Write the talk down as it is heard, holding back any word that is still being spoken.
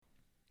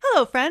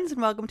Hello, friends,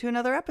 and welcome to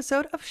another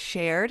episode of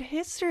Shared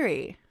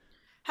History.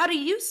 How do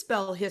you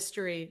spell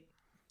history?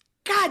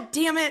 God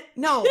damn it,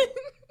 no.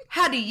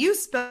 How do you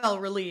spell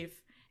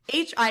relief?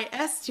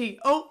 History.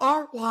 God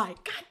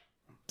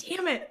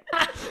damn it.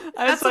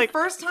 That's the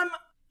first time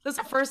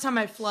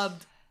I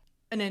flubbed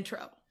an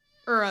intro.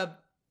 Or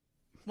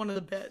one of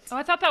the bits. Oh,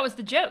 I thought that was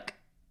the joke.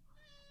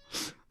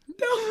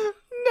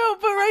 No,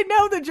 but right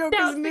now the joke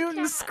is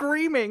Newton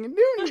screaming.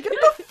 Newton, get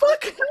the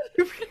fuck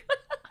out of here.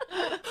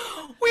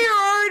 We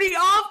are already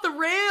off the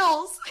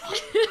rails.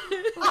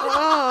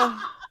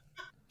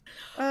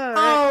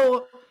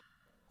 Oh.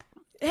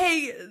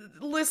 Hey,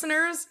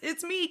 listeners,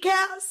 it's me,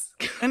 Cass.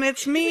 And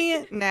it's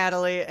me,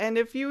 Natalie. And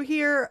if you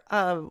hear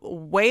a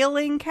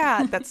wailing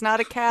cat, that's not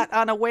a cat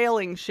on a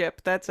whaling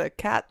ship. That's a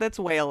cat that's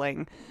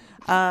wailing.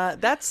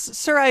 That's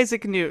Sir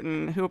Isaac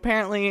Newton, who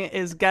apparently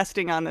is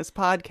guesting on this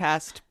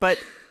podcast. But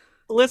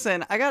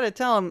listen, I gotta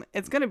tell him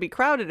it's gonna be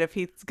crowded if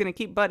he's gonna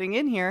keep butting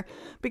in here,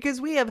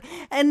 because we have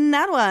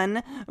not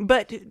one,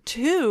 but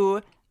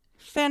two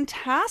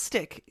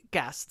fantastic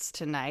guests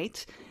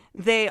tonight.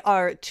 They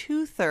are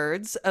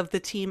 2/3 of the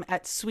team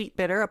at Sweet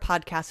Bitter, a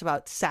podcast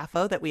about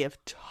Sappho that we have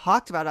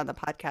talked about on the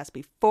podcast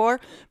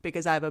before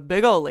because I have a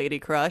big old lady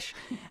crush.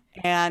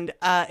 And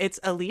it's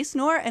Elise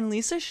Noor and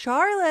Lisa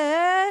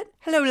Charlotte.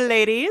 Hello,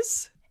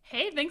 ladies.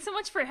 Hey, thanks so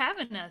much for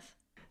having us.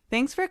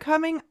 Thanks for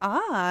coming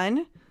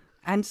on.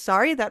 And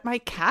sorry that my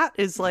cat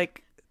is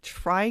like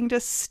trying to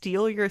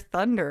steal your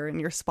thunder and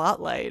your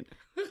spotlight.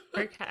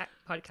 We're a cat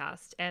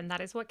podcast, and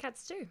that is what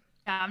cats do.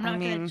 I'm not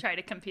going to try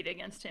to compete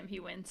against him. He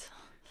wins.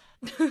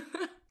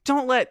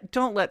 Don't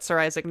let Sir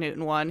Isaac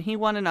Newton win. He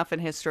won enough in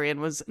history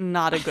and was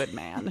not a good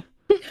man.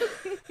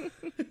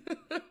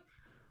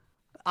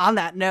 On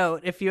that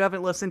note, if you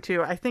haven't listened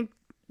to, I think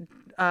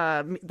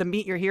the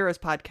Meet Your Heroes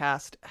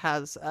podcast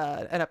has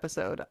an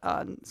episode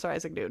on Sir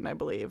Isaac Newton, I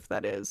believe.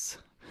 That is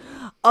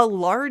a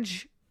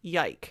large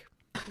yike.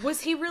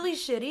 Was he really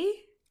shitty?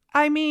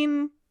 I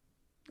mean,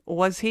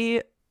 was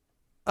he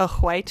a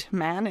white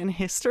man in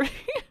history?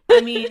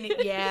 I mean,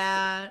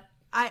 yeah.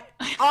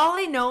 All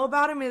I know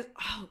about him is,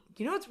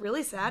 you know what's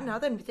really sad now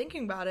that I'm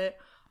thinking about it?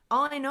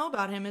 All I know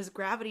about him is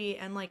gravity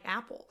and like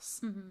apples.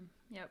 Mm-hmm.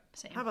 Yep,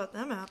 same. How about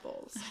them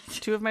apples?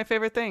 Two of my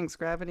favorite things,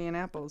 gravity and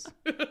apples.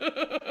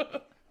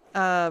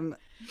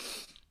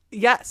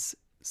 Yes.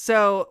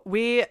 So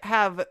we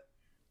have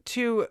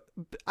two.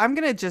 I'm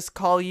going to just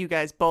call you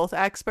guys both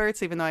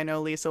experts, even though I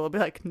know Lisa will be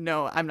like,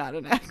 no, I'm not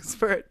an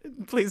expert.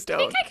 Please don't. I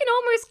think I can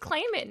almost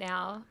claim it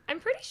now. I'm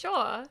pretty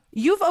sure.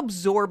 You've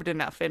absorbed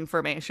enough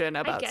information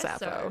about I guess Sappho.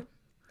 so.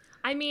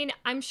 I mean,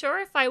 I'm sure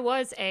if I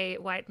was a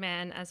white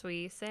man, as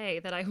we say,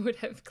 that I would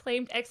have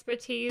claimed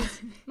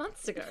expertise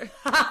months ago.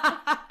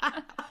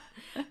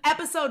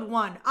 Episode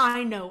 1,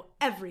 I know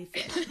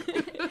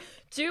everything.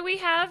 Do we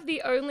have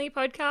the only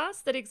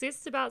podcast that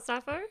exists about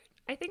Sappho?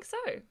 I think so.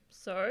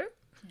 So?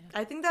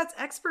 I think that's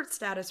expert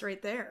status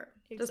right there.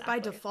 Just by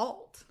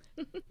default.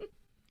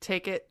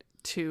 Take it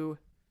to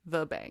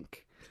the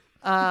bank.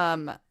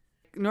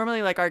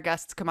 Normally, like, our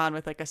guests come on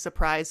with like a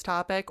surprise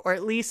topic, or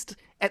at least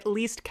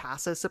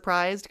Cass is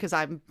surprised because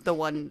I'm the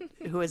one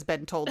who has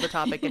been told the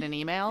topic in an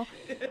email,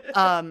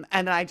 and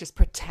then I just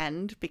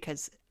pretend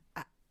because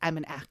I'm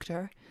an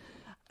actor.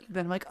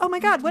 Then I'm like, oh my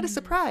god, what a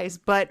surprise!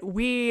 But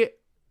we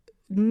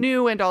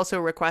knew and also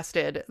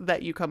requested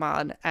that you come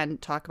on and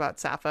talk about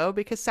Sappho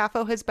because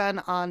Sappho has been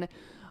on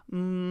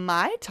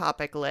my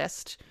topic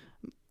list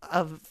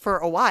for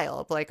a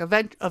while. Like,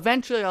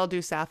 eventually I'll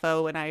do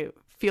Sappho when I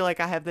feel like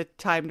I have the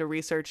time to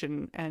research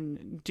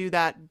and do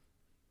that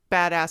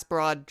badass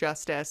broad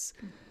justice.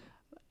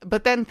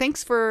 But then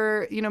thanks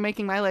for,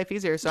 making my life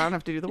easier so I don't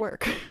have to do the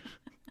work.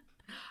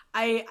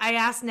 I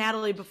asked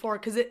Natalie before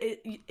because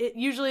it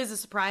usually is a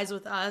surprise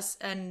with us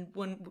and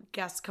when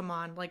guests come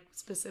on, like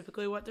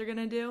specifically what they're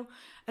gonna do.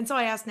 And so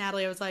I asked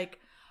Natalie, I was like,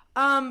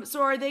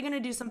 so are they gonna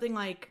do something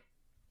like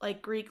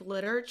Greek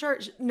literature?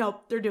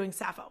 Nope, they're doing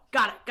Sappho.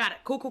 Got it.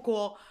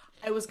 Cool.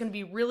 I was going to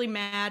be really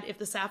mad if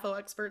the Sappho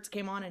experts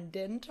came on and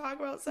didn't talk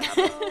about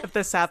Sappho. If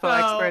the Sappho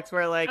experts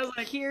were like,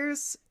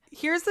 here's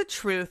the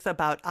truth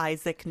about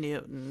Isaac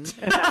Newton.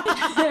 And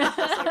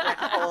like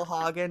whole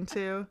hog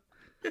into.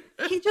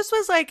 He just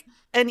was like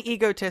an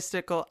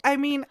egotistical. I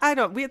mean,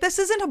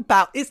 it's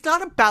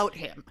not about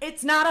him.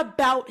 It's not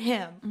about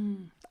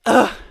him.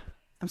 Ugh.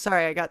 I'm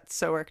sorry, I got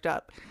so worked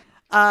up.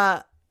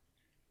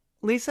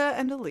 Lisa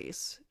and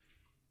Elise.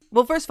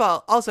 Well, first of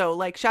all, also,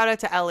 like, shout out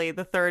to Ellie,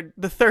 the third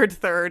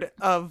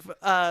of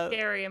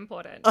very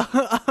important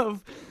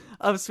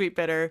of Sweet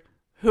Bitter,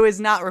 who is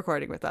not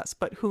recording with us,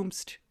 but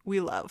whomst we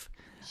love.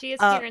 She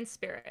is here in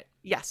spirit.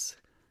 Yes,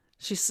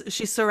 she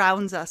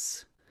surrounds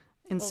us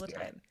in all spirit. The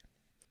time.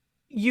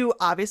 You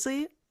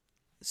obviously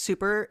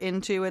super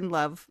into and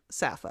love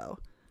Sappho.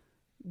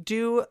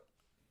 Do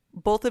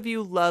both of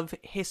you love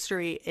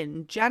history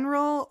in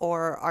general,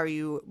 or are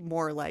you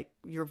more like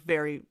you're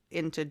very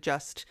into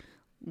just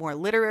more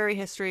literary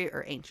history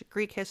or ancient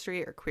Greek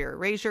history or queer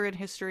erasure in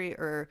history,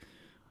 or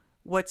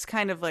what's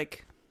kind of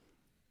like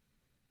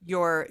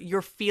your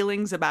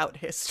feelings about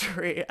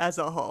history as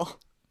a whole?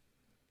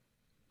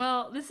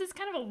 Well, this is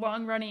kind of a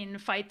long-running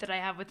fight that I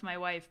have with my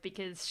wife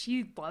because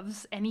she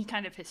loves any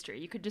kind of history.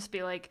 You could just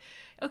be like,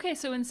 okay,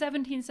 so in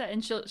 17,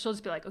 and she'll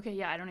just be like, okay,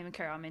 yeah, I don't even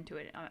care. I'm into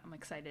it. I'm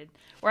excited.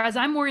 Whereas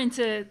I'm more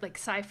into like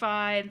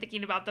sci-fi and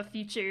thinking about the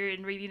future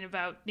and reading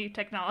about new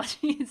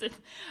technologies. And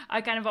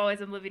I kind of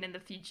always am living in the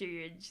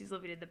future, and she's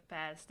living in the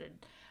past.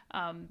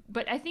 And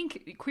but I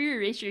think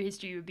queer erasure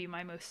history would be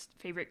my most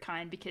favorite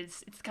kind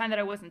because it's the kind that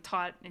I wasn't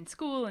taught in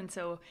school, and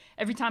so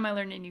every time I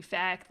learn a new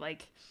fact,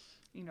 like,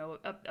 you know,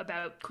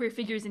 about queer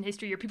figures in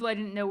history or people I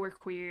didn't know were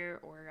queer,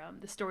 or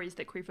the stories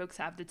that queer folks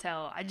have to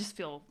tell, I just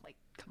feel like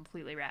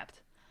completely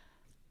wrapped.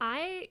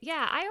 I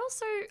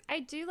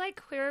do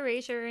like queer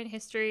erasure in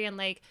history and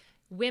like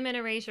women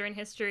erasure in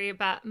history,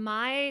 but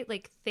my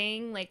like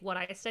thing, like what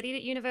I studied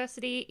at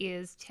university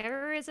is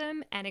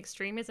terrorism and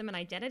extremism and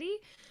identity.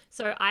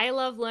 So I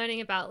love learning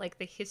about like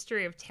the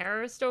history of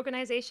terrorist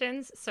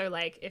organizations. So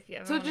like if you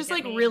ever So wanna just get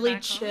like me really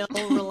back chill,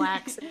 on-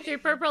 relaxing.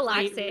 super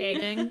relaxing.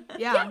 reading.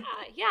 Yeah,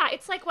 yeah.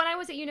 It's like when I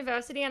was at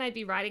university and I'd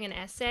be writing an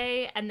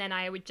essay and then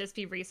I would just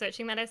be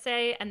researching that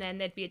essay and then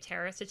there'd be a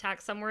terrorist attack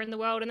somewhere in the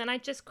world and then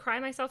I'd just cry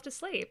myself to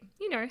sleep.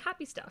 You know,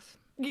 happy stuff.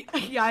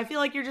 Yeah, I feel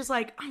like you're just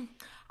like,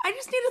 I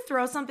just need to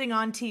throw something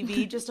on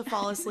TV just to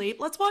fall asleep.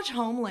 Let's watch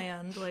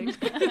Homeland. Like, it's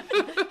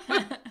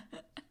gonna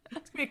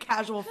be a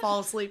casual fall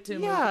asleep to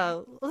movie.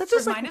 Yeah, let's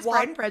just Mine like is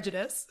Pride and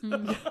Prejudice.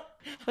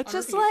 let's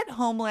just let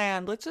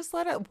Homeland. Let's just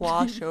let it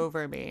wash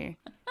over me.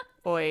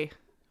 Oi.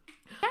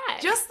 Yeah,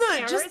 Just the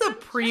terrorism?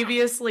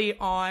 previously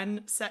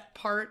on set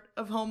part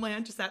of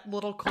Homeland, just that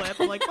little clip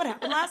of like what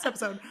happened last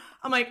episode.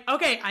 I'm like,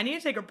 okay, I need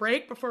to take a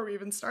break before we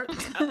even start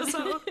this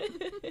episode.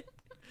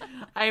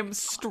 I am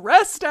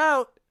stressed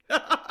out.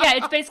 Yeah,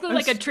 it's basically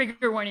like a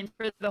trigger warning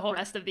for the whole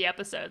rest of the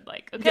episode.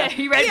 Like, okay, Yeah.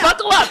 you ready?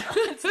 Buckle up.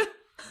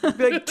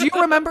 Like, do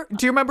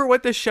you remember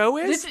what the show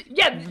is?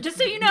 Just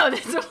so you know,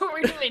 this is what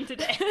we're doing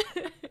today.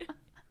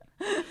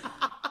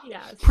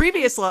 Yes.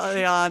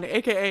 Previously on,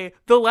 aka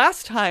the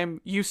last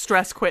time you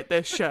stress quit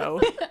this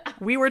show,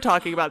 we were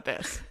talking about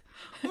this.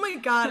 Oh my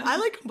god, I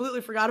like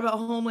completely forgot about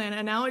Homeland,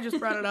 and now I just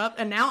brought it up,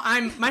 and now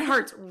my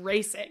heart's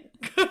racing.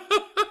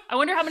 I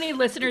wonder how many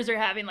listeners are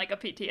having like a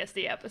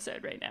PTSD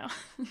episode right now.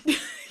 Yeah.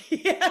 So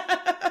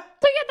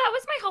yeah, that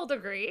was my whole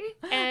degree,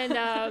 and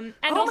Oh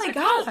also my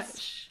cults.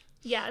 gosh.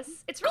 Yes,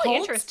 it's really Cults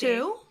interesting.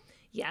 too?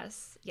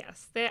 Yes.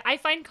 I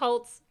find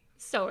cults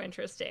so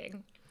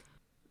interesting.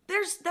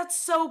 That's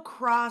so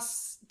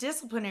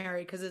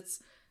cross-disciplinary because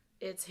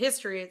it's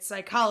history, it's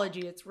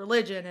psychology, it's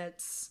religion,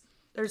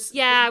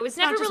 Yeah, I was it's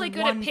not never just really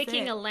good one at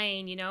picking thing. a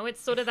lane, you know?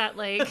 It's sort of that,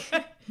 like,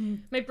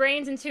 my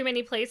brain's in too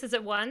many places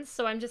at once,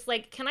 so I'm just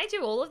like, can I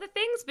do all of the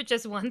things, but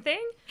just one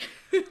thing?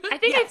 I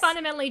think I Yes,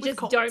 fundamentally with just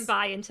cults. don't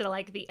buy into,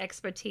 like, the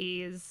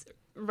expertise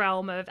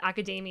realm of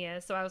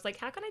academia, so I was like,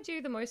 how can I do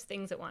the most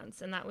things at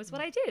once? And that was what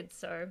I did,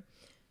 so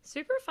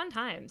super fun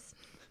times.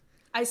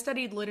 I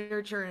studied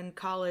literature in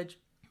college,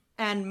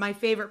 and my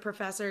favorite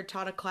professor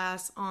taught a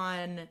class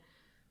on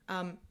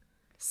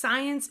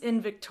science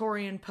in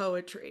Victorian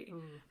poetry.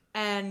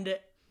 And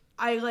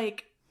I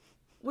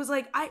was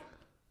like, I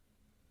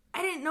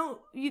didn't know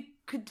you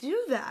could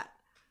do that.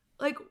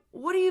 Like,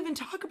 what do you even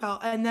talk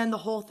about? And then the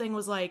whole thing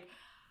was like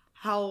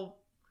how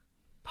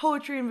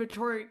poetry in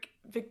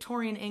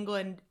Victorian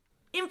England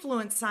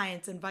influenced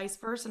science and vice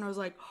versa. And I was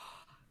like,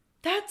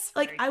 that's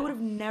like, I would have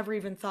never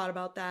even thought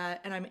about that.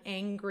 And I'm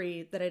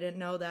angry that I didn't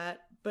know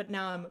that, but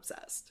now I'm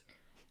obsessed.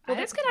 Well,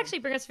 this could actually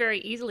bring us very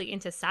easily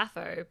into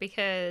Sappho,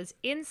 because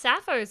in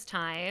Sappho's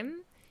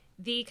time,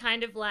 the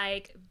kind of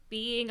like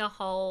being a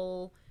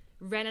whole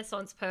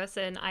Renaissance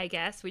person, I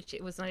guess, which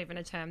it was not even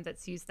a term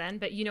that's used then,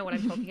 but you know what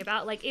I'm talking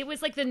about. Like, it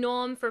was like the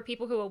norm for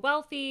people who were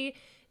wealthy.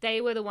 They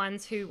were the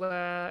ones who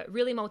were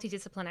really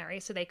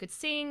multidisciplinary. So they could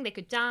sing, they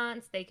could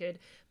dance, they could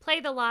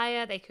play the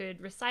lyre, they could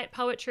recite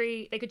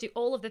poetry, they could do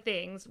all of the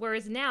things.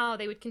 Whereas now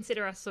they would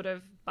consider us sort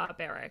of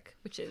barbaric,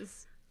 which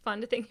is fun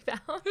to think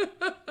about.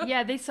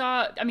 Yeah, they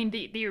saw, I mean,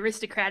 the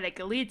aristocratic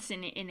elites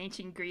in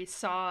ancient Greece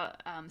saw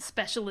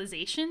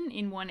specialization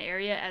in one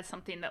area as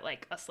something that,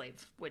 like, a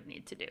slave would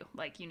need to do.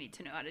 Like, you need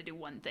to know how to do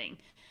one thing.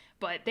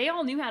 But they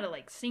all knew how to,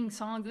 like, sing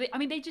songs.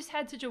 They just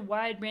had such a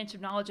wide branch of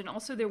knowledge, and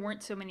also there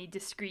weren't so many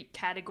discrete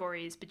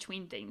categories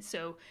between things.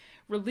 So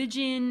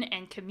religion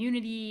and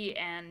community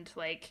and,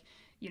 like,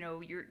 you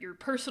know, your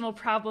personal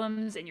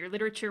problems and your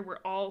literature were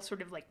all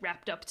sort of like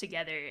wrapped up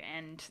together,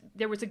 and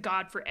there was a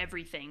god for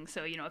everything.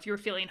 So, you know, if you were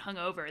feeling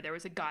hungover, there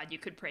was a god you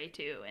could pray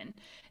to, and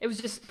it was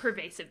just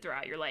pervasive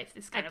throughout your life.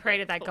 This kind I of pray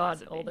like, to that god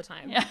philosophy. all the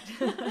time.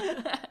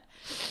 Yeah.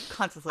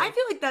 Constantly. I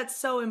feel like that's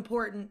so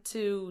important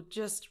to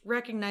just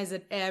recognize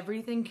that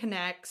everything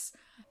connects.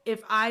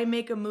 If I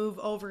make a move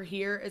over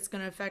here, it's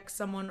going to affect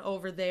someone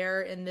over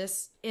there in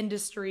this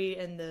industry,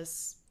 in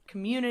this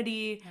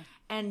community,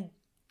 and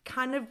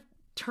kind of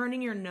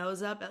turning your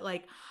nose up at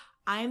like,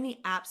 I am the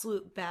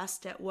absolute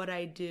best at what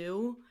I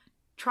do,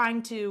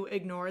 trying to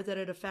ignore that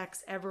it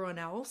affects everyone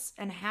else,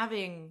 and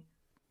having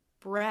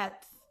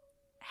breadth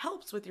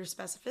helps with your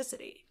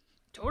specificity.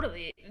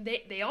 Totally.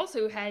 They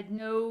also had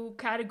no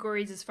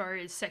categories as far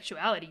as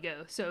sexuality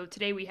go. So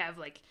today we have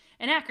like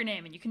an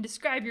acronym and you can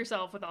describe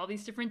yourself with all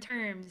these different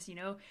terms, you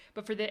know.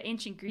 But for the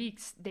ancient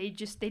Greeks, they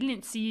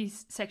didn't see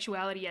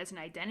sexuality as an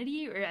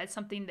identity or as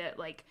something that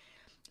like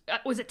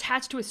was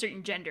attached to a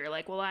certain gender.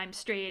 Like, well, I'm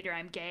straight or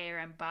I'm gay or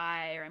I'm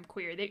bi or I'm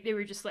queer. They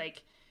were just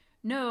like,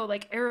 no,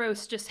 like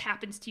eros just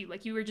happens to you.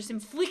 Like you were just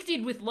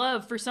inflicted with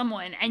love for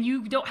someone and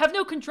you don't have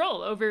no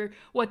control over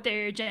what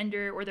their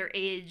gender or their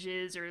age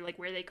is or like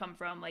where they come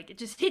from. Like it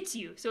just hits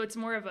you. So it's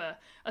more of a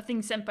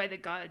thing sent by the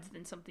gods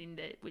than something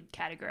that would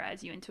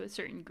categorize you into a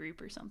certain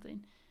group or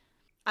something.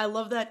 I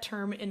love that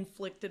term,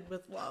 inflicted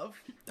with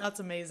love. That's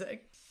amazing.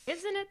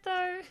 Isn't it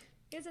though?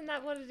 Isn't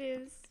that what it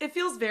is? It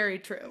feels very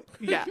true.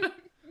 Yeah.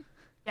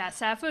 Yeah,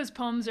 Sappho's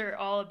poems are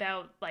all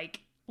about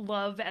like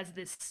love as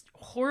this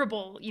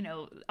horrible, you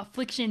know,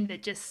 affliction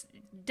that just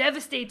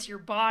devastates your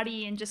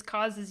body and just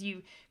causes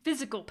you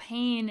physical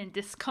pain and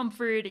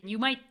discomfort, and you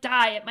might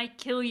die, it might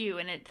kill you,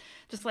 and it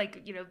just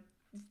like, you know,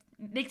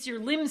 makes your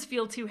limbs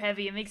feel too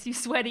heavy, it makes you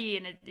sweaty,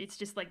 and it's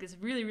just like this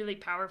really, really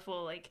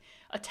powerful like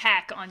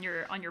attack on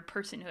your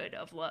personhood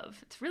of love.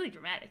 It's really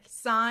dramatic.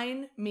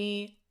 Sign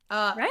me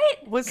up.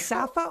 Right? Was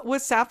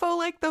Sappho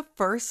like the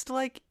first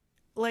like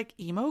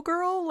emo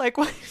girl? Like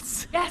what?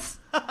 Yes.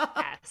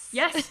 Yes.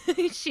 Yes.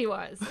 She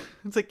was.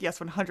 It's like yes,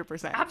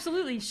 100%.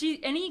 Absolutely.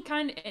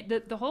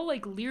 The whole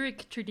like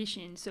lyric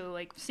tradition, so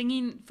like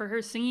singing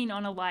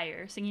on a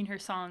lyre, singing her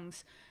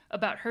songs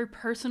about her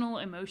personal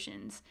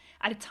emotions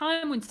at a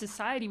time when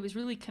society was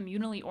really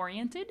communally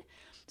oriented.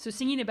 So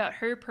singing about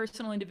her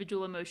personal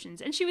individual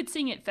emotions, and she would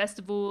sing at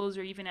festivals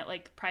or even at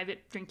like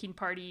private drinking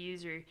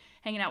parties or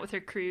hanging out with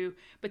her crew,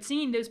 but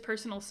singing those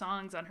personal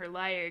songs on her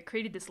lyre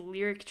created this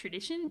lyric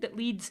tradition that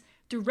leads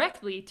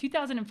directly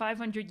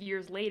 2,500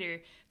 years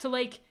later to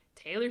like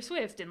Taylor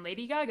Swift and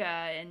Lady Gaga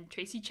and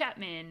Tracy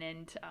Chapman.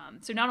 And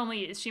so not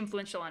only is she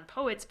influential on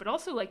poets, but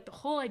also like the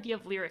whole idea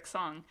of lyric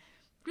song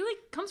really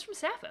comes from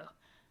Sappho.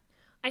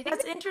 I think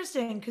That's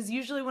interesting because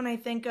usually when I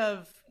think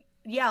of,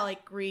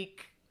 like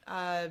Greek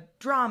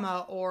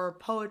drama or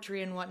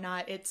poetry and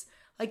whatnot, it's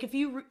like if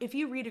you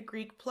read a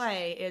Greek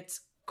play, it's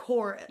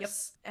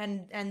chorus.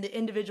 Yep. and the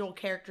individual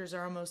characters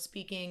are almost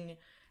speaking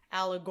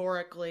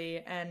allegorically,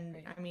 and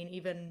right. I mean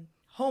even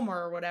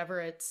Homer or whatever,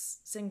 it's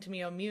sing to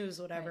me, O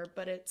muse, whatever, right.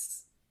 But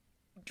it's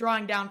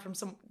drawing down from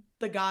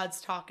the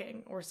gods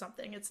talking or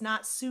something. It's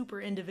not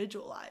super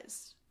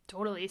individualized.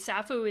 Totally.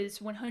 Sappho is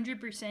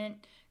 100%,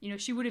 you know,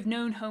 she would have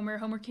known Homer.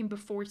 Homer came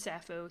before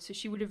Sappho, so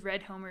she would have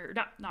read Homer, or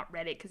not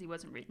read it because he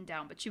wasn't written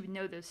down, but she would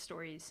know those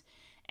stories.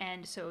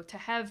 And so to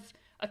have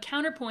a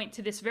counterpoint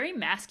to this very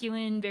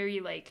masculine,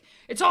 very like,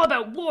 it's all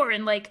about war,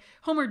 and like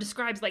Homer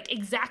describes like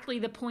exactly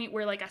the point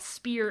where like a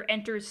spear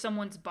enters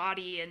someone's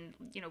body and,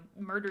 you know,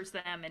 murders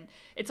them, and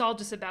it's all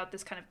just about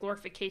this kind of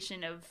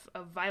glorification of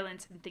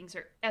violence, and things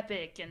are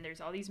epic and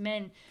there's all these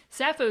men.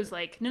 Sappho's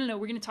like, no,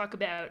 we're going to talk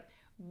about,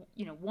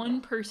 you know,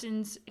 one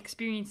person's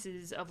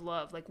experiences of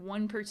love, like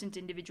one person's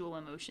individual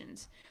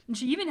emotions. And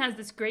she even has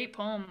this great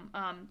poem,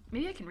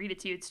 maybe I can read it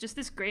to you. It's just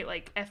this great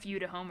like F you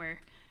to Homer.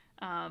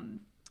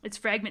 It's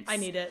fragment. I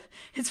need it.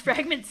 It's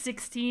fragment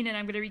 16, and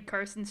I'm going to read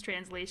Carson's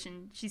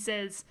translation. She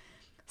says,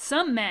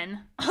 some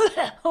men,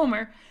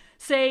 Homer,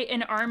 say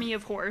an army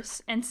of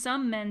horse, and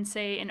some men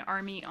say an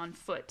army on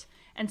foot,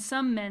 and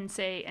some men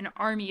say an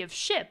army of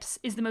ships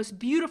is the most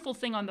beautiful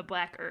thing on the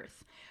black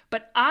earth.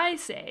 But I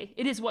say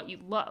it is what you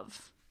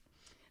love.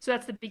 So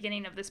that's the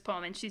beginning of this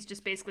poem, and she's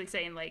just basically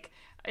saying, like,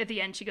 at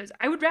the end, she goes,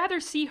 I would rather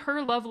see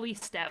her lovely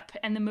step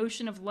and the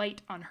motion of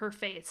light on her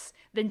face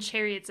than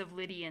chariots of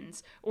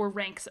Lydians or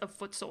ranks of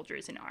foot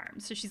soldiers in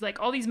arms. So she's like,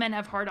 all these men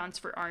have hard-ons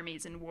for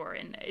armies and war,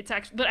 and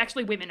but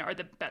actually women are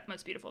the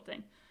most beautiful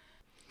thing.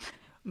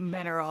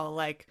 Men are all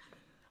like,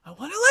 I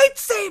want a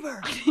lightsaber!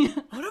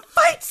 I want to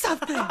fight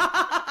something!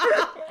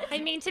 I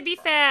mean, to be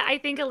fair, I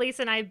think Elise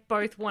and I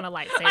both want a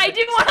lightsaber. I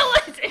do want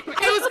a lightsaber!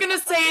 I was going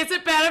to say, is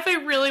it bad if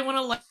I really want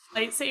a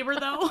lightsaber,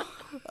 though?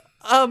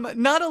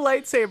 Not a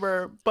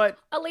lightsaber, but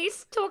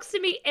Elise talks to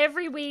me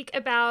every week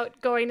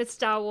about going to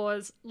Star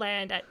Wars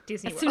Land at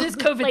Disney World. As soon as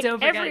COVID's like,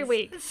 over, every guys.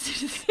 week.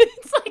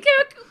 It's like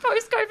a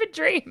post-COVID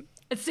dream.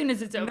 As soon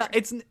as it's over.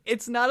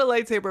 it's not a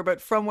lightsaber,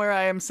 but from where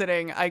I am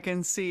sitting, I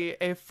can see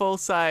a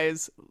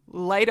full-size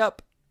light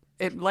up.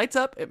 It lights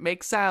up, it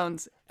makes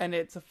sounds, and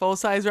it's a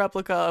full-size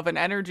replica of an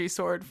energy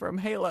sword from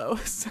Halo.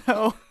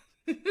 So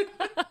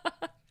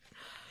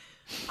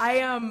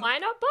Why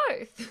not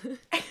both?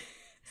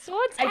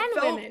 Swords and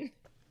women.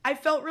 I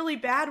felt really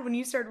bad when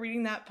you started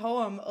reading that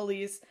poem,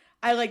 Elise.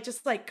 I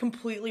just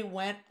completely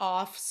went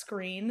off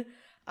screen.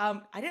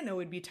 I didn't know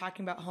we'd be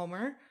talking about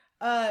Homer.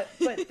 But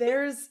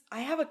I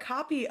have a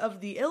copy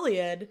of the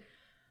Iliad.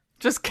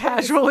 Just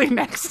casually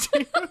next to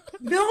you.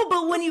 No,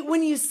 but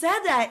when you said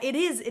that, it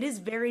is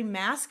very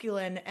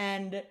masculine,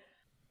 and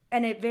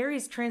it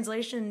varies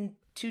translation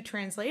to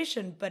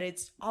translation, but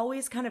it's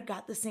always kind of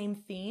got the same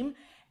theme.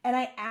 And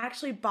I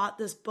actually bought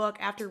this book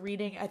after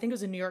reading, I think it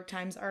was a New York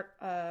Times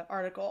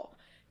article.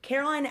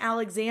 Caroline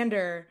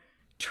Alexander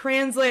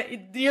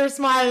you're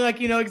smiling like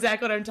you know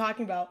exactly what I'm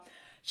talking about.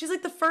 she's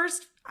like the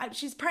first,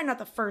 she's probably not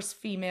the first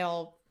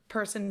female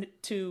person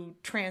to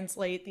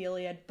translate the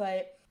Iliad,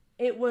 but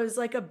it was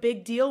like a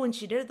big deal when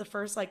she did it, the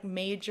first like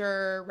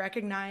major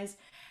recognized.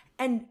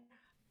 And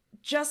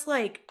just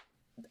like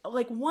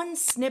one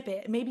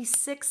snippet, maybe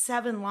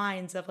 6-7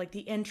 lines of like the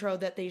intro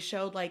that they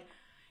showed, like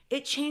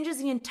it changes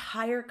the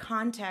entire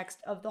context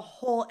of the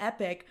whole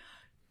epic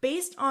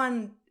based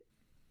on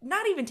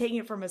not even taking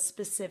it from a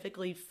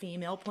specifically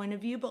female point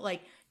of view, but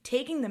like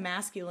taking the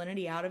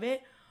masculinity out of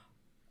it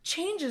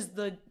changes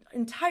the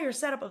entire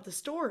setup of the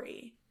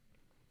story.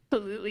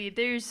 Absolutely.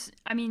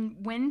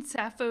 When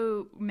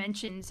Sappho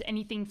mentions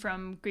anything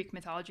from Greek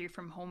mythology or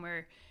from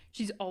Homer,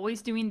 she's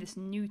always doing this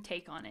new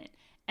take on it.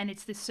 And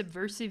it's this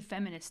subversive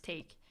feminist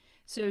take.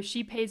 So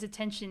she pays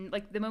attention,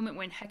 like the moment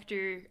when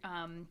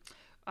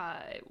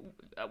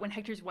when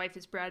Hector's wife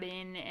is brought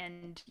in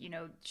and, you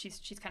know, she's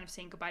kind of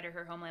saying goodbye to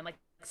her homeland, like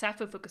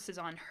Sappho focuses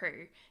on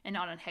her and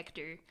not on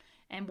Hector.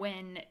 And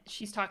when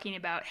she's talking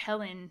about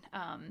Helen,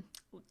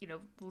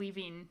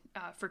 leaving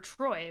for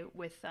Troy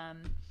with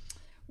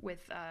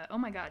oh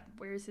my God,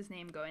 where is his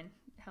name going?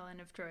 Helen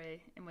of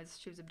Troy, and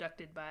she was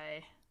abducted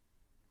by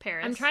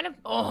Paris. I'm trying to.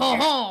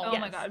 Oh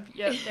yes. my God!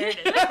 Yeah, there it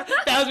is.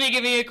 That was me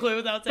giving you a clue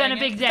without saying it.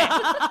 It's been a big day.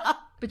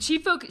 But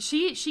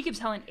she gives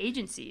Helen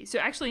agency. So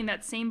actually, in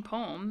that same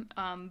poem,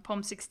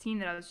 poem 16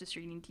 that I was just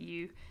reading to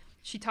you,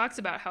 she talks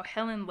about how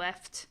Helen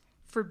left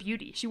for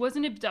beauty. She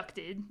wasn't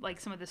abducted like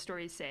some of the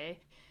stories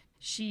say.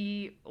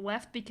 She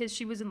left because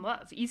she was in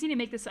love. Easy to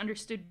make this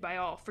understood by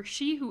all. For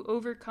she who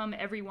overcame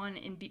everyone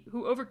in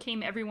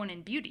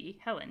beauty,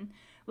 Helen,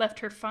 left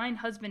her fine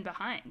husband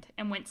behind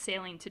and went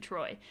sailing to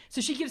Troy.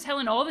 So she gives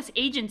Helen all this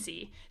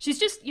agency. She's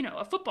just, you know,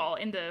 a football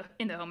in the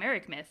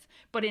Homeric myth.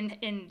 But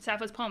in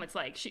Sappho's poem, it's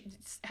like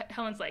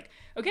Helen's like,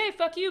 okay,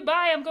 fuck you,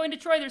 bye. I'm going to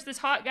Troy. There's this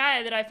hot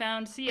guy that I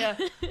found. See ya.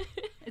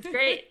 It's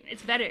great.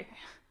 It's better.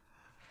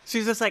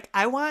 She's just like,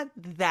 I want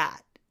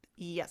that.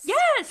 Yes. Yeah,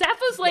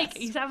 Sappho's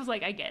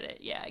like, I get it.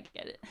 Yeah, I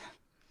get it.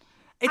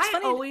 It's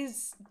funny.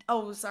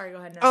 Oh, sorry. Go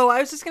ahead. No. Oh, I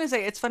was just gonna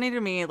say, it's funny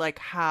to me, like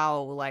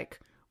how like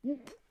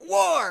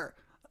war,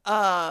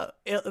 the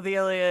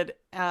Iliad,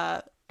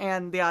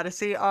 and the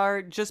Odyssey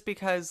are, just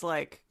because,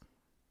 like,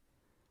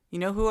 you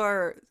know who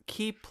are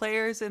key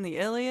players in the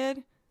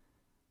Iliad?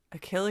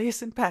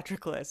 Achilles and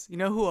Patroclus. You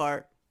know who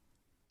are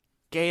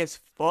gay as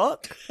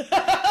fuck?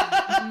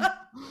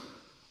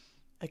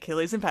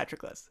 Achilles and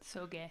Patroclus.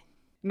 So gay.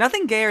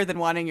 Nothing gayer than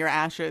wanting your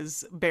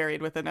ashes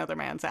buried with another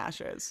man's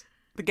ashes.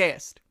 The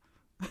gayest.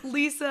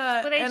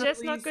 Lisa, were they and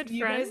just Elise, not good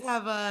you friends? guys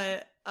have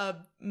a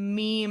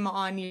meme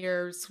on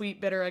your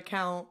Sweet Bitter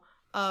account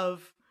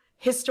of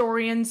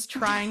historians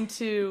trying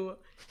to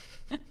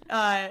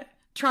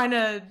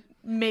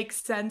make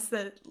sense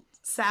that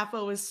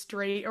Sappho is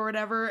straight or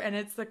whatever, and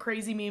it's the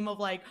crazy meme of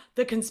like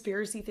the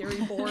conspiracy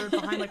theory board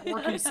behind like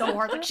working so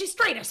hard, like she's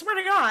straight, I swear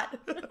to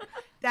God.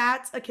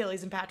 That's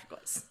Achilles and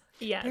Patroclus.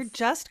 Yes. They're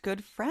just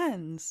good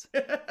friends.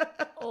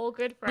 All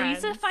good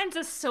friends. Lisa finds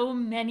us so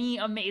many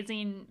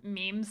amazing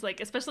memes, like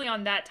especially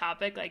on that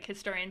topic, like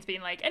historians being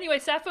like, anyway,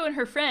 Sappho and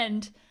her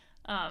friend.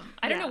 I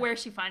don't know where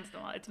she finds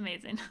them all. It's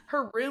amazing.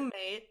 Her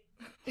roommate.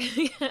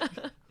 Yeah.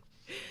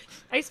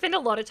 I spend a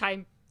lot of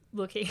time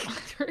looking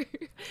through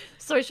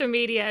social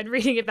media and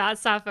reading about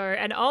Sappho,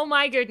 and oh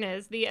my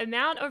goodness, the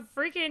amount of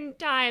freaking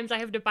times I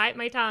have to bite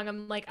my tongue.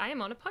 I'm like, I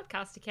am on a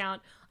podcast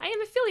account. I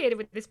am affiliated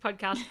with this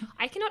podcast.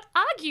 I cannot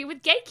argue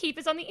with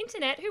gatekeepers on the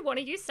internet who want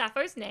to use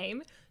Sappho's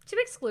name to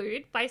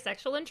exclude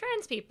bisexual and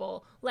trans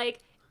people. Like,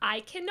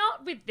 I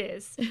cannot with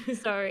this.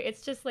 So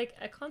it's just like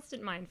a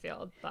constant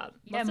minefield, but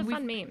lots of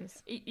fun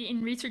memes.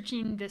 In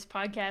researching this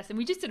podcast, and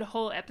we just did a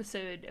whole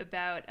episode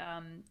about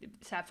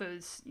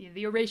Sappho's,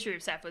 the erasure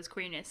of Sappho's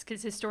queerness,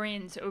 because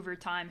historians over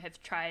time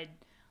have tried,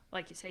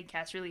 like you said,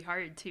 Cass, really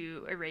hard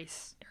to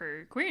erase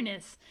her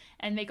queerness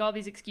and make all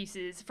these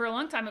excuses. For a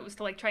long time, it was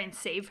to like try and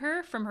save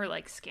her from her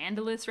like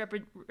scandalous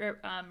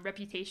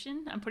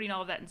reputation. I'm putting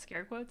all of that in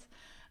scare quotes.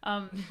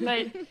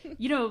 But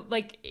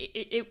like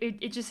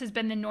it just has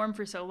been the norm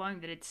for so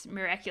long that it's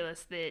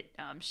miraculous that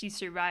she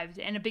survived.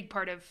 And a big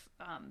part of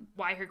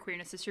why her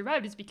queerness has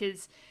survived is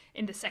because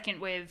in the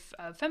second wave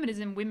of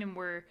feminism, women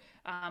were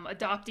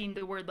adopting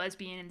the word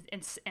lesbian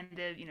and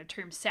the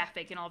term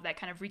sapphic and all of that,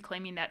 kind of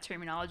reclaiming that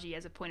terminology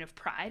as a point of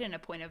pride and a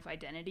point of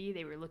identity.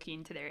 They were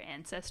looking to their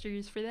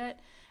ancestors for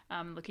that,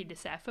 looking to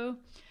Sappho.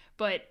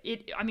 But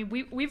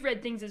we've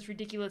read things as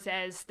ridiculous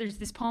as there's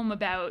this poem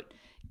about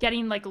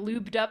getting like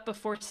lubed up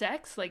before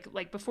sex,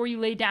 like before you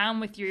lay down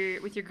with your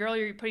girl,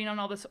 you're putting on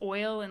all this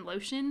oil and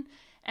lotion,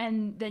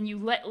 and then you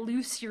let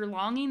loose your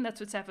longing.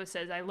 That's what Sappho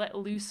says. I let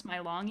loose my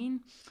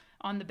longing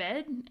on the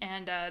bed.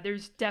 And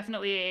there's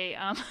definitely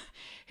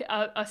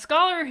a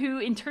scholar who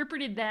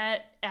interpreted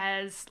that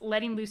as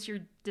letting loose your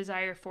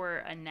desire for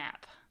a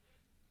nap.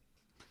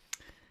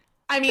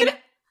 I mean,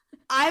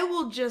 I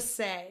will just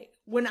say,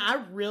 when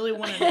I really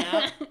want a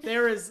nap,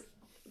 there is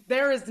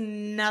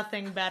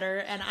nothing better,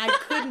 and I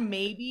could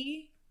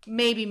maybe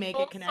make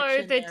a connection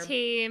Also, the there,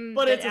 team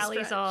but that it's a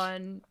Allie's stretch.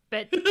 on,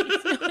 but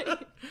it's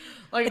not...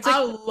 Like,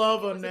 I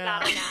love a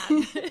Without nap, a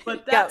nap.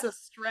 but that's a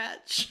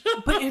stretch.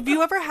 But have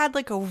you ever had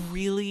like a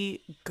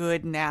really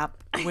good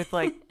nap with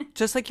like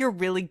just like your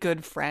really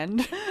good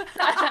friend?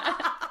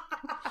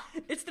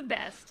 It's the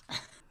best.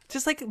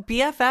 Just like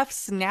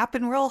BFFs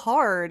napping real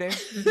hard.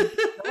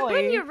 You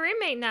and your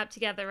roommate nap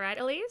together, right,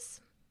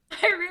 Elise?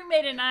 My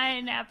roommate and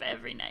I nap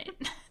every night.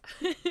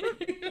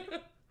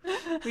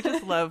 We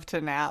just love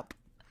to nap.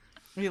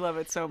 We love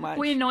it so much.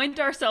 We anoint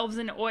ourselves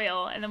in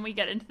oil, and then we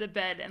get into the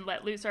bed and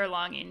let loose our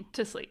longing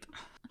to sleep.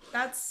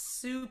 That's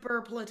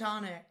super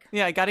platonic.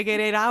 Yeah, I gotta get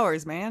 8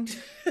 hours, man.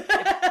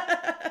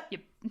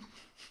 Yep.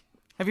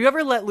 Have you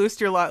ever let loose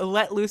your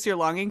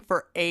longing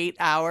for 8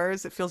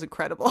 hours? It feels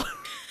incredible.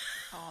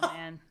 Oh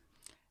man,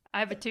 I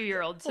have a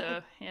 2-year-old,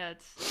 so yeah,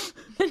 it's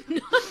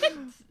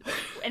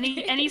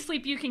any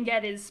sleep you can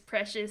get is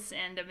precious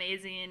and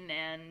amazing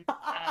and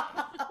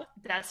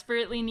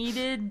desperately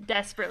needed.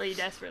 Desperately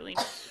needed.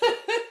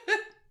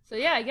 So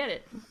yeah, I get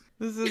it.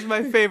 This is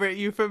my favorite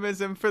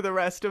euphemism for the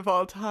rest of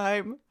all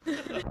time.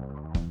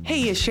 Hey,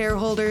 you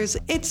shareholders,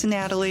 it's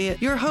Natalie,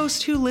 your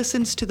host who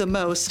listens to the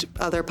most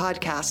other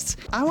podcasts.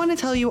 I want to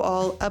tell you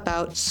all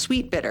about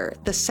Sweet Bitter,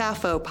 the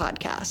Sappho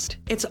podcast.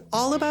 It's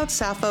all about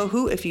Sappho,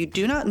 who, if you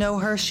do not know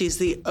her, she's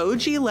the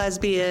OG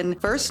lesbian,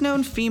 first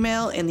known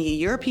female in the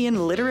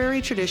European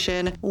literary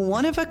tradition,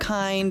 one of a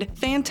kind,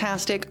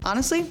 fantastic.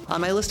 Honestly,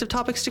 on my list of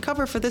topics to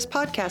cover for this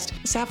podcast,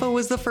 Sappho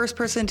was the first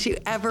person to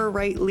ever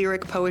write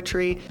lyric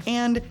poetry,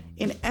 and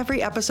in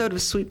every episode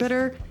of Sweet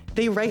Bitter,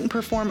 they write and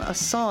perform a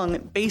song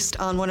based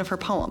on one of her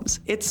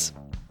poems. It's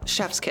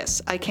chef's kiss.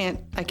 I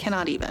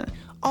cannot even.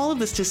 All of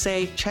this to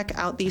say, check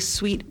out the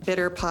Sweet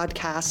Bitter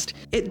podcast.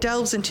 It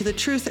delves into the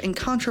truth and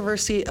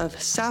controversy of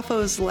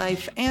Sappho's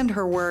life and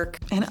her work.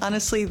 And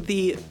honestly,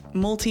 the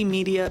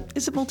multimedia,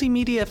 is it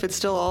multimedia if it's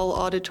still all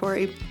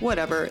auditory?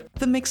 Whatever.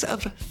 The mix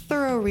of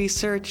thorough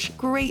research,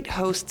 great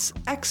hosts,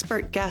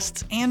 expert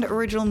guests, and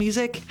original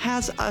music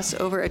has us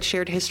over at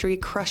Shared History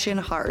crushing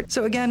hard.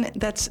 So again,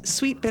 that's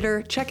Sweet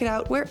Bitter. Check it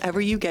out wherever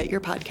you get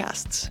your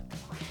podcasts.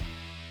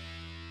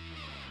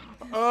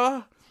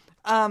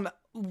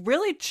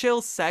 Really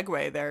chill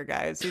segue there,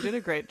 guys. You did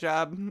a great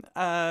job.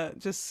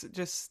 Just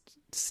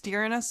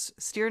steering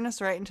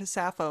us right into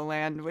Sappho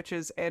Land, which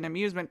is an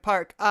amusement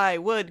park I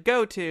would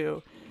go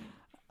to.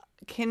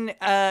 Can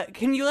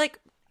you like,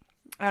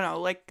 I don't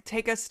know, like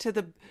take us to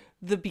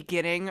the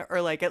beginning,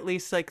 or like at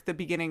least like the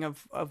beginning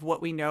of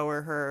what we know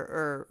or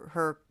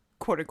her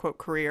quote unquote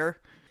career?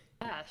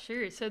 Yeah,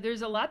 sure. So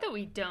there's a lot that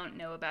we don't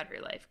know about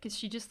her life because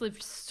she just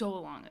lived so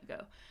long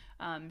ago.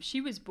 She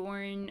was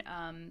born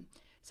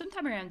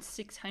sometime around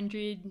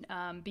 600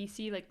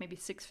 BC, like maybe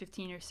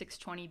 615 or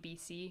 620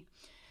 BC.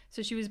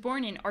 So she was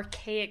born in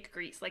archaic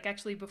Greece, like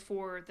actually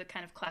before the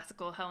kind of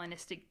classical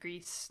Hellenistic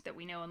Greece that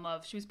we know and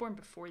love. She was born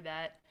before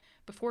that,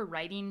 before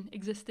writing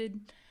existed.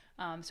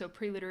 So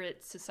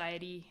pre-literate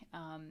society.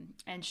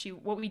 And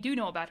what we do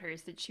know about her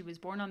is that she was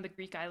born on the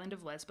Greek island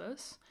of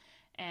Lesbos,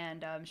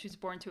 and she was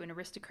born to an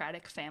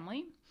aristocratic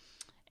family.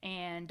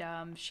 And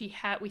she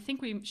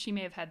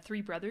may have had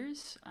 3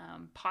 brothers,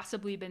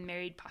 possibly been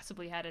married,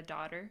 possibly had a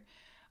daughter.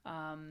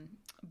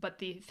 But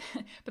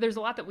there's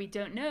a lot that we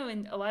don't know,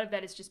 and a lot of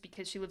that is just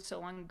because she lived so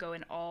long ago,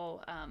 and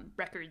all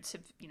records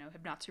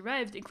have not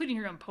survived, including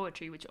her own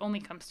poetry, which only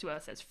comes to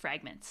us as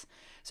fragments.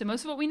 So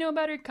most of what we know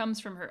about her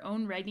comes from her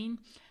own writing,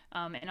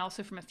 and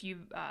also from a few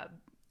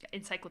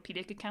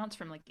encyclopedic accounts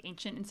from like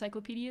ancient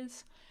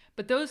encyclopedias.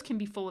 But those can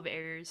be full of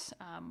errors.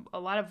 A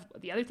lot of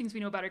the other things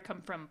we know about her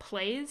come from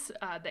plays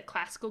that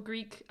classical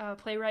Greek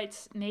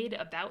playwrights made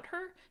about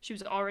her. She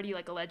was already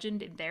like a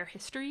legend in their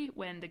history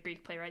when the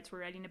Greek playwrights were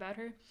writing about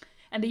her.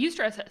 And they used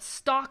her as a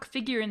stock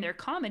figure in their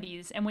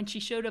comedies. And when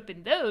she showed up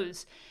in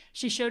those,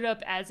 she showed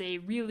up as a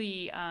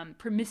really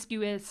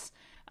promiscuous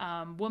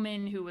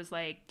woman who was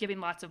like giving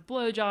lots of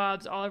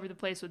blowjobs all over the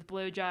place with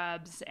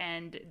blowjobs.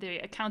 And the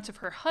accounts of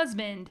her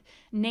husband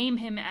name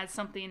him as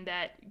something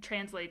that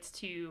translates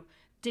to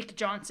Dick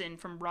Johnson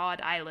from Rhode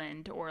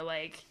Island, or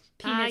like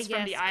penis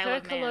from the Isle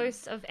of Man.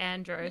 Kirkolos of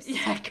Andros.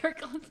 Yeah,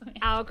 Kirkolos of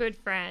Andros. Our good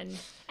friend.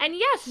 And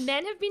yes,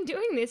 men have been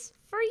doing this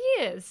for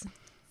years.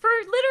 For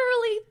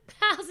literally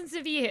thousands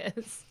of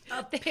years.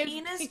 A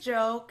penis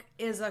joke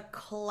is a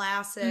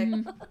classic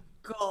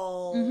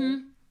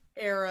goal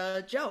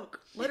era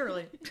joke,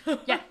 literally.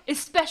 Yeah,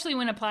 especially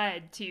when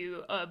applied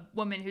to a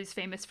woman who's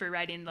famous for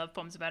writing love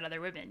poems about other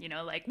women.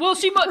 Like, well,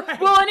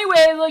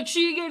 anyway, like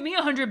she gave me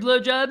 100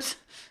 blowjobs.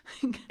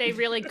 They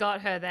really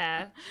got her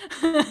there.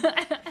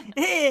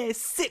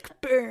 Sick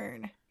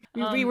burn.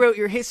 You rewrote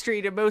your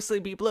history to mostly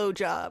be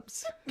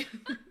blowjobs.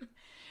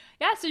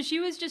 Yeah, so she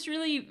was just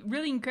really,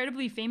 really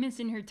incredibly famous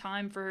in her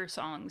time for her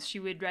songs. She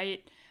would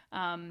write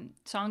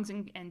songs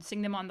and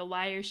sing them on the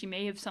lyre. She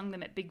may have sung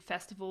them at big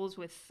festivals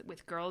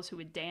with girls who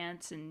would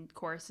dance and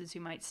choruses who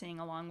might sing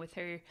along with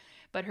her.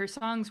 But her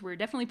songs were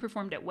definitely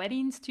performed at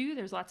weddings too.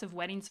 There's lots of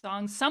wedding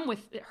songs, some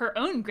with her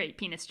own great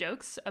penis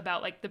jokes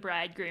about like the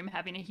bridegroom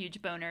having a huge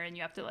boner and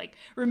you have to like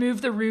remove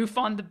the roof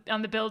on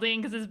the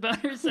building because his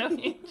boner is so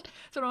huge.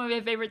 It's one of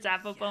my favorite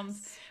Sappho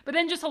poems. But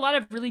then just a lot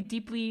of really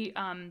deeply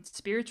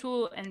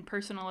spiritual and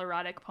personal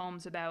erotic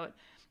poems about,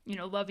 you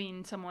know,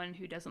 loving someone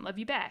who doesn't love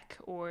you back,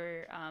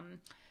 or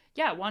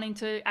wanting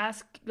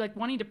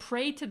to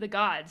pray to the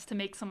gods to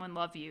make someone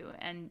love you,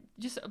 and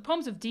just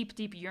poems of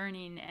deep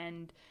yearning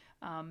and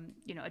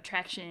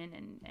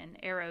attraction and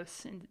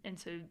eros, and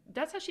so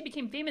that's how she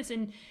became famous.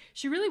 And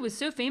she really was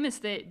so famous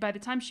that by the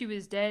time she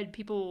was dead,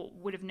 people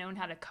would have known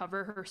how to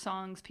cover her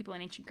songs. People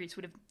in ancient Greece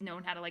would have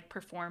known how to like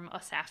perform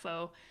a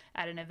Sappho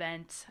at an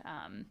event.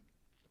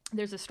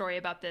 There's a story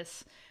about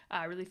this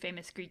really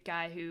famous Greek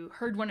guy who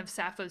heard one of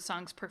Sappho's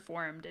songs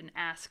performed and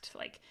asked,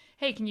 like,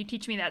 hey, can you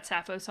teach me that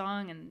Sappho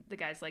song? And the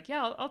guy's like,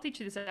 yeah, I'll teach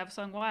you the Sappho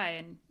song. Why?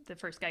 And the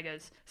first guy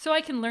goes, so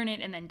I can learn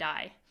it and then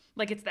die.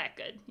 Like, it's that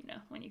good, you know,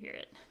 when you hear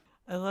it.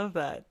 I love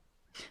that.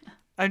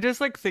 I'm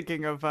just like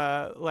thinking of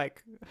there's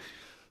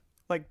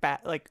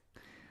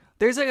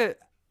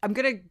I'm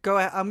gonna go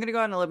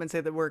on a limb and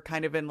say that we're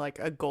kind of in like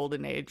a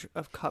golden age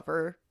of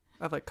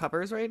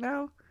covers right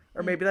now,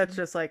 or maybe that's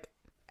just like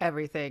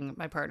everything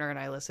my partner and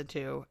I listen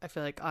to. I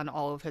feel like on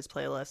all of his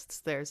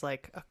playlists there's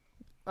like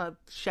a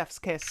chef's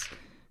kiss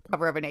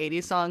cover of an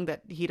 80s song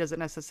that he doesn't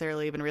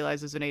necessarily even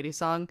realize is an 80s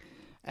song,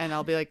 and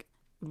I'll be like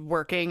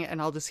working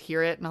and I'll just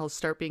hear it and I'll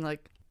start being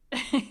like,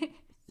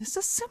 is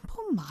a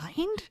Simple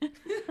Mind?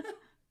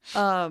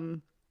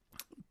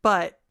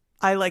 But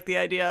I like the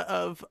idea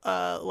of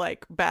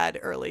like bad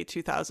early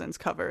 2000s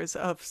covers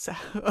of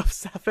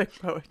sapphic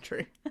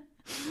poetry.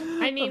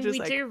 I mean, we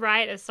do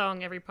write a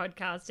song every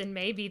podcast, and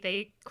maybe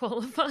they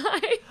qualify.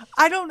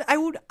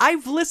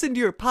 I've listened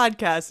to your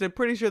podcast, and I'm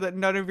pretty sure that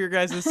none of your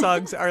guys'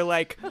 songs are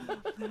like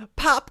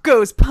pop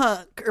goes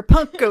punk or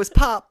punk goes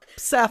pop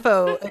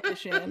Sappho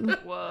edition.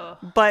 Whoa.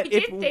 But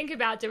we did think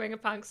about doing a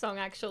punk song,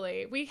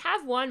 actually. We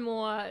have one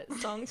more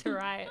song to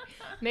write.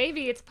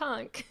 Maybe it's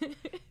punk.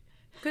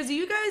 Because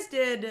you guys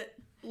did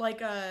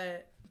like a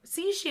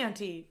sea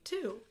shanty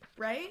too,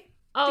 right?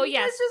 Oh, did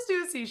yes. You guys just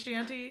do a sea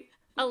shanty?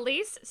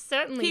 Elise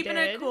certainly Keeping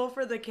did. it cool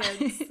for the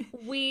kids.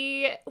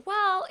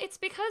 It's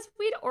because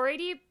we'd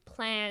already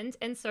planned,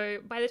 and so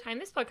by the time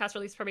this podcast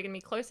released, probably going to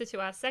be closer to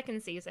our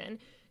second season.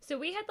 So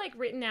we had like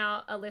written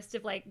out a list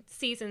of like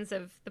seasons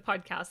of the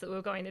podcast that we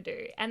were going to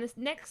do, and this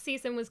next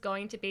season was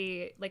going to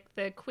be like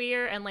the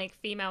queer and like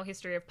female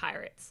history of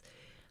pirates.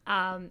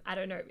 I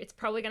don't know, it's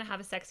probably going to have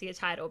a sexier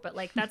title, but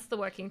like that's the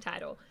working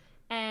title.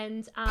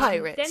 And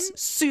Pirates, then,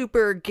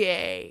 super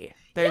gay.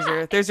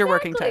 There's your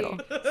working title.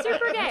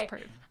 Super gay.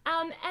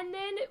 And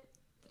then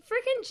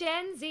freaking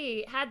Gen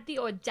Z had the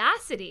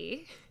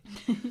audacity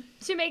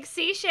to make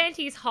sea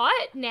shanties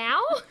hot now.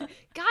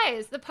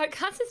 Guys, the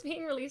podcast is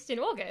being released in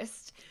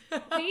August.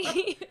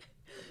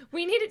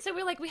 We needed, so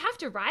we're like, we have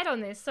to write on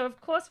this. So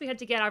of course we had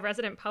to get our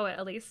resident poet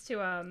Elise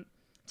to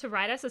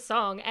write us a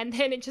song, and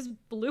then it just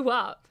blew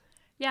up.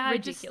 Yeah,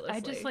 ridiculously. I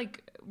just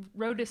like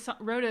wrote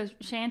a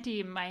shanty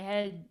in my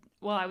head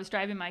while I was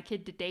driving my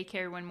kid to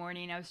daycare one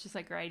morning. I was just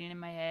like writing in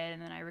my head,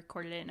 and then I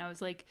recorded it, and I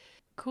was like,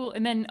 cool.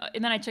 And then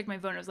I checked my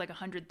phone. It was like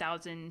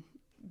 100,000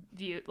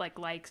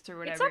 likes or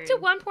whatever. It's up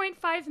to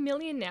 1.5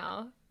 million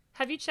now.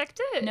 Have you checked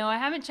it? No, I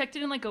haven't checked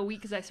it in like a week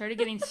because I started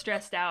getting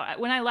stressed out.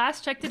 When I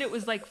last checked it, it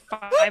was like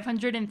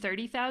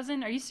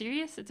 530,000. Are you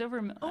serious? It's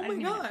over. Oh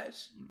my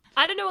gosh.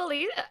 I don't know,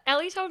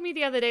 Ellie told me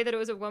the other day that it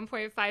was at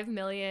 1.5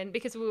 million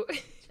because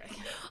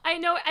I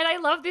know, and I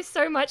love this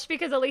so much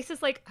because Elise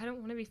is like, I don't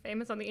want to be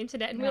famous on the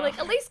internet, and we're like,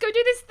 Elise, go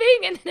do this thing,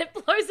 and then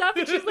it blows up,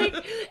 and she's like,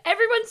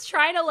 everyone's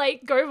trying to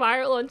like go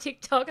viral on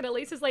TikTok, and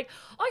Elise is like,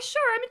 oh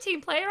sure, I'm a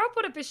team player, I'll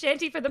put up a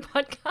shanty for the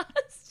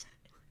podcast.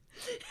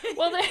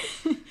 Well,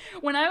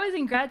 when I was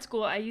in grad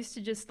school, I used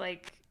to just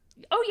like,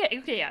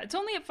 it's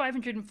only at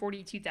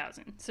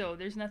 542,000, so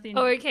there's nothing.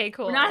 Oh, okay,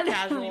 cool. We're not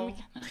casual.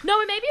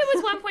 No, maybe it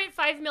was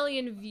 1.5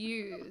 million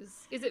views.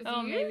 Is it views?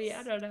 Oh, maybe,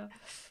 I don't know.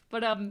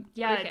 But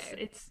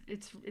okay.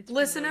 it's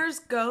listeners,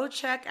 go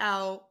check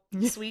out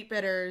Sweet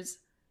Bitters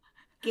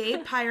Gay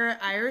Pirate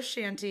Irish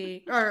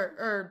Shanty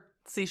or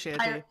Sea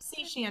Shanty.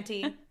 Sea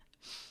Shanty.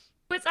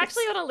 But it's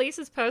actually on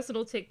Elise's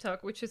personal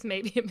TikTok, which is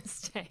maybe a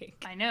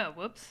mistake. I know.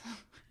 Whoops.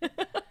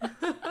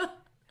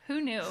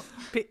 Who knew?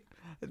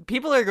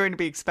 People are going to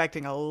be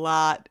expecting a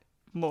lot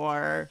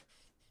more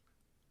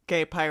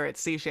gay pirate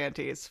sea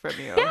shanties from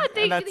you. Yeah,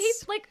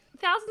 he's like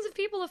thousands of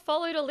people have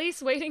followed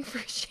Elise waiting for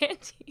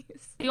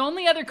shanties. The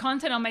only other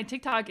content on my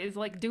TikTok is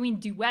like doing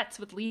duets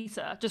with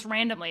Lisa, just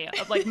randomly,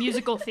 of like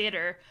musical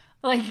theater.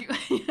 Like,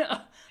 you know,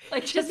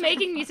 like just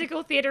making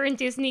musical theater and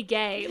Disney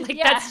gay. Like,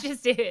 that's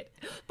just it.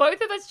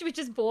 Both of us were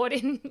just bored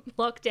in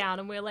lockdown,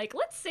 and we're like,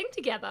 let's sing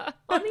together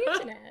on the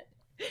internet.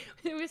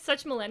 We're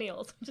such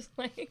millennials. I'm just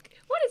like,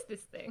 what is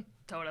this thing?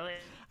 Totally.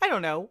 I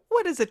don't know.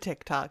 What is a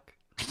TikTok?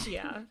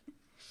 Yeah.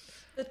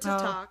 The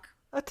TikTok.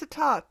 To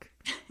talk.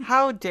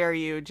 How dare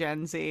you,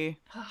 Gen Z,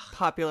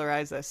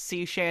 popularize a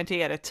sea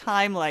shanty at a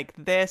time like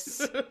this?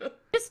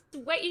 Just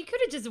wait. You could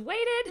have just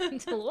waited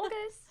until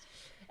August,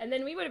 and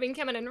then we would have been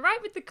coming in right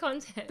with the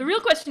content. The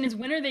real question is,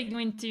 when are they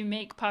going to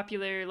make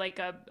popular like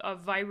a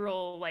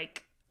viral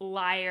like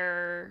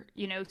lyre,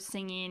 you know,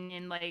 singing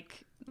in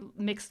like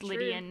mixed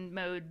Lydian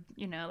mode,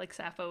 you know, like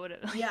Sappho would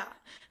have. Yeah.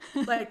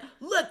 Like,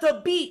 let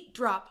the beat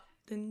drop.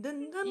 Dun,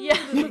 dun, dun, Yeah.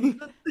 dun,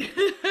 dun.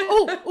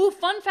 Oh,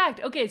 fun fact.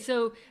 Okay,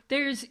 so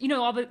there's, you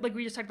know, all the, like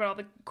we just talked about all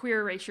the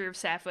queer erasure of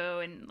Sappho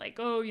and like,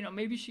 oh, you know,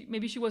 maybe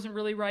she wasn't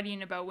really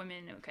writing about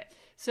women. Okay.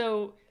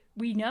 So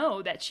we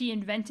know that she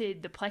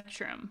invented the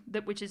plectrum,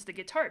 which is the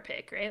guitar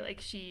pick, right? Like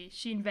she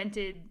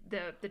invented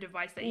the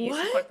device that you use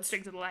to pluck the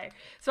strings of the lyre.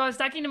 So I was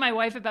talking to my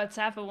wife about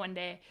Sappho one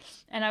day,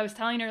 and I was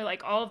telling her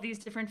like all of these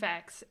different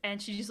facts,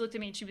 and she just looked at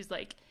me and she was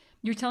like,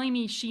 "You're telling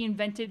me she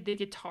invented the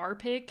guitar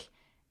pick,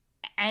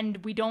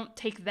 and we don't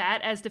take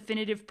that as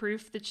definitive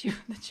proof that she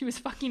was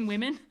fucking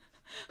women?"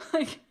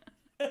 like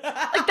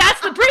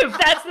that's the proof.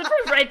 That's the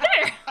proof right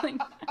there.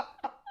 Like,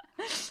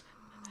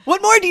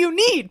 What more do you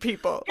need,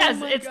 people?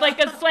 yes, it's like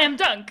a slam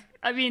dunk.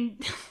 I mean,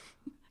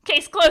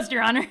 case closed,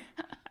 Your Honor.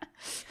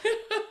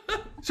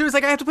 She was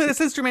like, I have to play this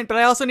instrument, but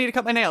I also need to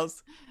cut my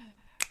nails.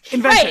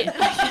 Invention.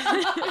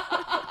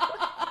 Right.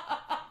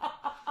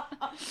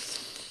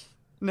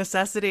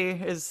 Necessity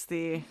is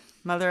the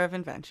mother of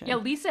invention. Yeah,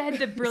 Lisa had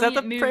the brilliant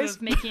the move phrase?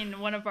 of making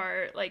one of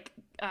our like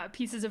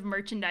pieces of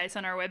merchandise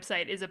on our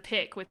website is a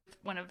pick with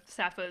one of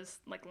Sappho's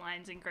like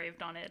lines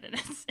engraved on it, and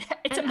it's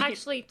And amazing.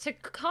 actually, to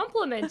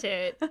complement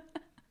it,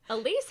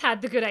 Elise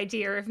had the good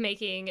idea of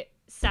making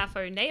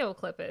Sappho nail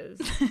clippers.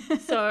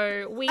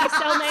 So we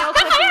sell nail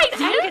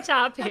clippers and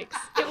guitar picks.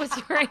 It was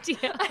your idea.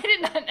 I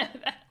did not know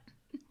that.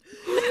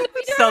 We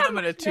don't Sell have them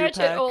in a merch 2-pack.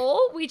 at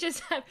all. We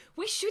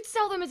should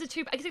sell them as a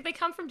 2-pack because they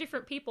come from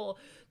different people.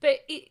 But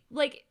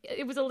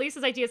it was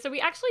Elise's idea. So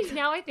we actually,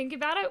 now I think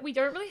about it, we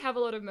don't really have a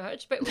lot of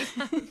merch, but we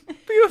have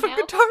But you have a nail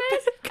guitar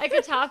clippers, pick. a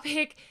guitar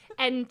pick,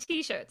 and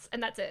t-shirts,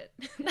 and that's it.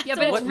 That's Yeah,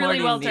 but all it's What more really do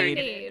you well need?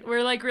 targeted.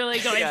 We're like really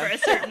going Yeah. for a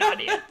certain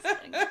audience.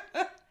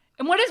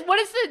 And what is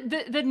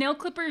the nail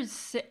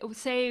clippers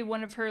say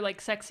one of her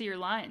like sexier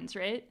lines,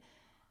 right?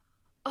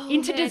 Oh,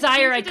 Into man,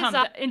 desire into I come.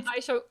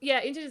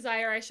 desire, into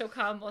desire I shall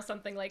come, or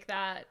something like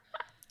that.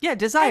 Yeah,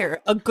 desire.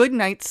 A good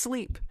night's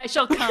sleep. I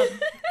shall come.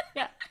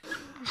 Yeah.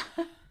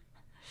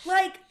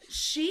 Like,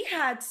 she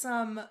had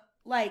some,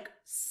 like,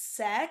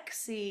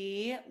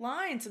 sexy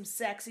lines, some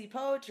sexy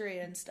poetry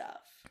and stuff.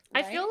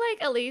 I right? feel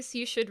like, Elise,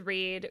 you should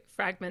read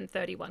Fragment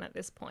 31 at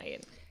this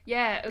point.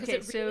 Yeah, 'Cause okay,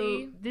 it so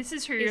really this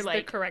is her Is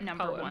like the correct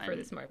number poem one for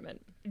this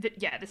moment.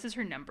 Yeah, this is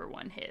her number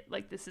one hit.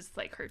 Like this is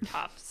like her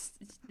top.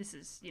 This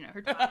is, you know,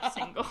 her top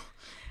single.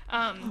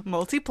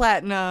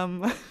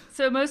 Multi-platinum.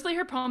 So mostly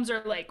her poems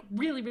are like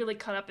really, really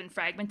cut up and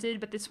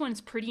fragmented, but this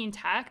one's pretty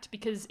intact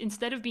because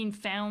instead of being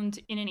found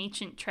in an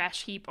ancient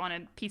trash heap on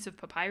a piece of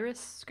papyrus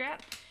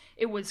scrap,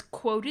 it was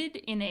quoted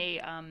in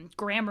a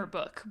grammar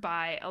book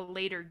by a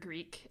later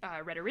Greek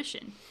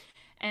rhetorician.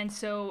 And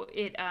so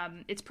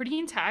it's pretty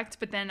intact,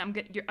 but then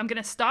I'm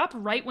gonna stop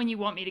right when you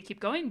want me to keep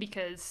going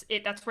because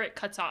that's where it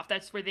cuts off.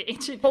 That's where the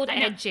ancient Called I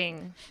know.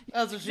 edging.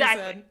 That's what she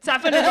Exactly. said.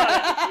 Sappho knows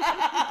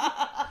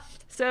all.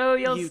 So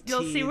you'll You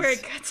see where it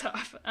tease. cuts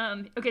off.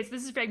 Okay, so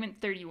this is fragment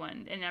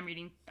 31, and I'm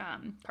reading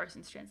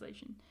Parsons'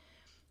 translation.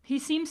 He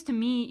seems to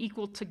me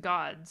equal to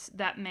gods,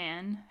 that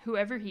man,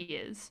 whoever he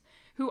is,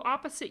 who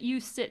opposite you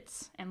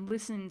sits and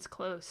listens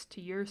close to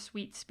your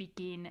sweet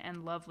speaking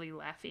and lovely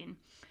laughing.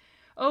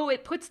 Oh,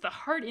 it puts the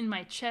heart in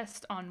my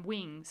chest on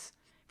wings,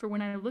 for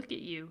when I look at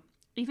you,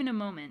 even a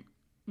moment,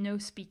 no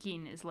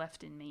speaking is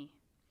left in me.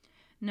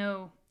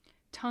 No,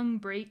 tongue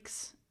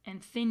breaks,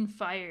 and thin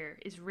fire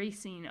is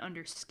racing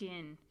under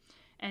skin,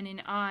 and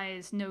in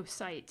eyes no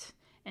sight,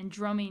 and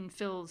drumming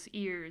fills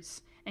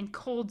ears, and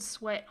cold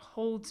sweat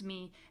holds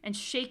me, and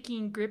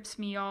shaking grips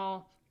me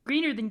all.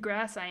 Greener than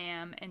grass I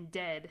am, and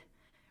dead,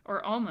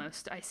 or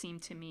almost I seem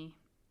to me.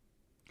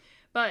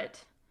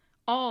 But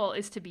all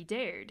is to be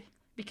dared,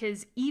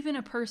 because even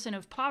a person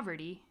of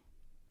poverty...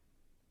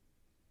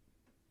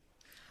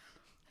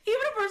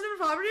 Even a person in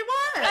poverty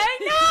what?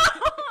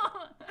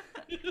 I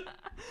know!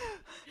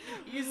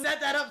 You set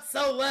that up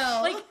so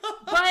well. Like,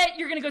 but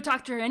you're gonna go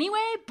talk to her anyway,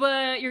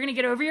 but you're gonna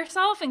get over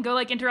yourself and go,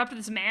 like, interrupt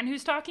this man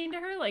who's talking to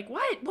her? Like,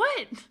 what?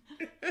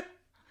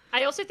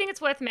 I also think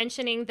it's worth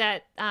mentioning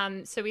that,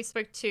 so we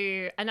spoke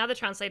to another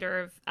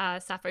translator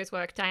of Sappho's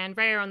work, Diane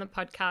Rea, on the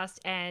podcast,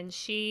 and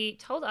she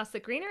told us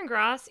that greener in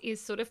grass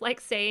is sort of like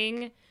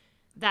saying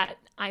that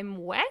I'm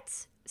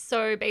wet.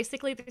 So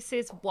basically this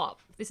is WAP.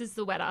 This is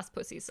the wet ass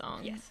pussy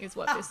song. Yes. Is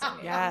what this song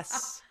is.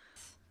 Yes.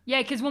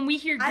 Yeah, because when we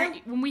hear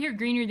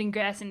greener than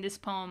grass in this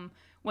poem,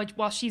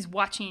 while she's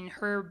watching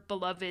her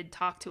beloved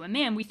talk to a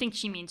man, we think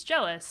she means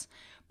jealous,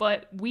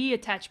 but we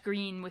attach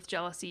green with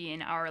jealousy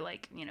in our,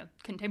 like, you know,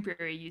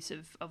 contemporary use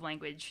of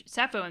language.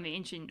 Sappho and the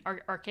ancient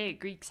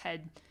archaic Greeks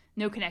had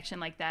no connection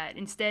like that.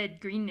 Instead,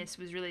 greenness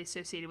was really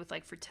associated with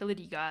like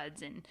fertility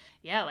gods and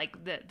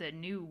like the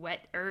new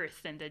wet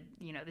earth and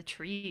the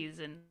trees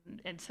and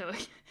so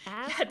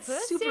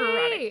that's super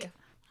erotic.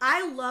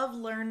 I love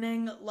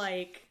learning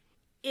like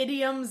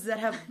idioms that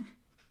have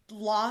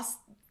lost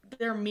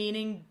their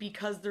meaning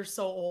because they're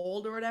so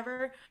old or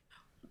whatever.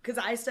 Because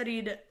I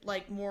studied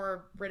like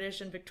more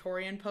British and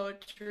Victorian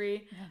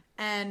poetry,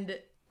 and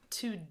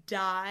to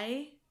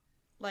die,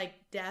 like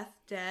death,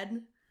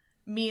 dead,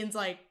 means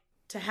like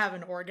to have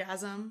an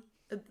orgasm.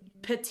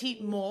 Petit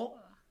mot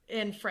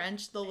in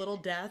French, the little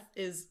death,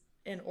 is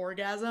an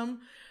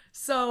orgasm.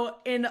 So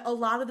in a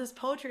lot of this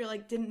poetry, I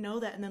like didn't know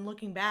that, and then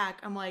looking back,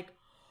 I'm like,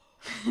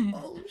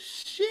 oh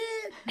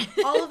shit!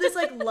 All of this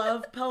like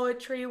love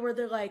poetry where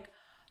they're like,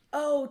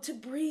 oh, to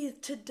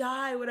breathe, to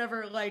die,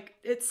 whatever. Like,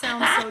 it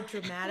sounds so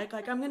dramatic.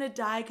 Like, I'm gonna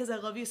die because I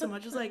love you so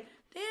much. It's like,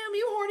 damn,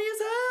 you horny as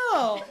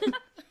hell.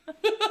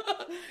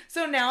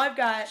 So now I've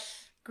got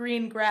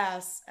green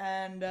grass,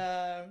 and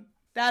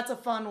that's a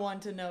fun one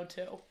to know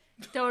too.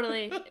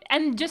 Totally.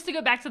 And just to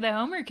go back to the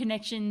Homer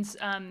connections,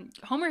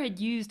 Homer had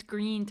used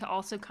green to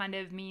also kind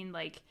of mean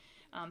like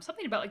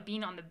something about like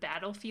being on the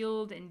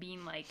battlefield and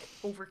being like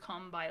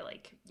overcome by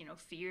like,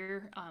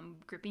 fear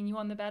gripping you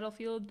on the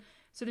battlefield.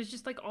 So there's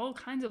just like all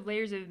kinds of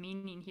layers of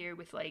meaning here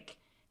with like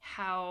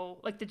how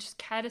like the just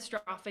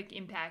catastrophic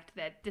impact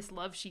that this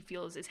love she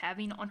feels is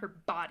having on her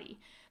body.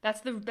 That's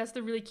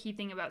the really key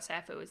thing about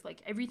Sappho is like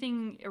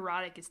everything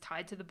erotic is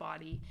tied to the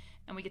body,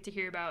 and we get to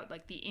hear about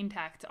like the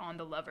impact on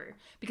the lover.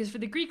 Because for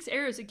the Greeks,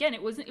 Eros, again,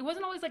 it wasn't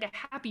always like a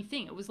happy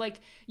thing. It was like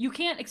you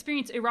can't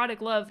experience erotic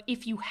love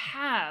if you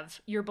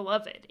have your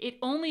beloved. It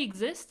only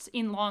exists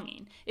in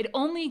longing. It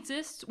only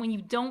exists when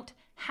you don't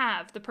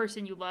have the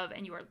person you love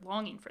and you are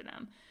longing for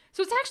them.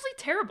 So it's actually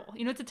terrible.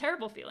 It's a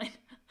terrible feeling.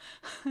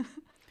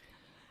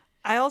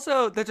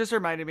 That just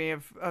reminded me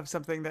of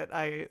something that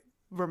I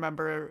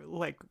remember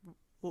like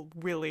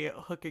really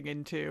hooking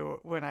into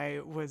when I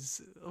read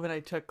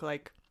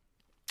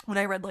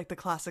like the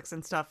classics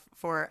and stuff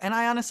and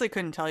I honestly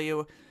couldn't tell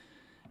you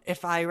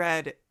if I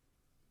read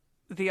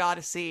the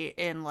Odyssey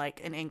in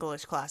like an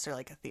English class or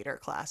like a theater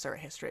class or a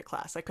history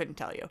class. I couldn't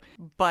tell you.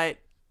 But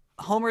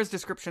Homer's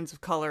descriptions of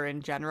color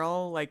in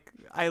general, like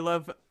I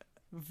love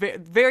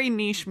very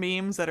niche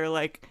memes that are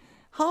like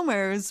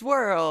Homer's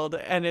world,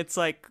 and it's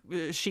like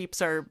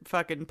sheeps are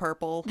fucking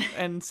purple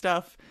and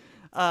stuff,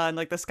 and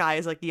like the sky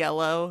is like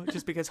yellow,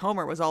 just because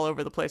Homer was all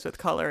over the place with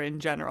color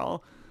in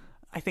general.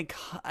 I think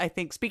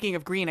speaking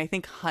of green, I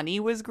think honey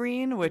was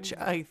green, which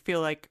I feel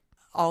like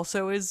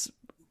also is,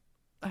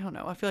 I don't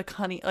know, I feel like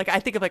honey, like I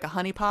think of like a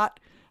honey pot,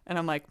 and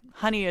I'm like,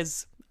 honey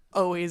is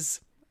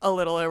always a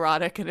little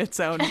erotic in its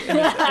own, and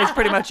it's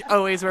pretty much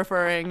always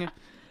referring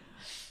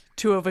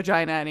to a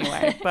vagina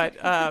anyway. But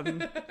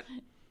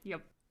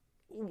yep.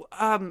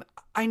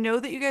 I know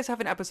that you guys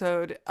have an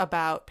episode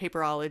about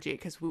paperology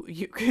because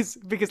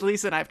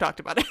Lisa and I have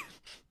talked about it.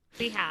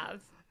 We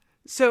have.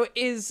 So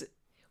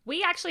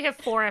we actually have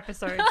 4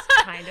 episodes,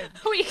 kind of.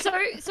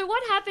 So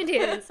what happened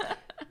is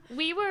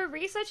we were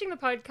researching the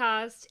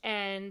podcast,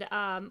 and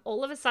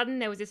all of a sudden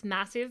there was this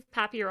massive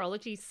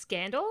papyrology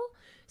scandal.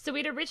 So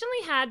we'd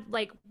originally had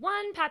like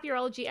one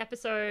papyrology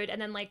episode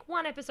and then like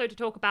one episode to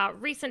talk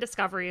about recent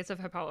discoveries of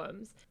her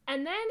poems.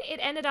 And then it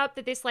ended up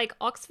that this like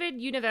Oxford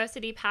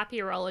University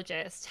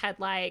papyrologist had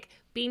like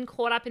been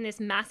caught up in this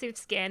massive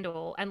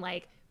scandal and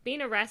like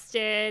been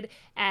arrested,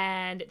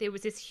 and there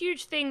was this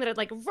huge thing that had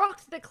like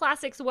rocked the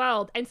classics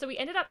world. And so we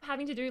ended up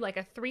having to do like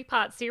a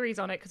 3-part series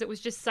on it because it was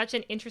just such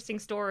an interesting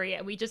story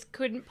and we just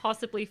couldn't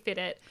possibly fit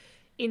it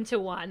into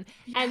one.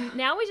 Yeah. And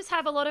now we just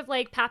have a lot of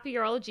like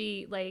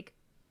papyrology like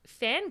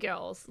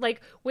fangirls.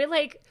 Like we're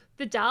like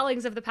the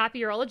darlings of the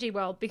papyrology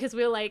world because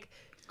we're like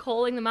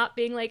calling them up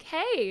being like,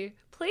 hey,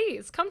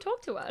 please come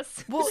talk to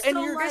us. Well, and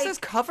your guys'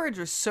 coverage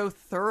was so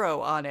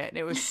thorough on it, and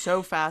it was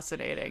so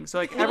fascinating. So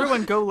like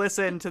everyone go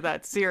listen to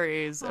that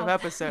series of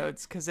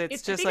episodes because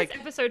it's just like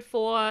episode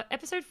 4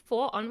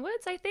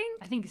 onwards, I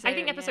think. I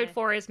think episode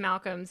 4 is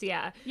Malcolm's.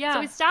 Yeah. So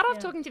we start off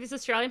talking to this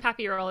Australian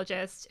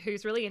papyrologist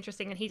who's really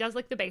interesting, and he does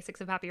like the basics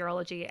of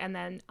papyrology, and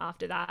then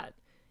after that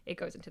it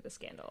goes into the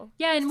scandal.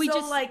 Yeah, and we so,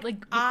 just like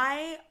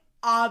I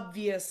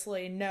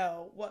obviously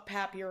know what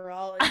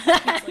papyrology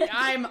is. Like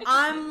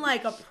I'm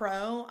like a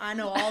pro. I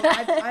know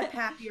I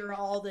papyr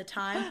all the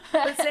time.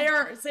 But say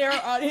our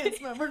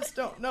audience members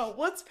don't know.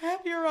 What's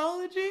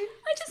papyrology?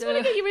 I just want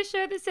to get you a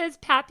shirt that says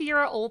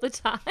papyr all the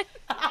time.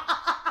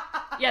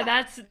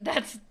 Yeah,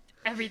 that's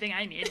everything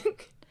I need.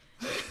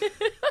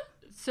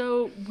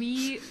 So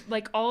we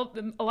like a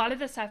lot of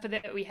the stuff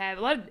that we have,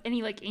 a lot of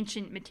any like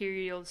ancient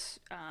materials,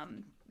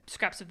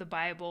 scraps of the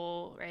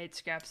Bible, right?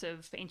 Scraps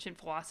of ancient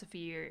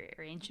philosophy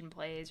or ancient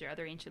plays or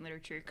other ancient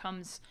literature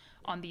comes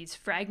on these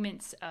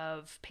fragments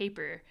of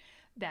paper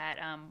that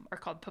are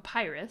called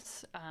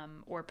papyrus,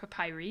 or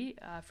papyri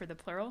for the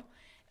plural.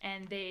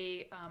 And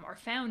they are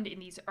found in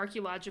these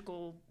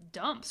archaeological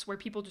dumps where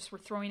people just were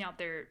throwing out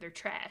their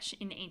trash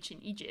in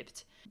ancient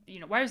Egypt.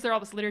 Why is there all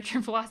this literature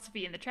and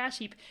philosophy in the trash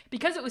heap?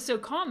 Because it was so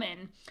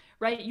common,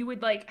 right? You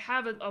would like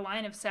have a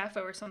line of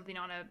Sappho or something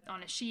on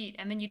a sheet,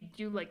 and then you'd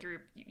do like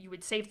you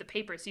would save the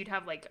paper, so you'd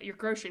have like your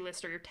grocery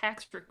list or your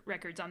tax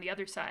records on the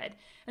other side,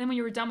 and then when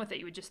you were done with it,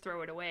 you would just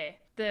throw it away.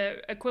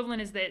 The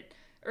equivalent is that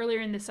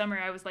earlier in the summer,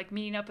 I was like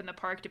meeting up in the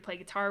park to play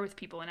guitar with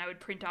people, and I would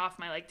print off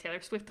my like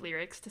Taylor Swift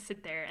lyrics to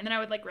sit there, and then I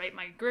would like write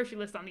my grocery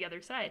list on the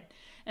other side.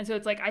 And so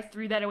it's like I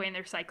threw that away in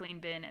their recycling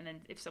bin, and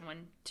then if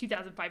someone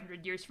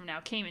 2,500 years from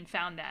now came and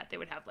found that, they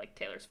would have like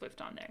Taylor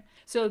Swift on there.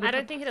 So I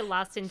don't think it'll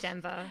last in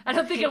Denver. I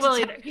don't think it will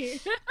either.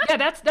 Yeah,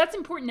 that's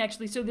important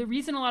actually. So the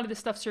reason a lot of this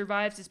stuff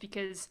survives is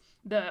because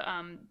the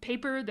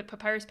paper, the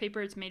papyrus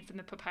paper, is made from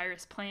the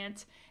papyrus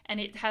plant, and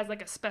it has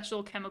like a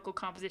special chemical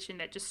composition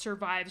that just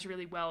survives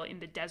really well in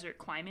the desert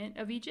climate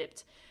of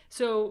Egypt.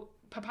 So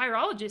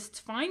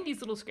papyrologists find these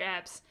little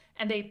scraps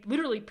and they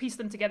literally piece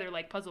them together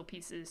like puzzle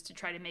pieces to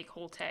try to make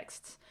whole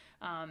texts.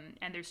 And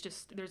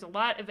there's a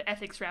lot of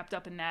ethics wrapped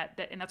up in that,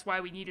 and that's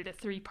why we needed a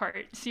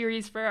 3-part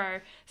series for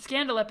our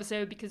scandal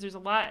episode, because there's a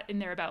lot in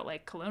there about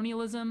like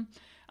colonialism.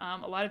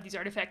 A lot of these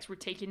artifacts were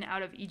taken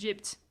out of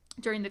Egypt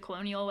during the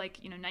colonial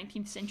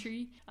 19th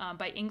century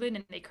by England,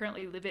 and they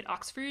currently live at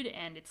Oxford,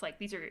 and it's like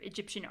these are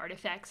Egyptian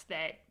artifacts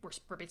that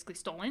were basically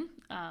stolen.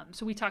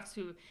 So we talked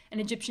to an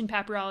Egyptian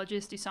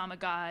papyrologist, Usama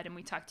God, and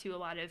we talked to a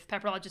lot of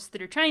papyrologists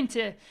that are trying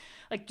to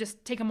like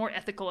just take a more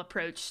ethical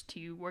approach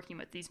to working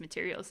with these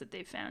materials that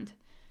they've found.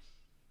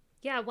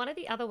 Yeah, one of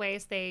the other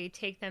ways they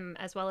take them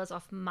as well as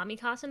off mummy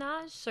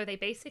cartonnage. So they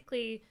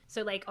basically,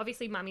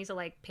 obviously mummies are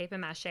like paper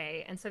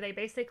mache, and so they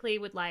basically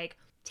would like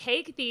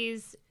take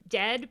these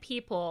dead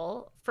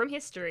people from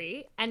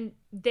history, and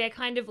they're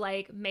kind of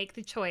like make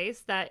the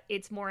choice that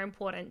it's more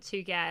important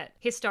to get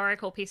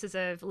historical pieces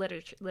of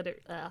literature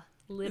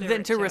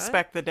than to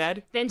respect the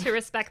dead.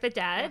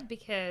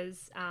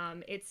 Because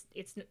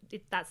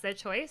that's their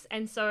choice.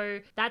 And so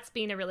that's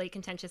been a really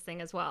contentious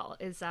thing as well,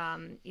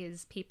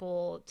 is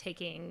people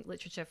taking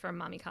literature from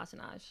mummy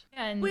cartonnage.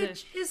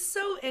 Which is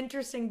so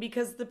interesting,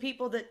 because the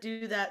people that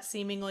do that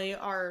seemingly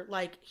are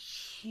like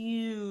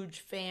huge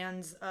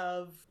fans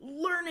of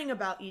learning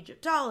about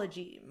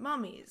Egyptology,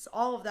 mummies,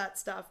 all of that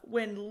stuff,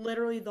 when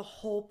literally the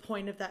whole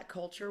point of that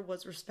culture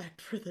was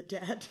respect for the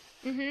dead.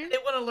 Mm-hmm. They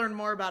want to learn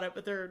more about it,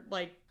 but they're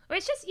like,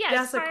 it's just,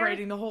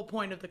 desecrating the whole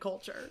point of the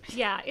culture.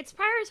 Yeah, it's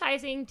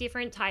prioritizing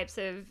different types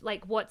of,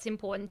 like, what's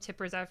important to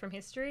preserve from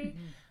history.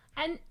 Mm-hmm.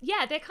 And,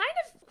 yeah, they're kind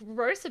of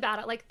gross about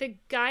it. Like, the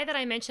guy that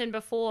I mentioned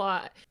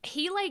before,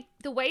 he, like,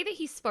 the way that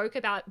he spoke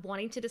about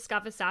wanting to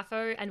discover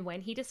Sappho and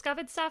when he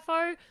discovered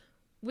Sappho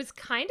was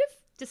kind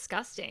of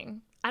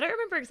disgusting. I don't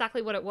remember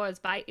exactly what it was,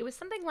 but it was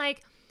something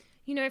like,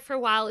 for a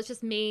while, it's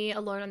just me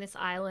alone on this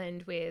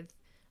island with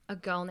a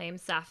girl named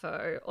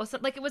Sappho, or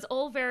something. Like, it was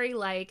all very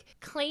like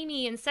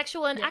claimy and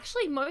sexual, and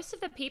actually most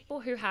of the people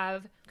who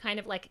have kind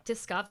of like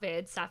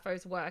discovered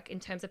Sappho's work in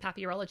terms of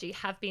papyrology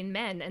have been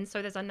men, and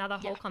so there's another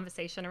whole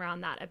conversation around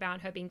that,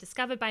 about her being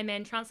discovered by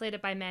men,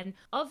 translated by men.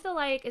 Of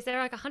the is there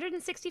like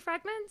 160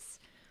 fragments?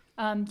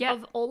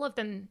 Of all of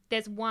them,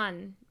 there's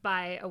one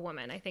by a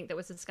woman, I think, that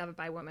was discovered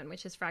by a woman,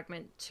 which is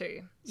fragment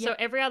 2. Yep. So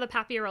every other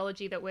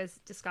papyrology that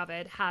was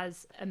discovered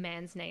has a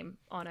man's name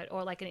on it,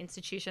 or like an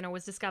institution, or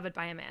was discovered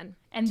by a man.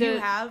 And do you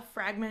have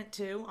fragment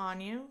 2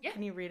 on you? Yeah.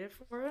 Can you read it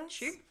for us?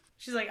 Sure.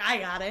 She's like, I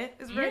got it.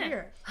 It's right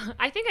here.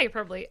 I think I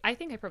probably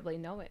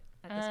know it.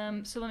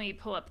 So let me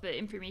pull up the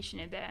information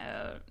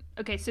about...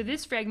 Okay, so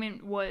this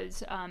fragment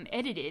was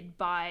edited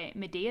by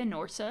Medea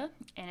Norsa,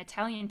 an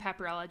Italian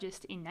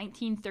papyrologist, in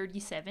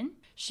 1937.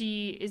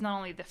 She is not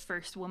only the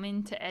first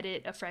woman to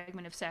edit a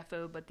fragment of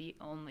Sappho, but the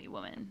only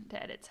woman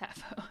to edit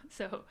Sappho.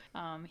 So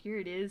here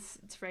it is.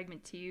 It's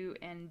fragment 2,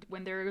 and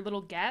when there are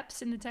little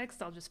gaps in the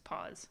text, I'll just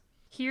pause.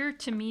 Here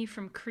to me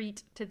from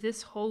Crete, to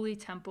this holy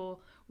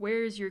temple,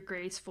 where is your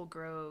graceful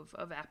grove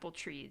of apple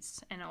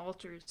trees and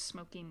altars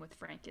smoking with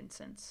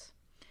frankincense?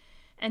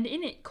 And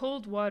in it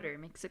cold water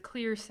makes a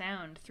clear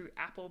sound through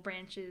apple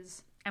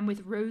branches, and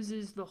with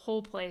roses the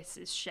whole place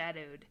is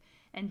shadowed,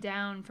 and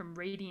down from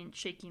radiant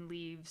shaking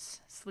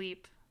leaves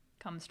sleep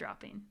comes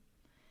dropping.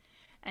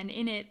 And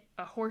in it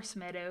a horse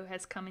meadow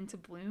has come into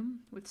bloom,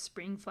 with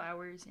spring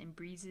flowers and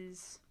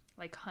breezes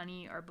like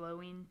honey are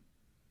blowing.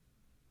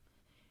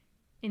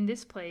 In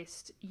this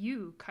place,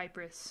 you,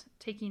 Cyprus,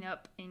 taking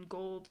up in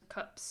gold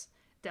cups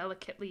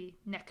delicately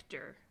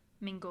nectar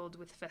mingled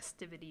with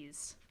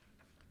festivities,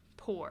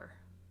 pour.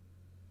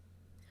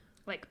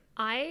 Like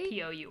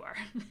P-O-U-R.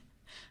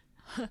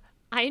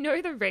 I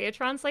know the Rare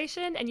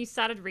translation, and you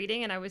started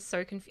reading, and I was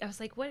so confused. I was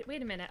like, wait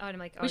a minute. Oh, and I'm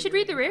like, we should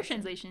read the Rare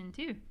translation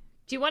too.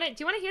 Do you want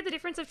to hear the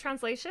difference of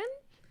translation?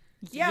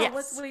 Yeah. Yes.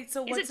 What's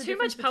is it too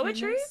much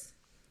poetry?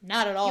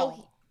 Not at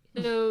all.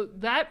 So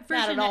that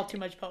version, not at all too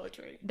much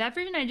poetry. That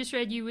version I just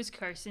read you was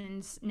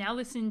Carson's. Now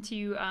listen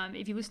to,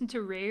 if you listen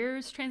to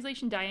Rare's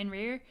translation, Diane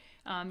Rare,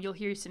 you'll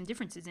hear some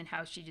differences in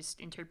how she just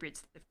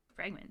interprets the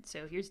fragment.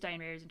 So here's Diane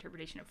Rayer's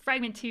interpretation of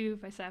Fragment 2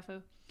 by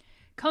Sappho.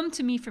 Come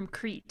to me from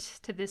Crete,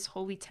 to this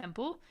holy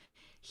temple,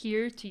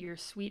 here to your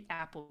sweet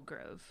apple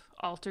grove,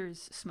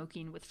 altars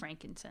smoking with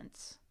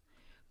frankincense.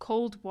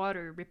 Cold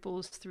water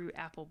ripples through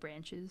apple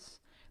branches,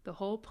 the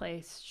whole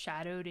place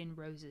shadowed in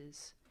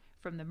roses.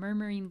 From the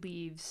murmuring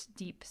leaves,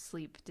 deep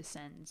sleep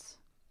descends.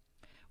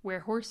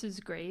 Where horses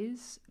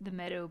graze, the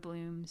meadow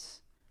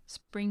blooms,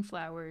 spring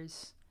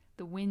flowers,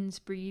 the winds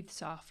breathe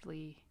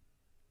softly.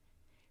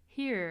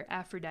 Here,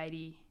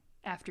 Aphrodite,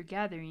 after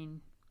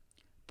gathering,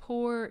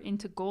 pour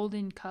into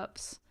golden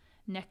cups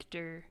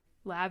nectar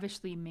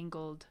lavishly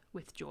mingled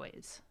with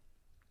joys.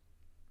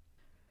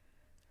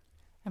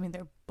 I mean,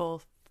 they're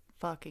both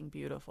fucking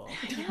beautiful.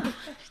 Yeah,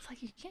 it's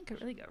like you can't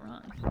really go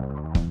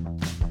wrong.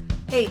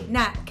 Hey,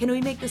 Nat, can we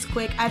make this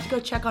quick? I have to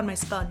go check on my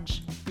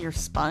sponge. Your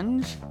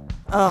sponge?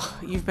 Ugh,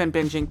 you've been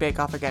binging Bake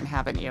Off again,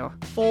 haven't you?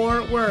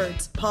 4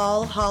 words.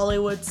 Paul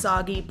Hollywood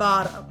Soggy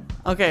Bottom.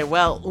 Okay,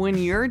 well, when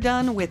you're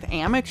done with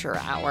amateur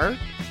hour,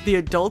 the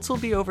adults will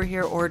be over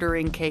here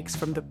ordering cakes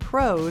from the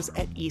pros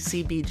at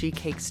ECBG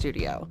Cake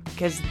Studio,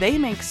 because they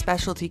make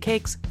specialty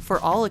cakes for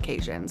all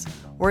occasions.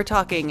 We're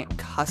talking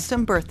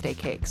custom birthday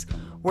cakes.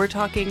 We're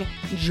talking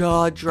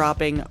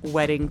jaw-dropping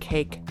wedding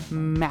cake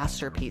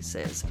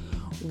masterpieces.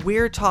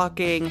 We're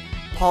talking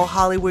Paul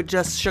Hollywood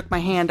just shook my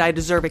hand, I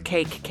deserve a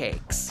cake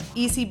cakes.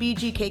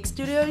 ECBG Cake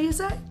Studio, you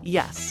say?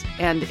 Yes,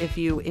 and if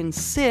you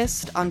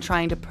insist on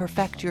trying to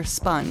perfect your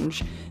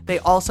sponge, they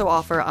also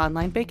offer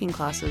online baking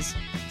classes.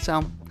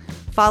 So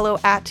follow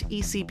at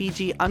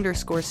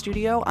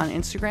ECBG_studio on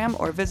Instagram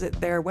or visit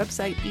their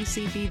website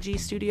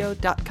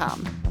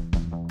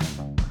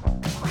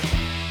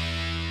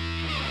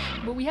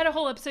ecbgstudio.com. Well, we had a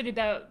whole episode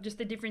about just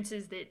the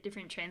differences that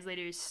different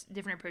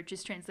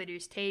approaches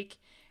translators take,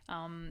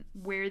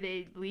 where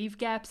they leave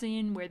gaps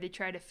in, where they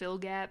try to fill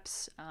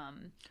gaps,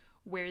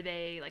 where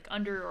they like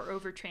under or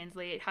over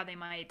translate, how they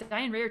might.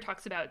 Diane Rayer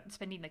talks about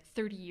spending like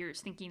 30 years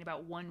thinking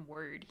about one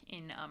word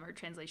in her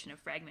translation of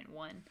Fragment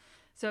 1.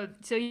 So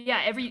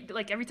yeah,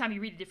 every time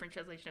you read a different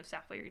translation of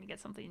Sappho, you're gonna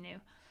get something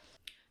new.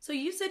 So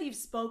you said you've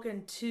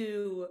spoken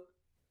to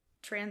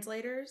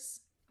translators,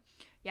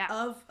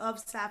 yeah, of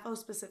Sappho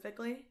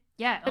specifically.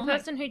 Yeah, the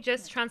person who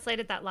just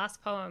translated that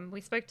last poem, we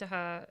spoke to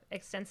her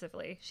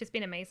extensively. She's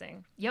been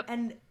amazing. Yep.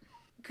 And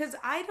because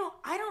I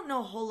don't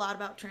know a whole lot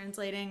about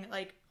translating.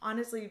 Like,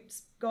 honestly,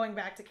 going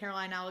back to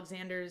Caroline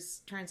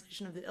Alexander's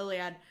translation of the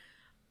Iliad,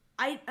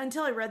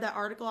 until I read that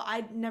article,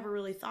 I'd never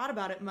really thought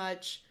about it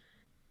much.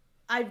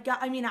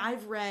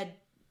 I've read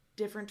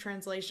different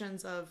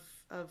translations of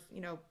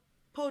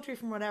poetry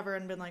from whatever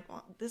and been like,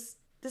 well, this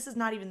is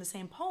not even the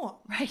same poem.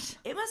 Right.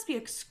 It must be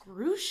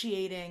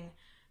excruciating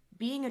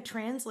being a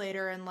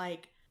translator and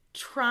like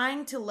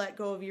trying to let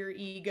go of your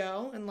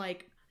ego and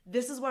like,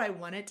 this is what I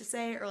want it to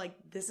say, or like,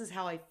 this is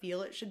how I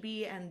feel it should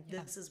be, and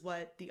this is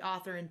what the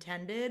author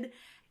intended.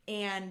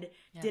 And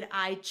did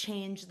I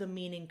change the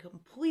meaning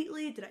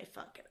completely? Did I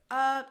fuck it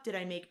up? Did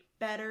I make it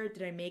better?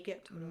 Did I make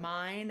it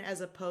mine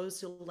as opposed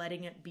to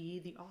letting it be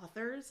the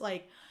author's?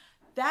 Like,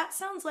 that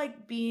sounds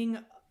like being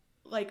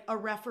like a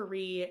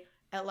referee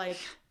at like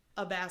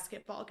a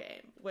basketball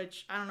game,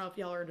 which I don't know if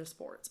y'all are into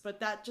sports,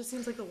 but that just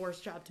seems like the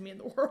worst job to me in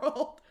the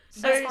world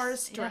as far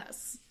as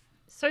stress.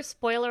 So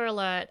spoiler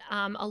alert,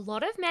 a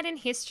lot of men in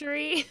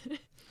history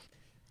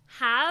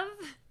have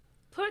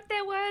put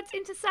their words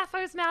into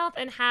Sappho's mouth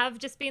and have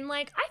just been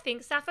like, I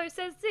think Sappho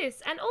says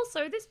this, and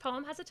also this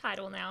poem has a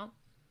title now.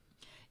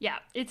 Yeah,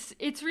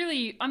 it's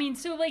really, I mean,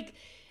 so like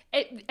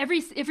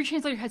every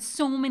translator has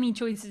so many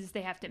choices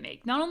they have to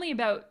make, not only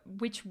about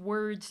which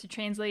words to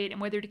translate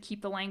and whether to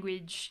keep the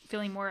language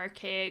feeling more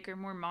archaic or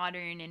more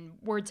modern, and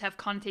words have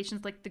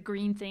connotations like the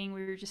green thing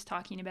we were just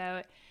talking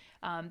about.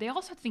 They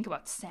also have to think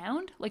about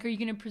sound. Like, are you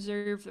going to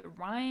preserve the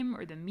rhyme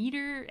or the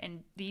meter?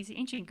 And these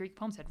ancient Greek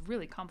poems had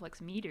really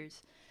complex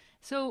meters.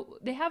 So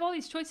they have all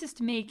these choices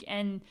to make.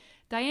 And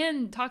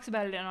Diane talks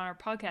about it on our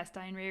podcast,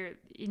 Diane Rayer,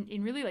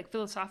 in really like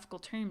philosophical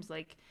terms.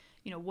 Like,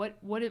 you know,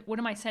 what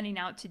am I sending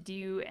out to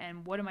do?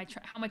 And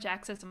how much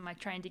access am I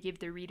trying to give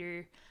the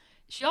reader?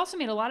 She also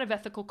made a lot of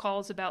ethical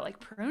calls about like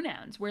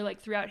pronouns, where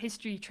like throughout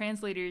history,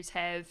 translators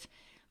have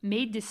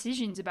made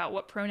decisions about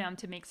what pronoun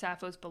to make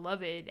Sappho's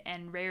beloved,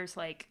 and Rayer's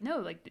like, no,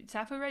 like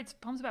Sappho writes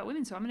poems about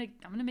women, so I'm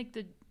gonna make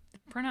the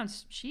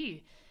pronouns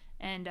she.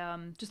 And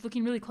just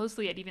looking really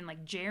closely at even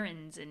like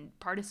gerunds and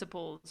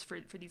participles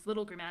for these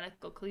little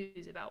grammatical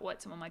clues about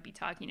what someone might be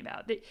talking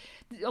about.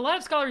 A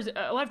lot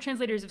of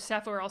translators of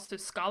Sappho are also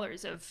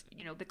scholars of,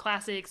 you know, the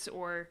classics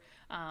or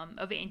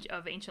of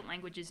ancient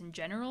languages in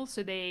general.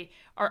 So they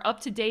are up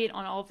to date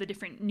on all of the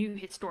different new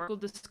historical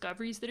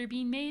discoveries that are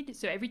being made.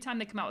 So every time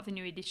they come out with a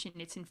new edition,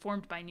 it's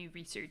informed by new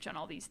research on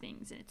all these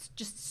things, and it's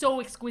just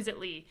so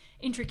exquisitely,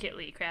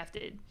 intricately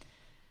crafted.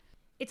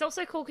 It's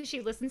also cool because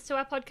she listens to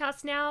our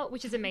podcast now,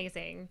 which is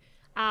amazing.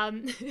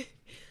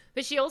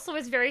 But she also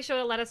is very sure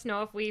to let us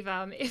know if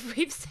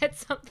we've said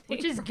something,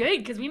 which is good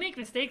because we make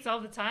mistakes all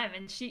the time.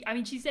 And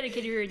she's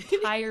dedicated her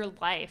entire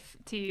life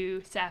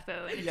to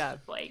Sappho, and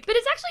it's like. But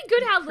it's actually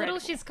good how incredible.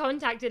 little she's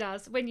contacted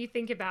us when you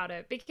think about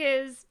it,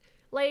 because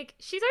like,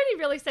 she's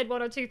only really said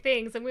one or two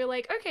things, and we're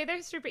like, okay,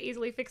 they're super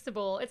easily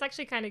fixable. It's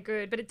actually kind of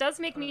good, but it does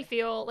make me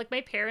feel like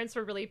my parents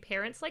were really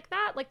parents like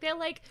that. Like, they're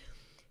like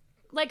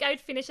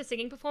I'd finish a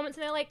singing performance,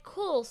 and they're like,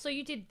 cool, so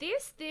you did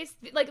this,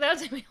 like, that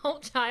was my whole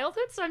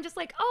childhood. So I'm just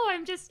like, oh,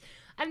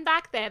 I'm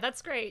back there.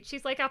 That's great.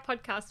 She's like our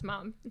podcast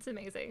mom. It's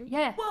amazing.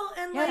 Yeah. Well,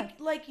 and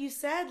like you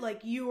said,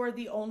 like, you are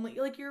the only,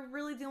 like, you're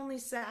really the only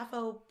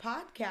Sappho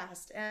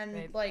podcast,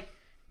 and like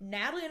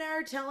Natalie and I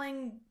are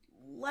telling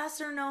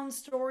lesser known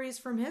stories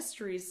from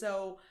history.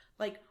 So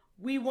like,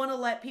 we want to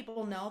let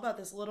people know about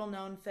this little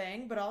known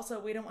thing, but also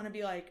we don't want to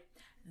be like,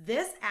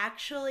 this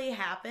actually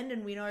happened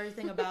and we know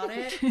everything about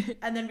it,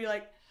 and then be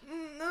like,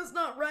 that's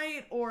not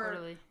right, or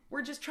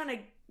we're just trying to,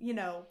 you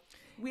know,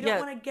 we don't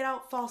want to get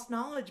out false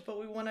knowledge, but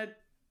we want to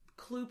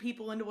clue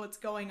people into what's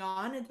going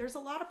on, and there's a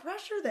lot of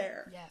pressure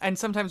there. Yeah. And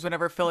sometimes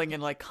whenever filling in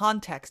like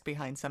context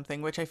behind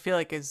something, which I feel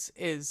like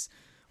is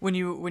when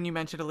you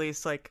mentioned,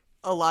 Elise, like,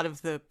 a lot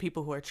of the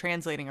people who are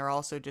translating are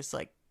also just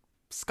like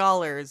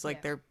scholars,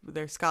 like they're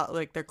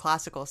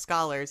classical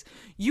scholars.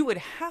 You would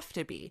have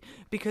to be,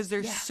 because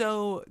there's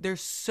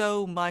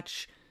so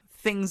much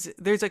things,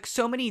 there's like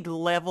so many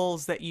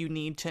levels that you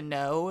need to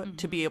know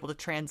to be able to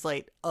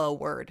translate a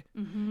word,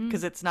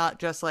 because it's not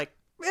just like,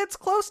 it's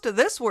close to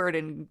this word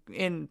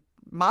in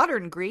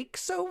modern Greek,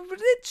 so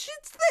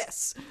it's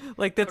this.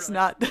 Like, that's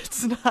not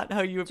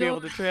how you would be able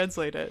to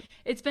translate it.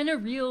 It's been a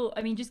real,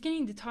 I mean, just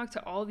getting to talk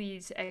to all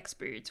these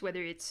experts,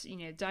 whether it's, you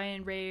know,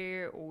 Diane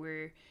Rayer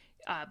or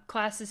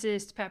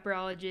classicists,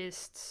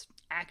 papyrologists,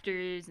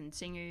 actors and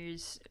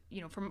singers,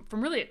 you know, from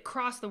really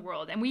across the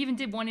world. And we even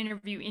did one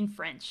interview in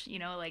French, you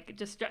know, like,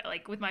 just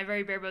like with my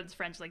very bare bones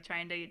French, like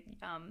trying to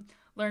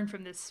learn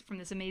from this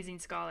amazing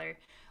scholar.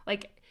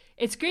 Like,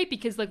 it's great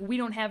because, like, we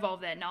don't have all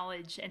that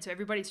knowledge, and so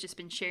everybody's just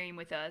been sharing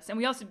with us. And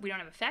we don't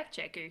have a fact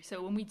checker,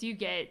 so when we do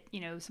get, you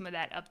know, some of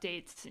that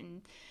updates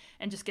and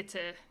just get to,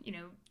 you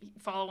know,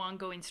 follow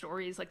ongoing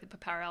stories like the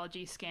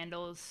papyrology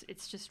scandals,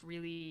 it's just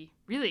really,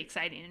 really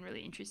exciting and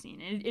really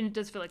interesting. And it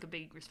does feel like a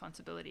big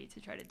responsibility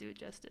to try to do it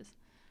justice.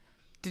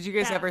 Did you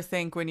guys ever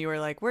think, when you were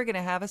like, we're going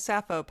to have a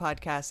Sappho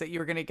podcast, that you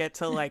were going to get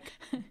to, like,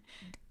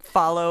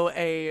 follow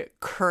a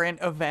current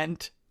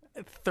event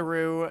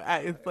through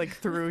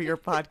your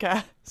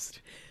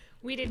podcast?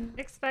 We didn't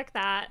expect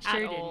that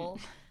at all.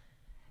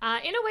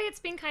 In a way,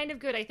 it's been kind of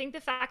good. I think the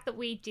fact that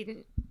we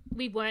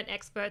weren't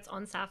experts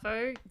on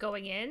Sappho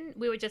going in.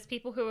 We were just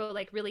people who were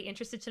like really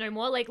interested to know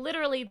more. Like,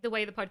 literally, the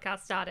way the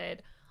podcast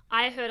started,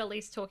 I heard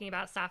Elise talking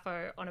about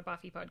Sappho on a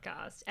Buffy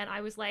podcast, and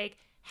I was like,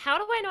 how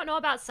do I not know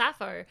about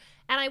Sappho?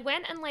 And I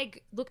went and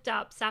like looked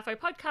up Sappho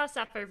podcasts,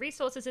 Sappho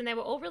resources, and they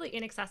were all really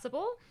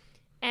inaccessible.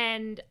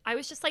 And I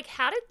was just like,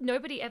 how did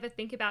nobody ever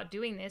think about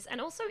doing this? And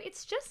also,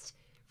 it's just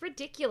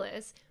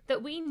ridiculous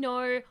that we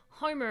know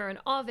Homer and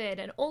Ovid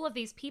and all of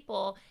these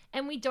people,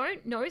 and we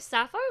don't know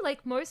Sappho.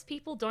 Like, most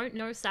people don't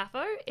know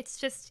Sappho. It's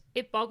just,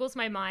 it boggles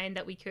my mind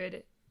that we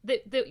could,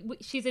 that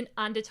she's an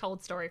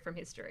undertold story from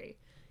history.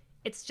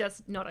 It's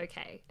just not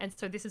okay. And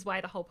so this is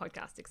why the whole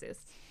podcast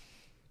exists.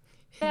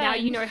 Now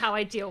you know how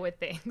I deal with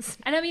things.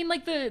 And I mean,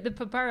 like, the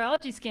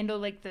papyrology scandal,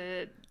 like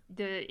the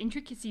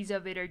intricacies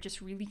of it are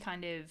just really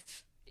kind of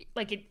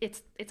like,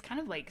 it's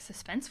kind of like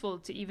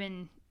suspenseful to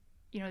even,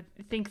 you know,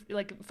 think,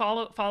 like,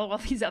 follow all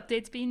these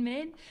updates being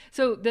made.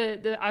 So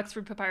the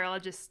Oxford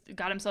papyrologist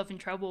got himself in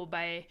trouble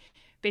by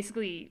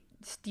basically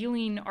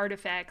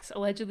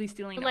allegedly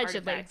stealing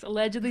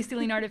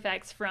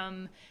artifacts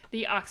from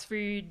the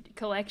Oxford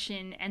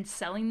collection and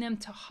selling them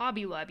to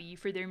Hobby Lobby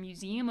for their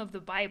Museum of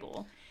the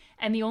Bible.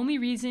 And the only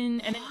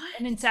reason, and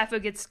then Sappho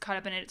gets caught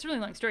up in it. It's a really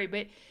long story,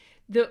 but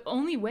the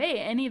only way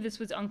any of this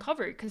was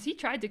uncovered, because he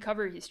tried to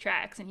cover his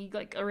tracks and he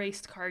like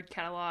erased card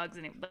catalogs,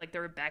 and like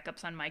there were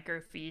backups on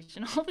microfiche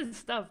and all this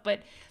stuff,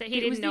 but that he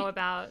didn't know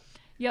about.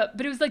 Yeah,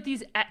 but it was like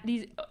these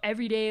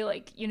everyday,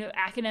 like, you know,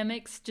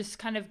 academics just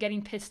kind of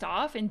getting pissed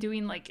off and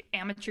doing like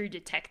amateur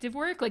detective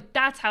work. Like,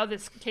 that's how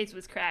this case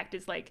was cracked,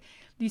 is like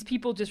these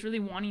people just really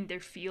wanting their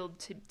field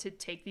to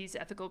take these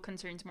ethical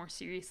concerns more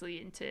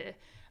seriously and to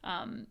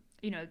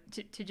you know,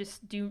 to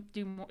just do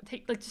more,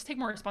 take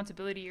more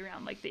responsibility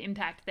around like the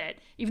impact that,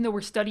 even though we're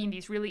studying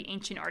these really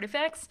ancient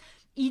artifacts,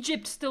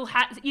 Egypt still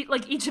has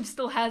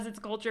its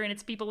culture and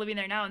its people living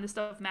there now, and this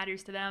stuff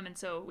matters to them, and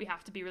so we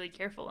have to be really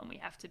careful, and we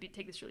have to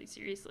take this really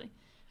seriously.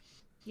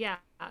 Yeah,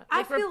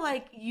 I feel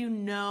like, you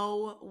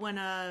know, when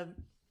a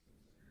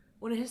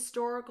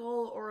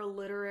historical or a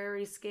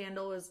literary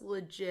scandal is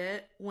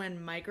legit when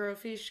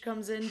microfiche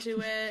comes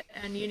into it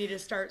and you need to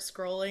start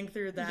scrolling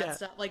through that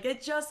stuff. Like,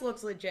 it just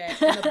looks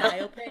legit. And the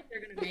biopic they're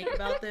going to make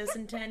about this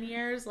in 10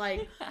 years,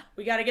 like,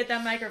 we got to get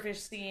that microfiche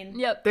scene.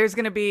 Yep. There's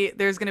going to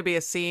be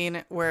a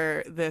scene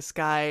where this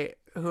guy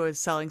who is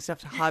selling stuff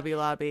to Hobby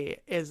Lobby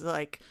is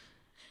like,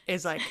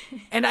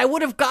 and I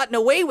would have gotten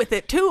away with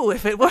it too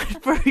if it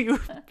weren't for you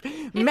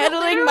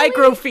meddling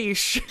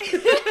microfiche.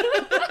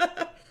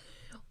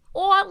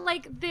 Or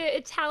like the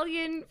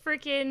Italian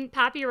freaking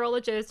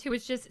papyrologist who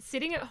was just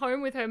sitting at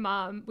home with her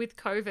mom with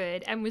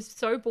COVID and was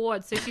so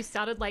bored, so she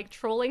started like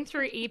trawling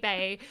through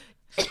eBay.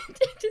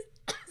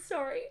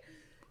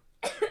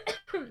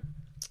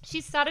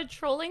 she started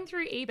trawling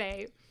through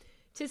eBay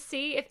to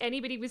see if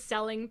anybody was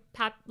selling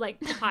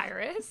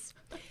papyrus,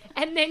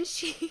 and then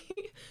she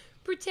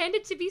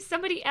pretended to be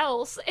somebody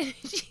else, and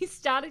she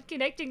started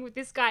connecting with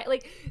this guy,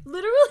 like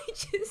literally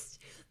just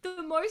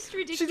the most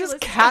ridiculous. She's just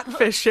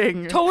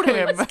catfishing. Totally.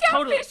 him.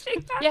 Totally.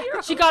 Catfishing Yeah,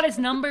 Papyrus. she got his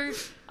number.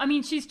 I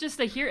mean, she's just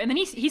a hero. And then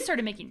he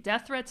started making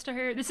death threats to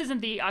her. This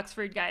isn't the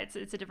Oxford guy.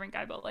 It's a different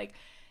guy. But like,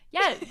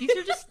 yeah,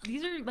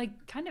 these are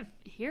like kind of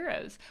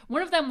heroes.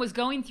 One of them was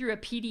going through a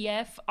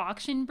PDF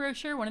auction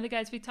brochure. One of the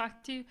guys we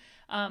talked to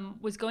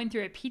was going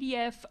through a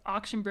PDF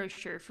auction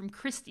brochure from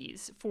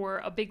Christie's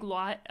for a big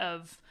lot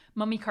of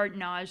mummy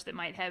cartonnage that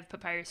might have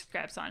papyrus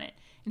scraps on it.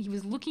 And he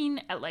was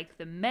looking at like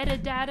the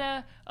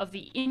metadata of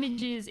the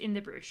images in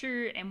the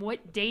brochure and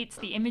what dates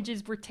the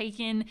images were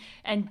taken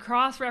and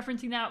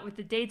cross-referencing that with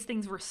the dates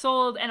things were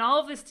sold, and all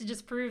of this to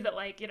just prove that,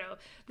 like, you know,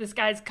 this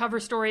guy's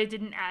cover story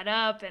didn't add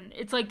up. And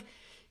it's like,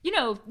 you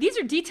know, these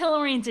are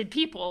detail-oriented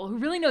people who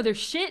really know their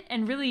shit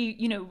and really,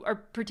 you know, are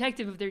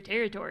protective of their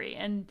territory.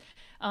 And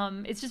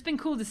it's just been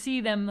cool to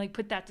see them like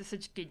put that to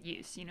such good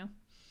use, you know?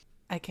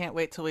 I can't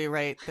wait till we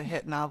write the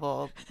hit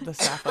novel, The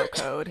Sappho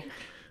Code.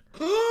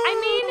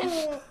 I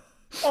mean,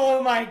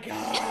 Oh my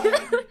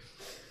god.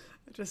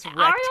 Just wrecked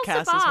Ariel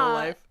Cass's Sabah, whole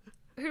life.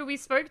 who we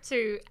spoke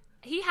to,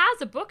 he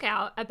has a book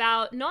out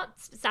about not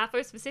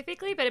Sappho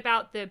specifically, but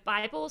about the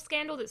Bible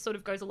scandal that sort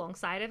of goes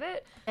alongside of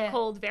it,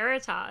 called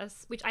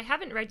Veritas, which I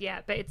haven't read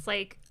yet, but it's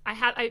like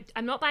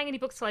I'm not buying any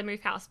books till I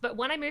move house, but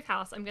when I move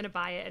house, I'm going to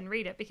buy it and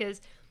read it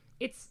because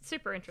it's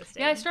super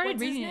interesting. Yeah, I started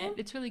What's his reading name? it.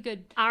 It's really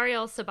good.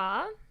 Ariel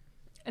Sabah.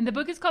 And the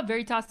book is called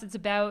Veritas. It's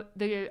about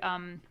the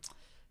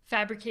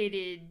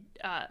fabricated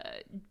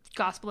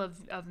gospel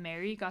of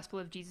Mary, gospel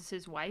of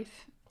Jesus's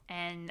wife.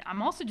 And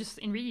I'm also just,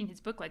 in reading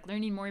his book, like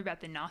learning more about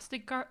the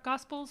Gnostic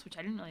gospels, which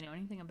I didn't really know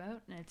anything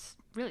about. And it's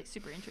really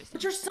super interesting.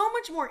 Which are so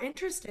much more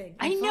interesting.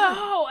 I and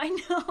fun.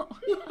 know.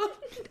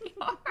 They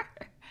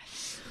are.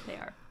 They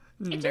are.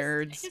 I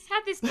Nerds. just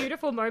had this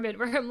beautiful moment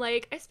where I'm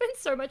like, I spend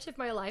so much of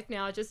my life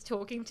now just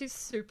talking to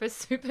super,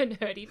 super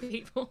nerdy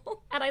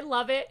people. And I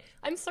love it.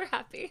 I'm so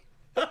happy.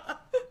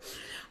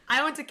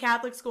 I went to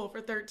Catholic school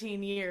for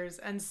 13 years,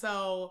 and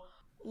so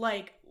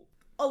like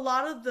a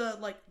lot of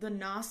the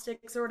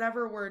Gnostics or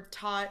whatever were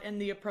taught in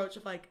the approach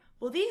of like,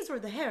 well, these were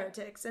the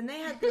heretics, and they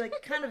had like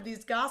kind of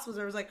these gospels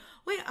where I was like,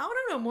 wait, I want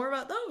to know more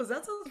about those.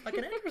 That sounds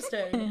fucking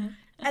interesting.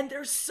 And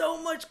there's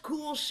so much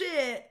cool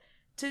shit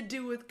to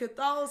do with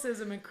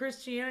Catholicism and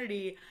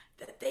Christianity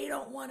that they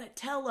don't want to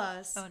tell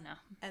us. Oh, no.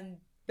 And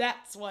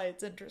that's why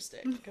it's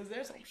interesting, because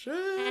there's some shit.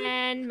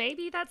 And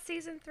maybe that's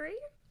season 3?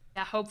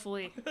 Yeah,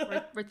 hopefully.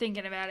 We're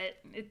thinking about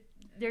it.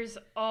 There's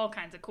all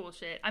kinds of cool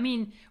shit. I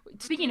mean,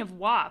 speaking of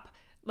WAP,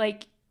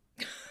 like...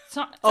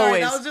 Sorry,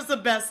 Always. that was just the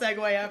best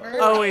segue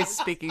ever. Always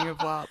speaking of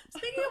WAP.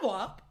 Speaking of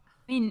WAP,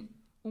 I mean,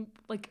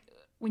 like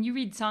when you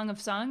read Song of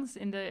Songs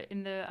in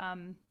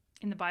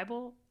the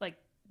Bible, like,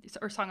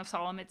 or Song of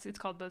Solomon, it's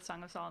called both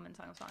Song of Solomon and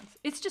Song of Songs.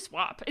 It's just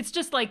WAP. It's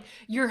just like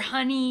your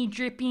honey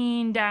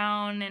dripping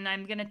down, and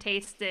I'm gonna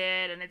taste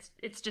it, and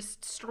it's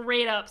just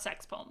straight up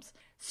sex poems.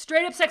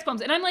 Straight up sex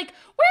poems. And I'm like,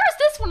 where is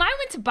this when I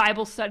went to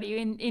Bible study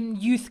in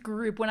youth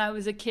group when I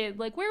was a kid?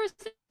 Like, where was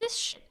this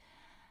shit?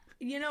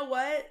 you know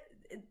what?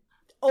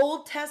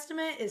 Old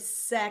Testament is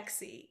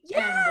sexy.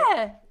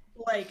 Yeah.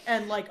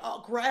 And like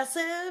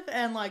aggressive,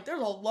 and like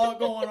there's a lot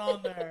going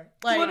on there.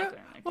 Like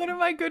One of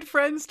my good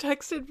friends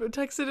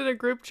texted in a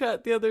group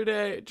chat the other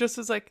day, just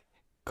as like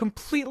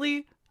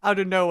completely out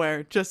of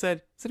nowhere, just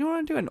said, does anyone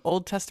want to do an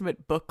Old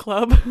Testament book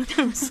club?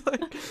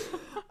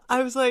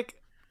 I was like,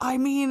 I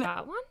mean,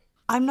 That one?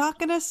 I'm not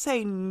going to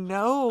say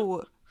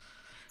no,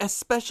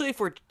 especially if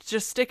we're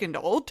just sticking to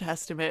Old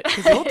Testament,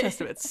 because the Old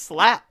Testament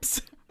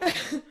slaps. I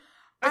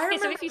Okay,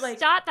 remember, so if you like,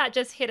 start that,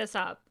 just hit us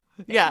up.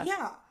 Yeah.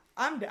 yeah,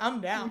 I'm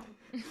down.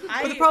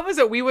 But the problem is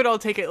that we would all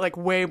take it like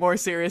way more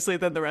seriously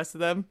than the rest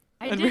of them.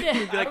 I And did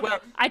we'd be like, well,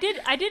 I did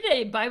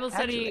a Bible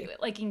study Actually.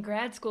 like in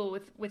grad school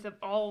with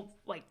all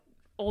like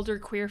older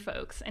queer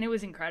folks, and it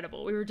was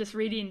incredible. We were just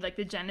reading like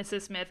the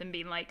Genesis myth and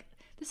being like,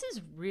 this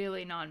is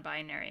really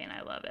non-binary, and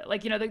I love it.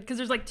 Like, you know, because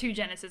there's like 2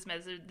 Genesis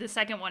myths. The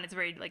second one is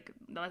very like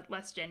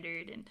less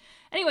gendered, and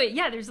anyway,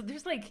 yeah, there's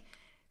like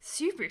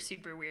super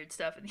weird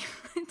stuff.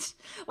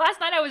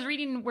 Last night I was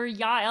reading where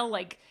Yael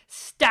like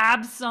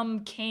stabs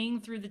some king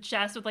through the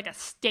chest with like a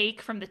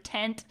stake from the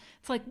tent.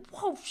 It's like,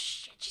 whoa,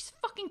 shit, she's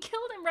fucking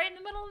killed him right in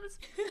the middle of this.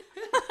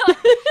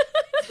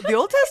 the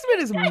Old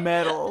Testament is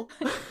metal.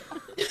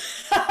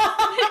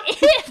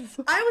 It is.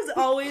 I was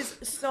always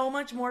so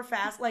much more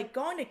like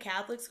going to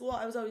Catholic school,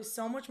 I was always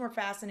so much more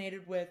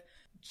fascinated with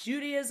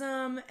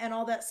Judaism and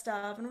all that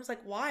stuff. And it was like,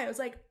 why? I was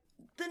like,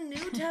 the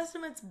New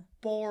Testament's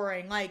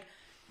boring. Like,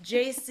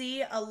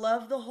 JC, I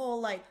love the whole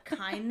like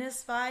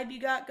kindness vibe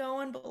you got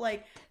going, but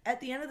like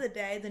at the end of the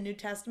day, the New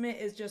Testament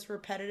is just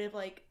repetitive,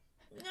 like,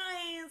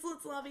 nice,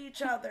 let's love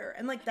each other.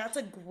 And like that's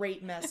a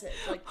great message.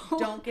 Like,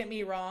 don't get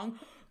me wrong.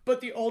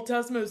 but the Old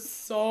Testament is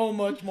so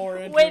much more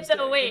Wait, interesting.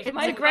 though, wait.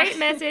 It's a great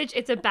message.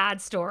 It's a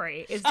bad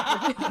story.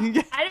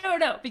 I don't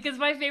know, because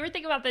my favorite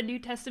thing about the New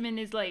Testament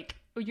is like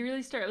when you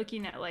really start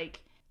looking at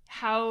like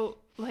how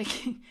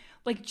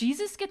like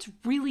Jesus gets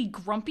really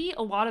grumpy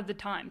a lot of the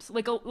times.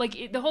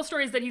 The whole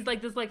story is that he's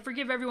like this like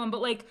forgive everyone,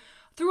 but like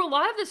through a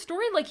lot of the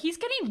story, like he's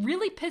getting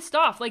really pissed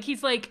off. Like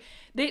he's like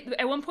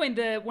at one point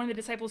one of the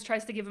disciples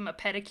tries to give him a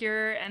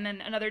pedicure, and then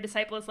another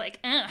disciple is like,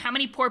 how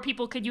many poor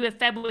people could you have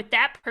fed with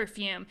that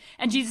perfume?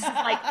 And Jesus is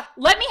like,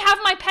 let me have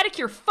my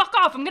pedicure. Fuck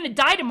off. I'm gonna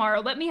die tomorrow.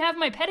 Let me have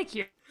my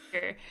pedicure.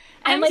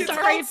 And like, It's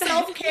called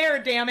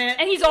self-care, damn it.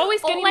 and he's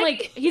always getting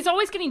he's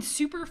always getting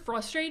super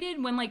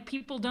frustrated when like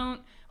people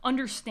don't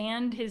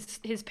understand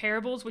his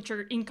parables, which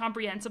are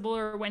incomprehensible,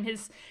 or when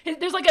his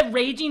there's like a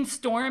raging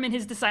storm and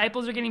his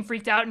disciples are getting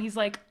freaked out and he's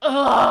like,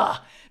 ugh,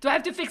 do I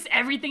have to fix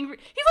everything?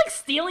 He's like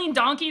stealing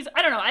donkeys.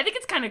 I don't know. I think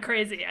it's kind of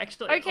crazy,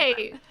 actually.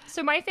 Okay,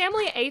 so my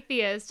family are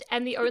atheist,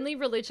 and the only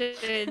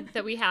religion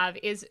that we have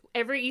is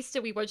every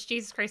Easter we watch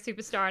Jesus Christ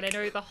Superstar, and I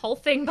know the whole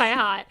thing by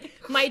heart.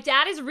 My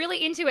dad is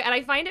really into it, and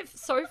I find it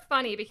so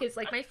funny because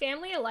like my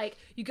family are like,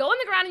 you go on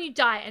the ground and you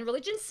die, and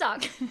religion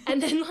sucks,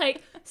 and then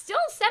like still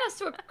sent us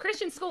to a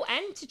Christian school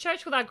and to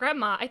church with our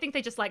grandma. I think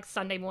they just like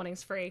Sunday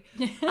mornings free.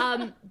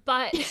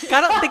 But they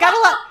got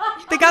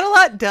a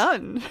lot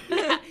done.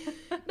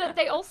 but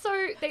they also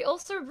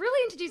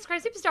really into Jesus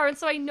Christ Superstar, and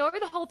so I know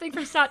the whole thing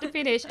from start to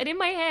finish. And in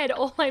my head,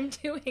 all I'm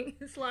doing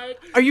is like,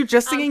 Are you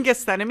just singing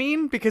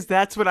Gethsemane? Because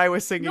that's what I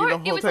was singing the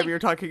whole time you were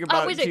talking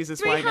about was it Jesus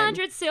 300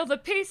 whining. silver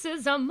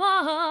pieces or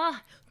more?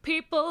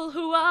 People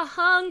who are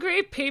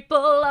hungry, people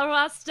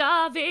are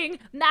starving,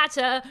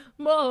 matter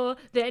more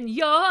than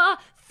your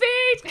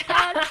feet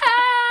can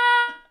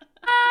have.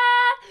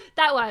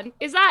 That one.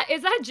 Is that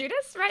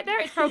Judas right there?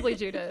 It's probably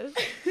Judas.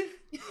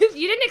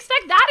 You didn't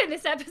expect that in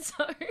this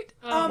episode.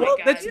 Oh Well,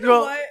 my that's- god. You know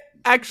well, what?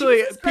 Actually,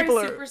 Jesus Christ people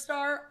are.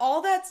 Superstar,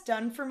 all that's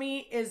done for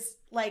me is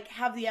like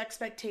have the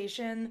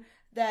expectation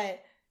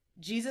that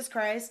Jesus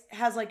Christ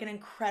has like an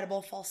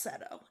incredible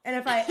falsetto. And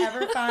if I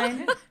ever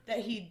find that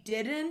he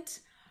didn't,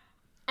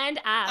 And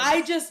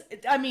abs.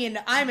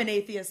 I'm an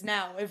atheist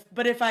now.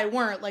 But if I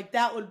weren't, like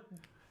that would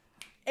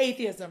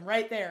atheism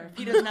right there. If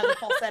he doesn't have the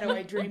falsetto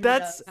I dream he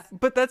does.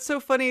 But that's so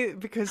funny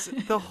because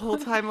the whole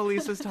time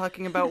Elise was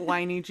talking about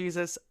whiny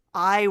Jesus,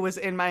 I was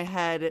in my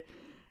head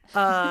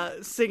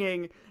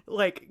singing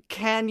like,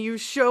 can you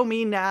show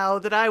me now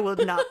that I will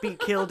not be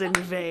killed in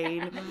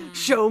vain?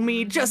 Show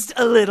me just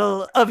a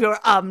little of your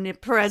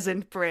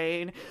omnipresent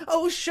brain.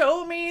 Oh,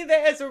 show me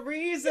there's a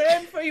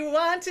reason for you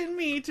wanting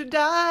me to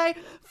die.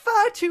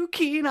 Far too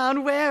keen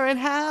on where and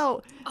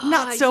how.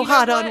 Not so you know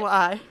hot on what?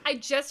 why. I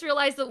just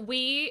realized that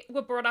we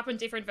were brought up on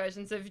different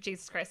versions of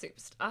Jesus Christ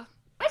Superstar.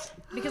 What?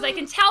 Because I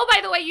can tell by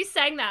the way you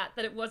sang that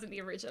it wasn't the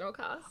original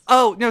cast.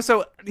 Oh, no,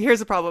 so here's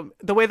the problem.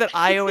 The way that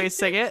I always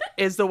sing it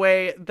is the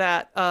way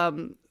that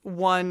I'm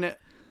going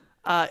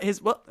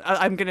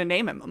to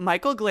name him.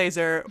 Michael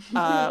Glazer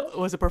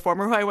was a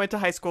performer who I went to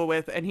high school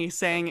with, and he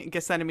sang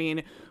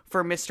Gethsemane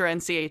for Mr.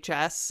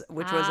 NCHS,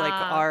 which was like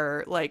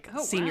our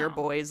senior wow.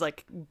 boys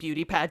like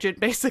beauty pageant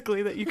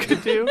basically that you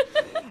could do.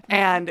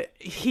 And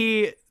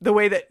the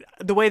way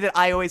that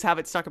I always have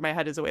it stuck in my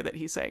head is the way that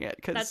he sang it.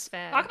 That's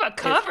fair. Talk about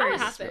That's how it covers.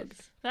 happens.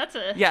 That's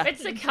a Yeah.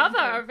 It's a cover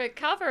of a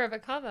cover of a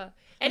cover.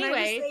 Can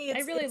Anyway, just say I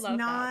really love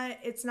that.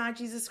 It's not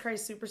Jesus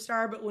Christ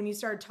Superstar, but when you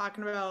started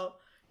talking about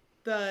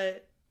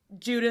the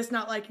Judas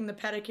not liking the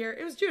pedicure,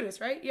 it was Judas,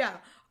 right? Yeah.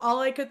 All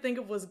I could think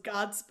of was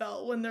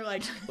Godspell when they're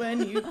like,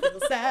 when you feel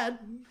sad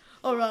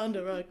or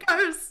under a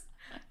curse,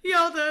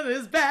 your turn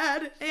is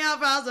bad and your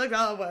brows are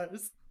gone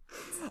worse.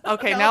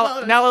 Okay,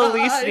 now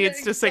Elise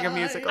needs to sing a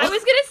musical. I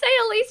was gonna say,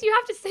 Elise, you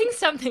have to sing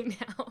something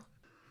now.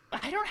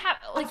 I don't have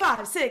Like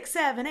 5, 6,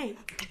 7, 8.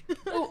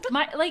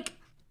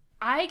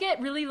 I get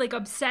really like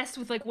obsessed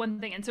with like one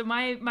thing, and so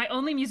my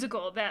only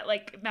musical that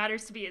like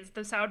matters to me is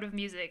The Sound of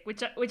Music,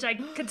 which I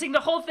could sing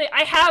the whole thing.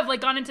 I have like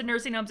gone into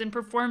nursing homes and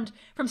performed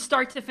from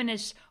start to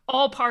finish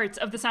all parts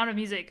of The Sound of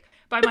Music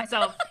by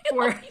myself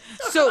for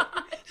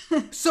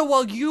So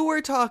while you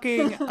were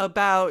talking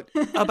about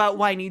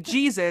whiny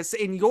Jesus,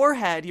 in your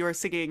head you were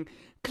singing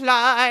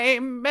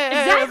climb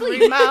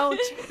every mountain.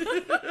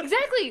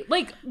 Exactly.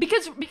 Like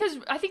because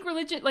I think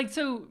religion, like,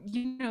 so,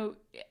 you know,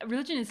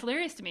 religion is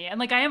hilarious to me, and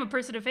like I am a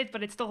person of faith,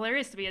 but it's still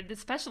hilarious to me, and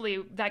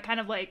especially that kind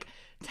of like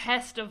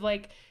test of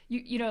like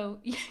you know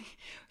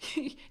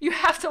you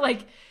have to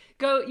like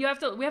we're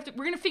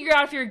gonna figure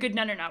out if you're a good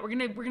nun or not. We're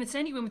gonna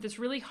send you in with this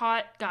really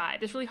hot guy,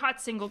 this really hot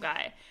single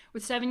guy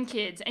with 7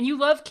 kids, and you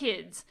love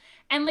kids,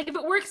 and like if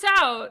it works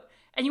out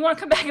and you want to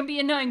come back and be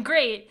a nun,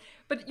 great,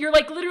 but you're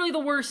like literally the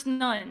worst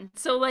nun,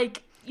 so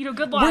like, you know,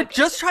 good luck. We're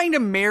just trying to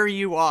marry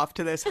you off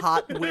to this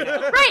hot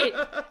widow. Right.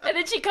 And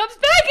then she comes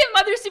back and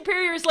Mother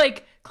Superior is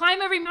like,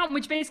 climb every mountain,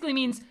 which basically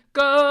means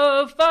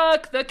go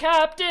fuck the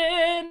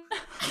captain.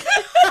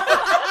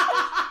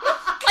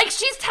 Like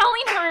she's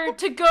telling her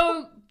to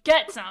go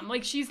get some.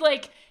 Like she's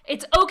like,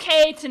 it's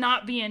okay to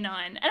not be a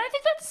nun. And I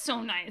think that's so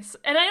nice.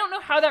 And I don't know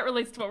how that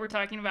relates to what we're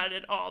talking about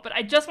at all, but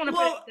I just want to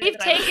put it We've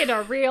taken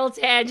a real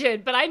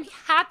tangent, but I'm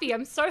happy.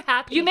 I'm so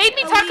happy. You made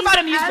me talk about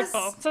a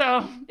musical,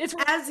 so it's...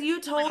 As you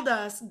told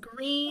us,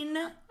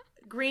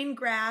 green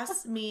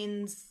grass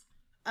means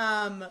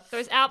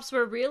those Alps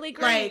were really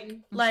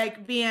green.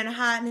 like being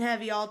hot and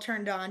heavy all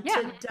turned on. Yeah.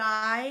 To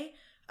die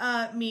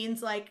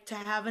means like to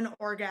have an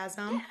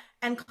orgasm.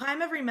 And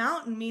climb every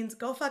mountain means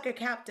go fuck a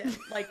captain.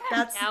 Like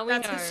that's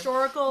know.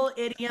 historical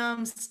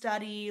idiom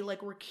study.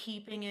 Like we're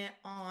keeping it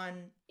on.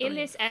 In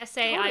this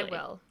essay, Totally. I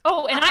will.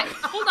 Oh, and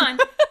hold on.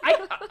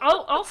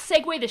 I'll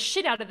segue the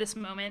shit out of this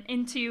moment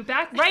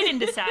right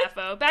into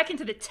Sappho, back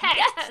into the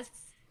text.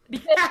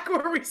 Yes. Back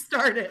where we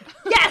started.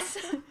 Yes.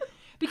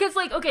 Because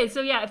okay, so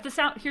yeah,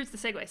 here's the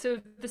segue. So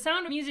if the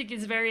Sound of Music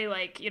is very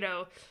like,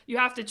 you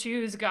have to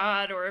choose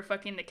God or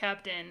fucking the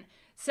captain.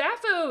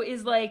 Sappho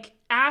is like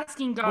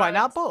asking God. Why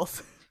not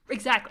both?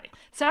 Exactly.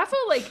 Sappho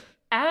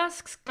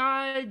asks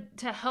God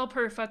to help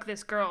her fuck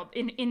this girl.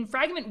 In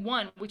fragment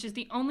 1, which is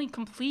the only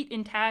complete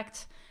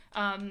intact,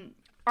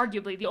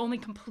 arguably the only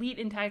complete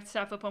intact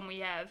Sappho poem we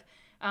have,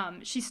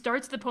 she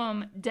starts the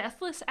poem,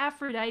 "Deathless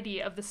Aphrodite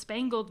of the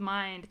spangled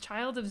mind,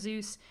 child of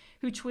Zeus,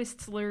 who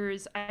twists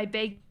lures, I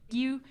beg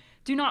you,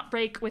 do not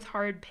break with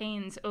hard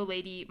pains, O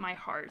lady, my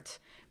heart.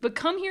 But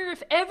come here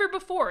if ever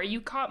before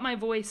you caught my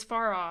voice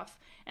far off,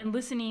 and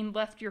listening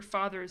left your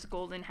father's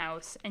golden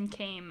house, and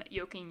came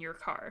yoking your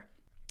car."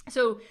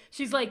 So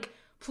she's like,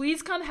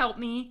 please come help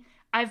me.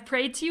 I've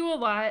prayed to you a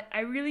lot. I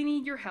really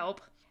need your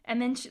help.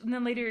 And then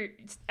later,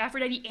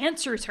 Aphrodite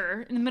answers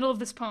her in the middle of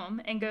this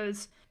poem and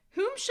goes,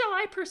 "Whom shall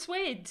I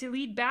persuade to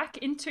lead back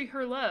into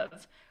her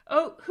love?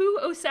 Oh, who,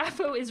 O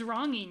Sappho, is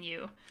wronging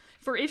you?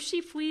 For if she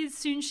flees,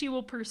 soon she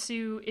will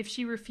pursue. If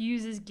she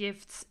refuses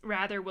gifts,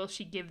 rather will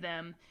she give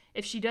them.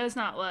 If she does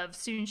not love,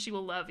 soon she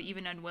will love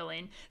even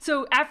unwilling."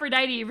 So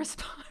Aphrodite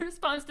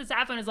responds to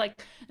Sappho and is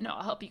like, "No,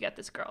 I'll help you get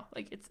this girl.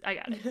 Like, I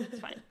got it. It's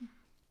fine."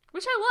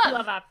 Which I love.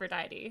 Love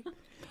Aphrodite.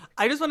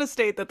 I just want to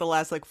state that the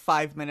last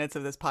 5 minutes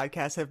of this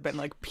podcast have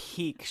been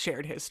peak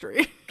shared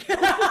history.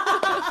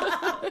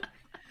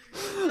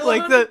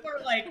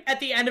 At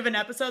the end of an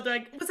episode, they're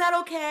like, "Was that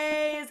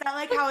okay? Is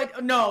that how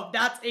it?" No,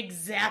 that's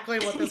exactly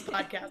what this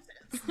podcast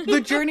is.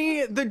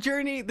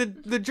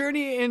 the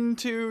journey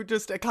into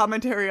just a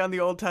commentary on the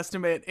Old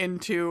Testament,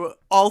 into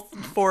all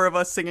 4 of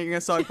us singing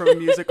a song from a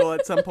musical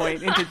at some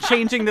point, into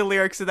changing the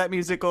lyrics of that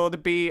musical to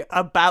be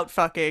about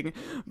fucking,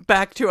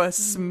 back to a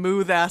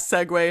smooth ass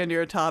segue into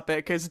your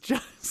topic is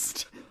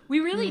just we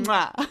really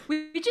mwah.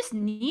 we just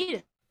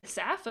need a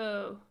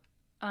Sappho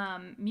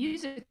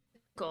musical.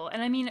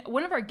 And I mean,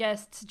 one of our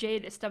guests,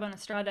 Jade Esteban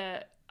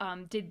Estrada,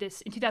 did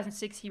this in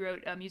 2006. He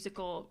wrote a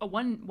musical, a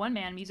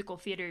one-man musical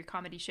theater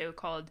comedy show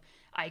called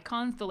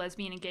Icons: The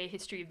Lesbian and Gay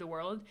History of the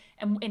World,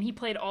 and he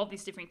played all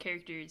these different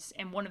characters,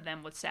 and one of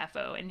them was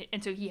Sappho,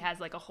 and so he has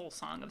a whole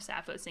song of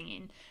Sappho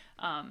singing,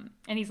 and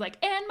he's like,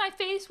 "And my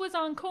face was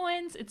on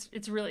coins."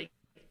 It's really,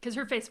 because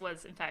her face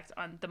was in fact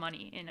on the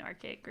money in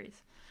archaic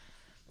Greece.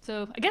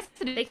 So I guess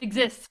it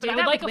exists, but I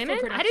would like women.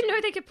 I didn't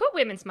know they could put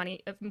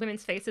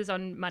women's faces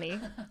on money.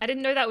 I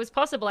didn't know that was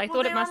possible. I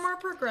thought it must. They were more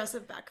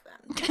progressive back then.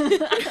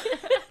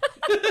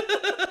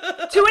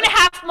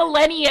 2.5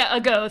 millennia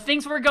ago,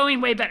 things were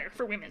going way better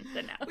for women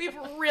than now. We've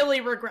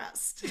really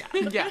regressed.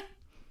 Yeah.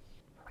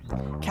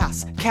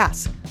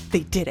 Cass, they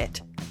did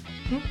it.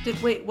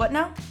 Wait, what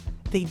now?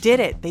 They did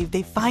it.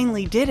 They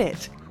finally did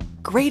it.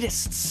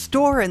 Greatest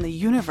store in the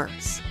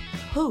universe.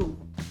 Who?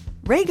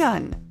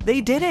 Raygun. They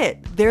did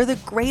it. They're the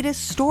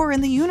greatest store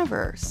in the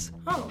universe.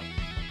 Oh.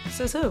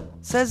 Says who?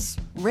 Says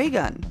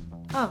Raygun.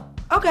 Oh,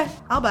 okay.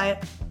 I'll buy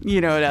it. You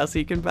know what else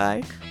you can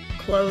buy?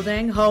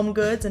 Clothing, home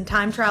goods, and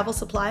time travel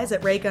supplies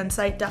at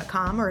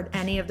raygunsite.com or at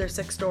any of their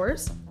 6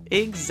 stores.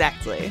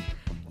 Exactly.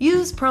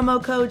 Use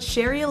promo code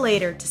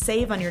ShareYouLater to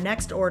save on your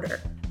next order.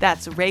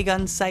 That's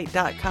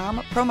raygunsite.com,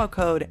 promo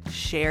code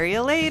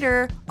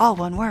ShareYouLater, all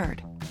one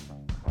word.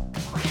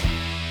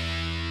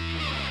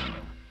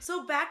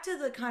 So back to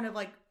the kind of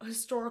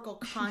historical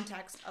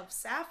context of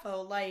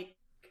Sappho,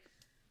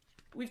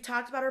 we've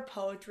talked about her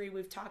poetry,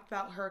 we've talked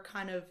about her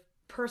kind of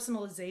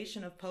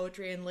personalization of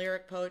poetry and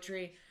lyric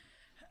poetry.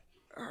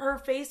 Her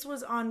face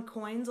was on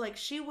coins,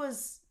 she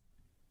was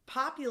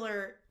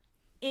popular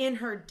in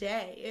her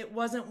day. It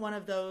wasn't one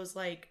of those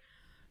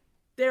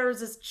there was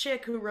this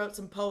chick who wrote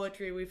some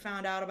poetry, we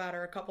found out about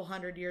her a couple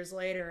hundred years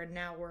later, and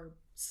now we're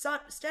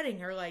studying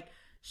her.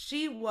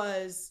 She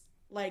was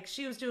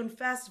she was doing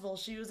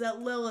festivals. She was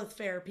at Lilith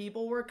Fair.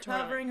 People were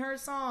covering her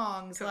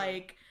songs.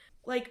 Totally.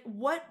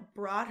 What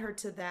brought her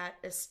to that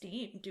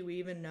esteem? Do we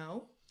even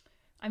know?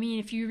 I mean,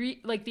 if you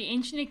read, the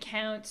ancient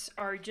accounts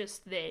are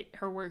just that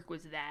her work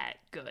was that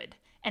good.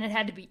 And it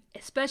had to be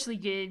especially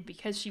good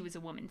because she was a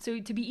woman. So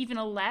to be even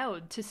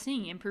allowed to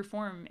sing and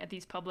perform at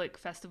these public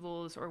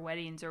festivals or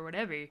weddings or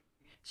whatever,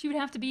 she would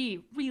have to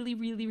be really,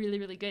 really, really,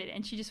 really good.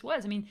 And she just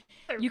was. I mean,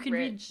 you can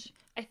read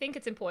I think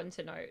it's important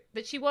to note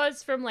that she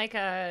was from like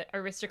a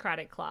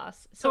aristocratic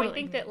class. So Totally. I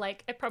think that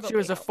like it probably She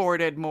was helps.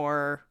 afforded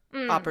more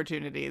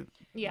opportunity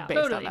Yeah.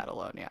 based Totally. on that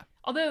alone. Yeah.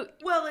 Although,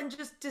 Well, and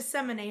just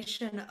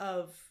dissemination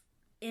of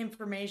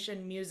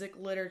information, music,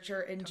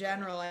 literature in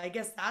general. I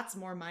guess that's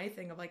more my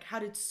thing of like, how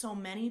did so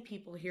many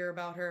people hear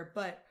about her?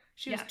 But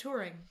she was Yeah.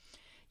 touring.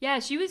 yeah,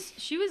 she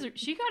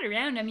got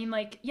around. I mean,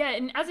 like, yeah,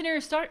 and as an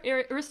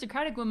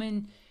aristocratic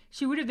woman,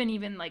 she would have been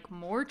even like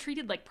more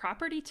treated like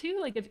property too,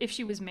 like if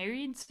she was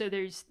married. So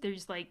there's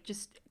like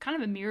just kind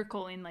of a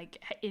miracle in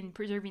like in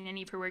preserving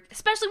any of her work,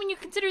 especially when you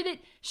consider that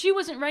she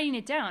wasn't writing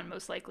it down,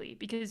 most likely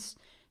because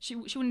she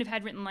wouldn't have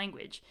had written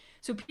language.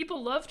 So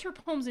people loved her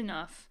poems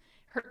enough,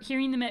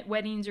 hearing them at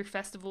weddings or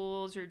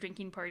festivals or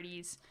drinking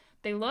parties.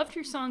 They loved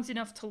her songs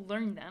enough to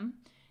learn them,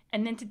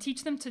 and then to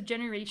teach them to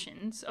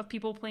generations of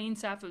people playing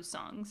Sappho's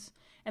songs.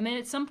 And then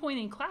at some point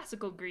in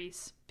classical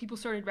Greece, people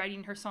started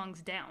writing her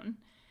songs down.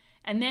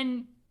 And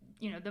then,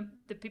 you know,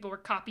 the people were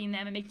copying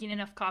them and making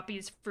enough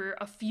copies for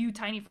a few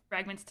tiny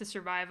fragments to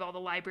survive all the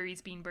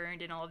libraries being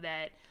burned and all of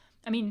that.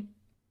 I mean,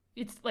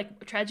 it's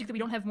like tragic that we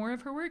don't have more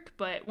of her work,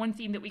 but one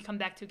theme that we come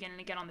back to again and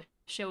again on the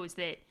show is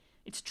that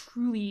it's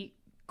truly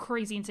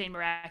crazy, insane,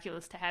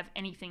 miraculous to have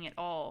anything at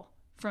all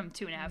from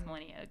 2.5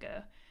 millennia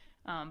ago.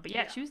 But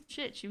yeah, she was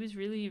shit. She was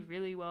really,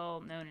 really well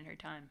known in her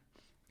time.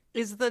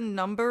 Is the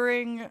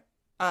numbering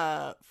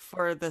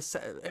for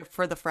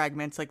the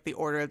fragments like the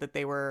order that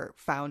they were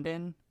found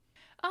in?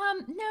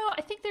 No,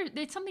 I think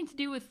there's something to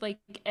do with like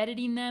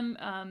editing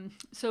them.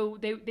 So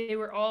they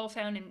were all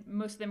found, and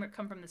most of them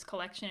come from this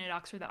collection at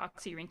Oxford, the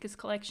Oxyrhynchus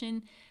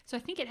collection. So I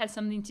think it has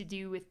something to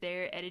do with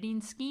their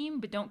editing scheme,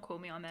 but don't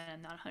quote me on that.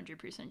 I'm not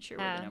 100% sure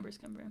where the numbers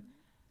come from.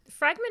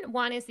 Fragment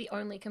 1 is the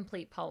only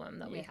complete poem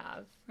that we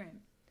have.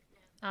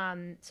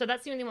 Right. So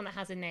that's the only one that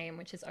has a name,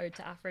 which is Ode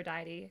to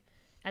Aphrodite.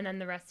 And then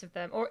the rest of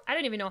them, or I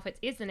don't even know if it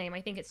is the name.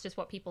 I think it's just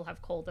what people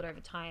have called it over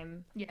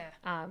time. Yeah.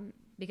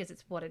 Because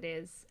it's what it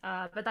is.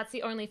 But that's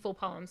the only full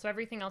poem. So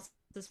everything else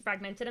is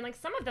fragmented. And like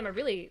some of them are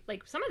really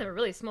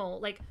small.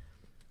 Like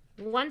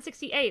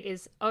 168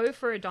 is O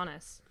for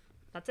Adonis.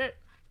 That's it.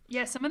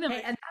 Yeah, some of them.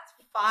 Hey, and that's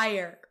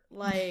fire.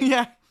 Like,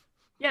 Yeah.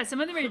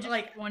 Some of them are just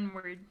Like- one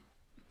word.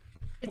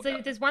 It's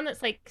like, there's one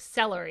that's like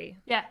celery.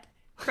 Yeah.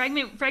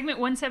 Fragment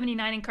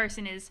 179 in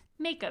Carson is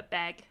makeup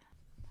bag.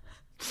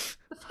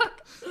 The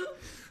fuck?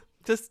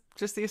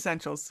 Just the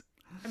essentials.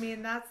 I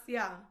mean, that's,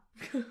 yeah.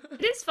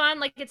 It is fun.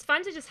 Like it's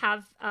fun to just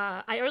have.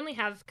 I only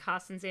have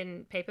Carson's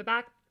in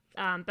paperback,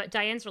 but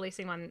Diane's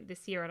releasing one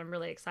this year, and I'm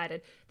really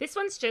excited. This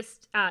one's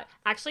just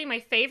actually my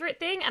favorite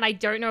thing, and I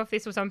don't know if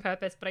this was on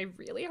purpose, but I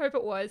really hope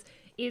it was.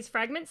 Is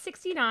fragment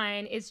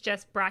 69 is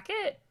just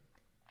bracket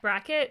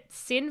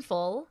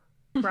sinful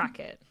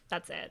bracket.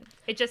 That's it.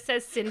 It just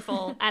says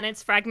sinful, and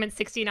it's fragment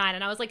 69,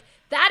 and I was like,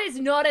 that is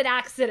not an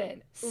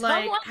accident.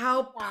 Like, Someone-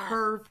 how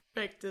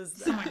perfect is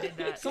that? Someone did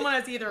that. Someone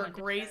has either a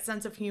great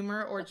sense of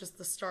humor or just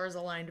the stars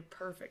aligned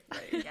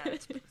perfectly. Yeah,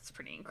 it's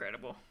pretty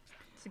incredible.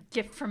 It's a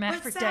gift from But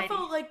Aphrodite.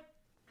 Sappho, like,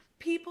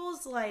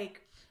 people's,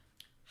 like,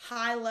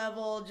 high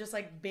level, just,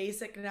 like,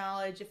 basic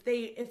knowledge, if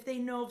they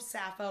know of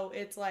Sappho,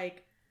 it's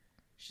like,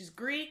 she's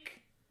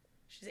Greek,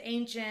 she's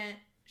ancient,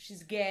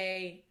 she's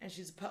gay, and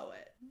she's a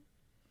poet.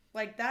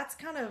 Like, that's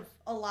kind of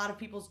a lot of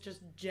people's just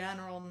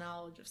general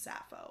knowledge of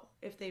Sappho,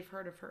 if they've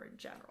heard of her in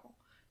general.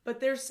 But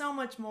there's so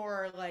much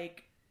more,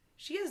 like,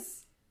 she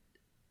has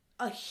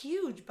a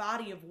huge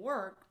body of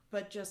work,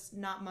 but just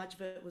not much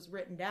of it was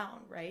written down,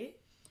 right?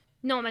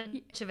 Not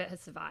much of it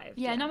has survived.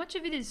 Yeah, not much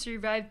of it has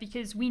survived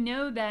because we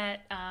know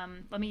that,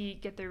 let me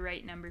get the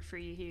right number for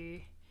you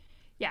here.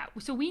 Yeah,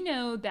 so we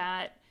know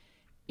that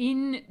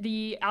in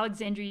the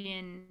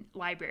Alexandrian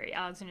library,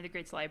 Alexander the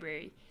Great's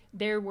library,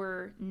 there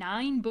were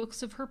 9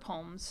 books of her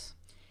poems,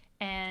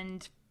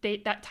 and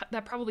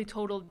that probably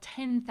totaled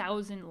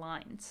 10,000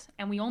 lines,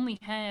 and we only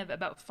have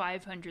about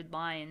 500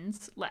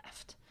 lines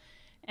left.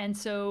 And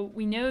so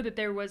we know that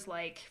there was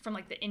like from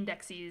like the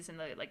indexes and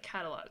the like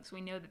catalogs,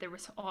 we know that there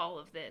was all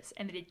of this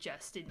and that it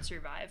just didn't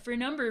survive for a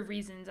number of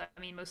reasons. I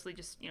mean, mostly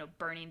just, you know,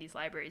 burning these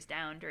libraries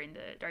down during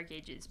the Dark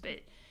Ages,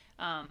 but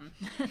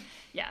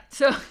yeah.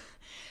 So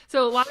a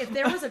lot If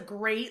there was a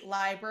great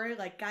library,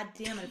 like, God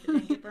damn it, if it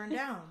didn't get burned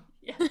down.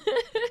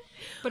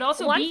 but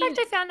also One being, fact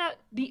I found out.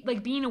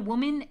 being a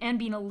woman and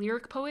being a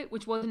lyric poet,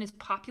 which wasn't as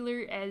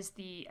popular as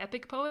the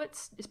epic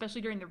poets,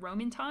 especially during the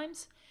Roman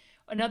times.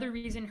 Another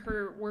reason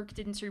her work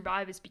didn't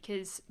survive is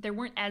because there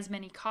weren't as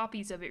many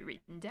copies of it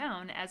written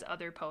down as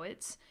other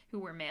poets who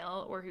were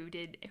male or who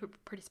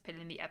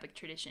participated in the epic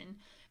tradition.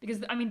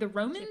 Because I mean, the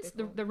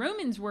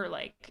Romans were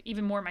like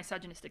even more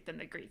misogynistic than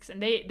the Greeks,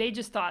 and they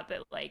just thought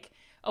that like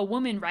a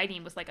woman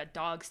writing was like a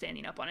dog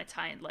standing up on its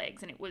hind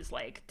legs, and it was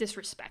like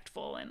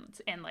disrespectful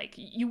and like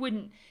you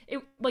wouldn't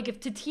if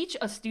to teach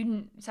a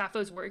student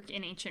Sappho's work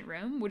in ancient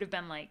Rome would have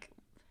been like,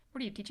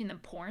 what are you teaching them,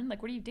 porn?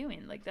 Like, what are you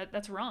doing? Like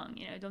that's wrong.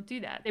 You know, don't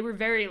do that. They were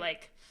very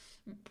like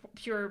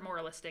pure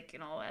moralistic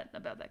and all that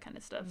about that kind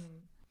of stuff.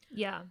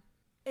 Yeah.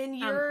 In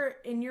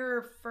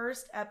your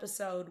first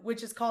episode,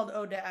 which is called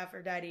Ode to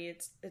Aphrodite,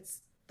 it's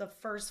the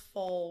first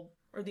full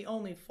or the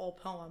only full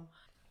poem.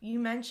 You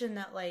mentioned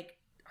that like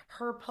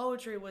her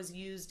poetry was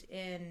used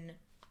in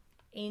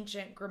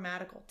ancient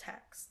grammatical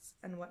texts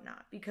and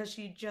whatnot because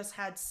she just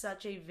had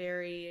such a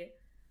very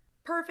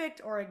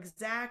perfect or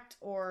exact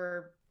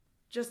or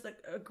just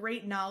a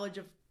great knowledge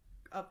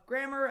of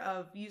grammar,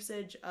 of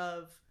usage,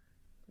 of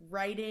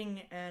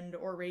writing and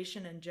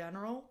oration in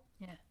general.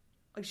 Yeah.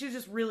 Like she was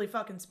just really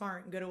fucking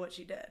smart and good at what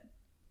she did.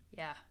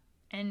 Yeah.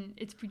 And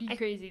it's pretty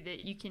crazy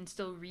that you can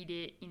still read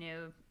it, you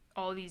know,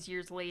 all these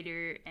years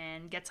later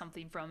and get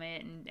something from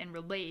it and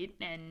relate,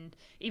 and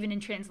even in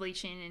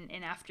translation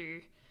and after,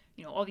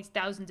 you know, all these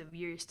thousands of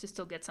years to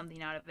still get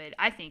something out of it,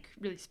 I think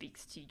really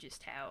speaks to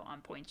just how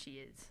on point she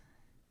is.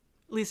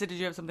 Lisa, did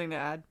you have something to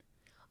add?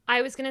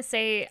 I was going to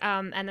say,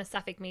 and the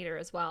Sapphic meter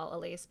as well,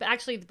 Elise. But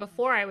actually,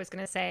 before I was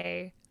going to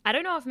say, I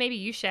don't know if maybe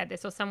you shared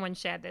this or someone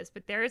shared this,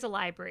 but there is a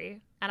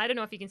library, and I don't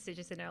know if you can stitch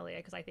this in earlier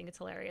because I think it's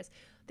hilarious.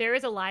 There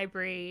is a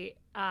library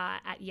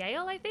at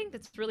Yale, I think,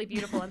 that's really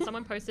beautiful, and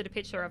someone posted a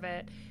picture of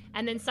it.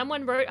 And then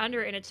someone wrote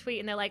under it in a tweet,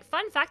 and they're like,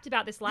 fun fact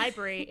about this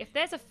library, if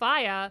there's a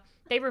fire,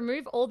 they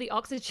remove all the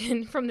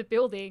oxygen from the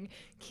building,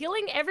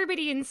 killing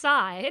everybody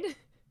inside,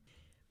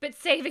 but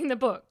saving the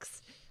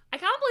books. I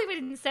can't believe I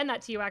didn't send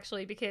that to you,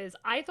 actually, because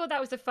I thought that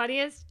was the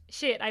funniest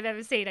shit I've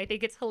ever seen. I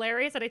think it's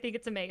hilarious, and I think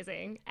it's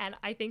amazing, and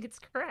I think it's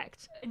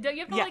correct. Don't you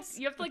have to Yes.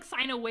 you have to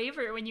sign a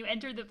waiver when you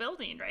enter the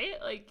building, right?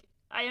 Like,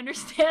 I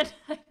understand.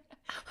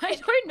 I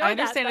don't know I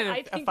understand that, but it I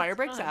if a think fire it's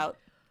breaks fun. out.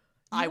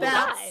 I will.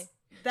 Die.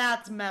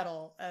 That's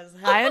metal as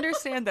hell. I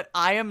understand that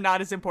I am not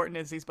as important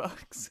as these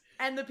books.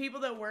 And the people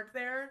that work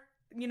there,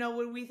 you know,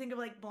 when we think of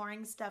like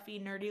boring,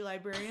 stuffy, nerdy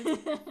librarians,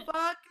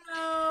 fuck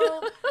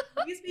no.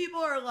 These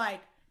people are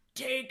like,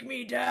 take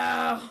me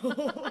down.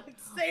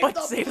 Save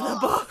the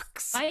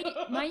books.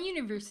 My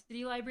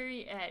university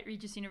library at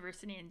Regis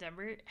University in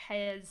Denver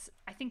has,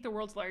 I think, the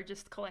world's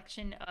largest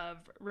collection of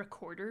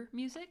recorder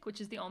music,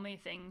 which is the only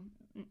thing,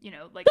 you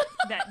know, like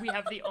that we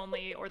have the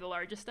only or the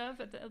largest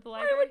of at the I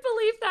library. would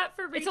believe that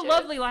for It's Regis. a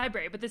lovely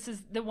library, but this is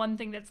the one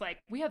thing that's like,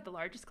 we have the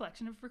largest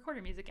collection of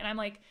recorder music. And I'm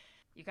like,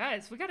 you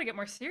guys, we got to get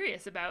more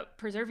serious about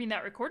preserving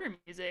that recorder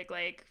music.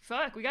 Like,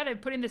 fuck, we got to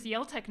put in this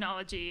Yale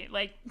technology.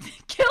 Like,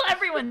 kill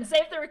everyone,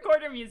 save the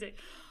recorder music.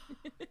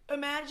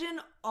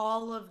 Imagine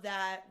all of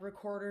that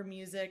recorder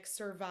music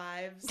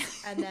survives,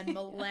 and then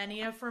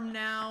millennia from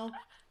now,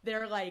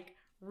 they're like,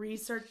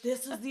 research,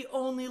 this is the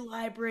only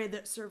library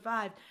that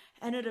survived.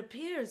 And it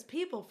appears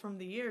people from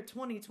the year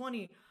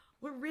 2020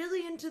 were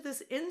really into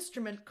this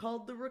instrument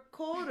called the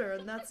recorder,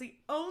 and that's the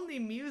only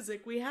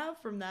music we have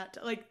from that.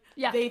 Like,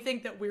 Yeah, they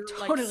think that we're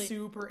totally. like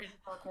super into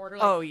recorder.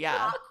 Like, Oh, yeah.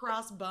 Hot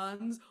Cross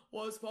Buns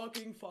was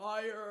fucking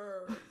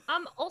fire.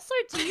 Also,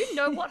 do you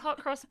know what hot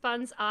cross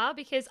buns are?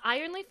 Because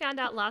I only found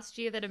out last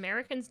year that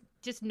Americans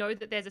just know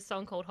that there's a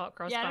song called Hot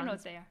Cross Yeah, I Buns. don't know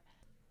what they are.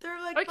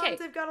 They're like Okay. buns,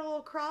 they've got a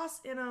little cross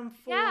in them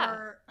for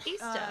Yeah,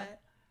 Easter.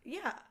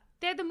 Yeah.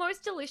 They're the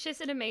most delicious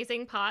and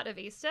amazing part of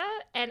Easter,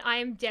 and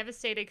I'm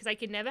devastated because I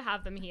can never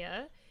have them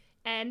here.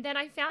 And then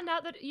I found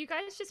out that you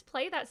guys just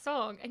play that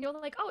song, and you're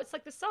like, oh, it's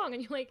like the song.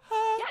 And you're like,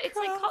 yeah, it's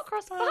like Hot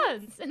Cross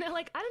Buns. And they're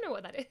like, I don't know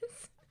what that is.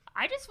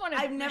 I just want to.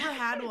 I've never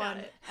had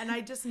one, and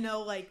I just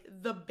know like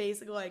the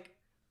basic like,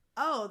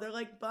 oh, they're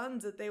like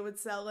buns that they would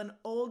sell in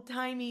old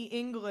timey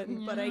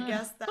England. But I Yeah.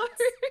 guess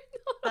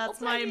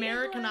that's my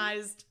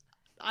Americanized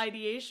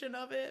ideation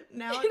of it.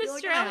 Now I In feel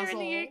Australia like and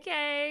an the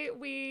asshole. UK,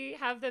 we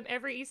have them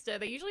every Easter.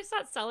 They usually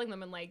start selling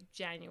them in like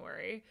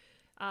January.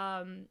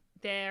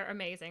 They're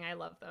amazing. I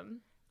love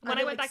them. Are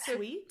they, like,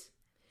 sweet.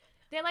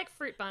 They're like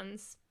fruit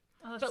buns.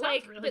 Oh, that But sounds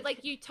like, really but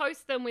like you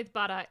toast them with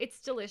butter. It's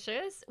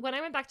delicious. When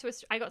I went back to,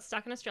 I got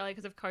stuck in Australia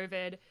because of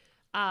COVID,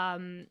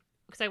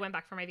 because I went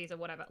back for my visa,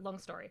 whatever. Long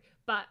story.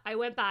 But I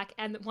went back,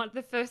 and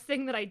the first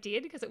thing that I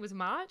did, because it was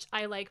March,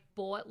 I like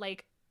bought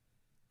like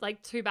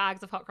 2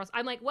 bags of hot cross.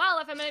 I'm like, well,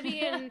 if I'm gonna be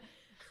in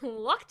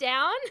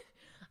lockdown,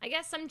 I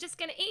guess I'm just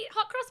gonna eat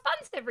hot cross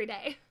buns every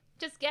day.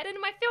 Just get into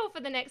my fill for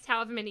the next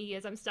however many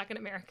years I'm stuck in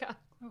America.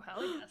 Oh,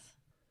 hell yes.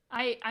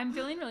 I'm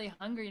feeling really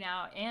hungry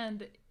now,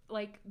 and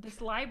like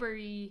this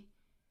library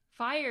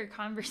fire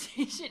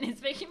conversation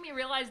is making me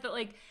realize that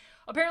like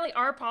apparently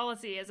our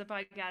policy as a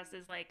podcast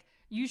is like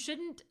you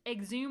shouldn't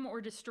exhume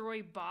or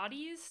destroy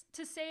bodies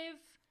to save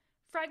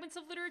fragments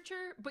of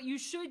literature, but you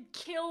should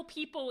kill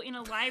people in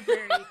a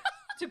library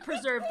to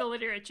preserve the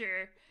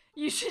literature.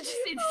 You should just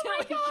instantly Oh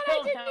my god, kill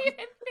I didn't them. even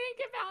think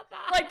about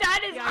that. Like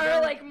that is Yeah, I our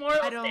don't- like moral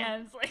I don't-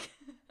 stance. Like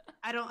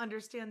I don't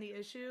understand the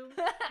issue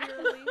here,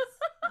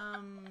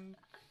 Elise.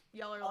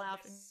 Y'all are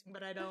laughing,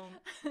 but I don't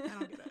get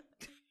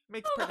it.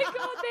 Makes Oh my perfect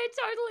god,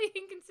 they're totally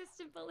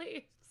inconsistent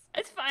beliefs.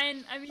 it's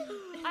fine. I mean,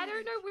 I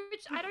don't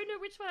know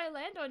which one I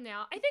land on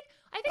now. I think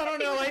I don't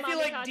the know. thing I with feel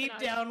Mommy like deep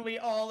Cartoon- down we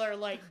all are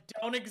like,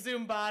 don't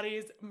exhume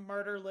bodies,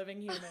 murder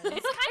living humans.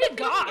 it's kind of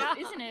goth,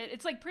 isn't it?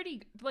 It's like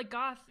pretty like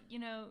goth, you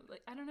know,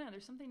 like I don't know,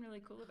 there's something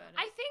really cool about it.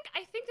 I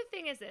think the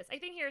thing is this. I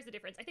think here's the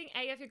difference. I think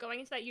if you're going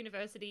into that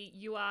university,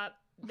 you are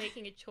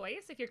making a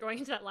choice. If you're going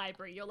into that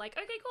library, you're like,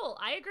 okay, cool,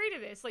 I agree to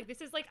this. Like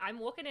this is like I'm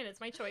walking in, it's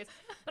my choice.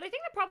 But I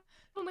think the problem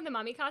with the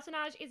Mummy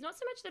cartonnage is not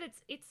so much that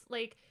it's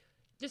like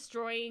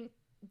destroying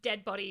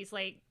dead bodies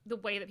like the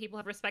way that people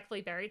have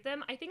respectfully buried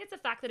them. I think it's the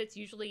fact that it's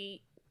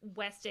usually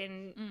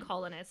Western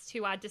colonists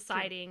who are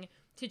deciding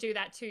to do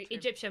that to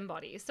Egyptian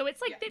bodies. So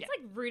it's like it's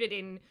like rooted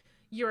in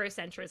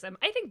Eurocentrism.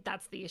 I think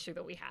that's the issue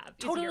that we have.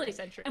 Totally. Is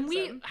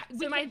Eurocentrism. And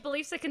so my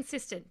beliefs are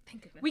consistent.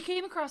 Thank goodness. We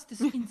came across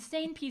this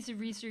insane piece of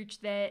research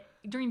that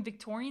during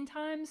Victorian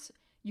times,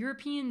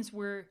 Europeans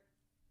were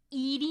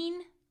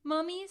eating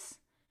mummies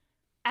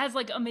as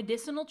like a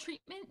medicinal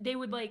treatment.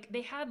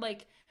 They had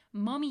like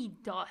mummy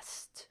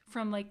dust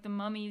from like the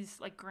mummies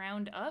like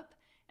ground up,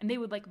 and they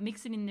would like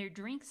mix it in their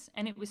drinks,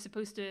 and it was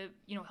supposed to,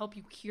 you know, help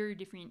you cure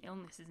different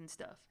illnesses and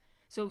stuff.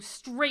 So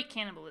straight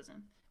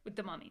cannibalism with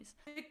the mummies.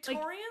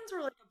 Victorians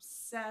were like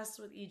obsessed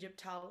with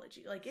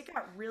Egyptology. Like it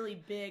got really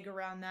big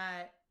around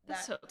that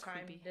so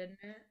time, creepy. didn't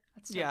it?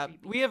 That's so Yeah,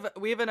 creepy.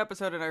 we have an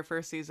episode in our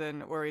first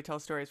season where we tell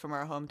stories from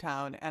our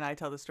hometown, and I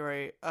tell the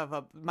story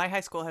of my high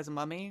school has a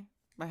mummy.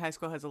 My high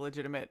school has a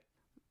legitimate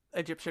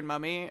Egyptian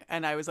mummy,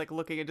 and I was like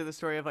looking into the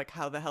story of like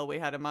how the hell we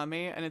had a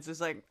mummy, and it's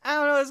just like, I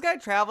don't know, this guy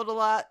traveled a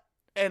lot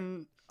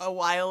and a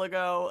while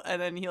ago,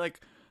 and then he like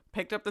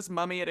picked up this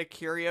mummy at a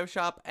curio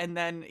shop, and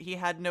then he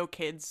had no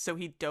kids, so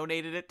he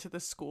donated it to the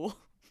school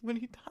when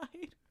he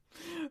died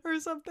or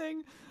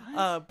something.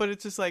 But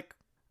it's just like,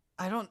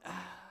 I don't.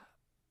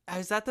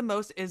 Is that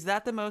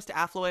the most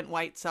affluent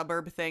white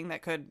suburb thing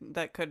that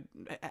could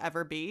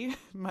ever be?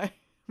 My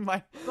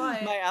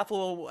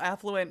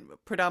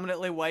affluent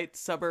predominantly white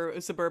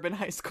suburban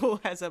high school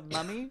has a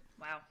mummy.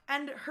 Wow.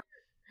 And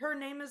her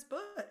name is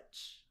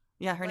Butch.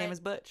 Yeah, her name is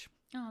Butch.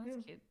 Oh, that's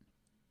cute.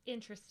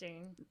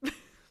 Interesting.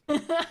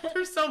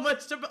 There's so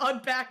much to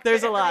unpack. There's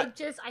a there.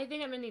 lot. I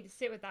think I'm gonna need to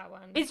sit with that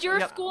one. Is your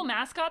Yep. school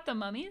mascot the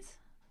mummies?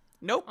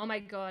 Nope. Oh my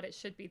god, it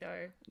should be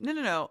though.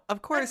 No.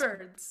 Of course.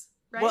 Redbirds,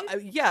 right? Well,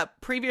 yeah.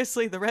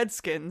 Previously, the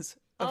Redskins.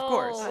 Of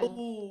course.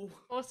 Ooh.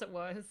 Of course it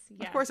was.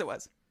 Yeah. Of course, it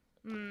was.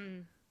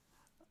 Mm.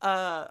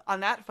 On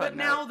that fun But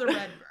now note- the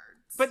Redbirds.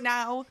 But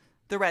now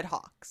the Red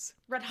Hawks.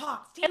 Red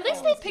Hawks. At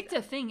least they picked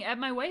a thing. At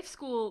my wife's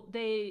school,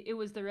 it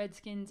was the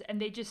Redskins, and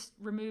they just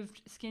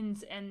removed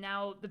skins, and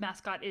now the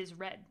mascot is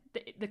red.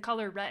 The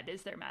color red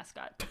is their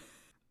mascot.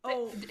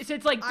 Oh, So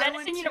it's like I went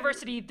Denison to-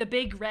 University, the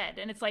Big Red,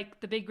 and it's like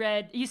the Big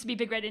Red. It used to be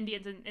Big Red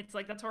Indians, and it's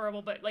like that's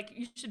horrible. But like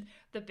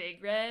the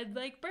Big Red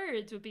like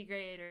birds would be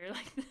great, or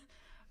like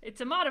it's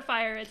a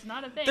modifier. It's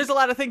not a thing. There's a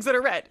lot of things that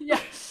are red. Yeah.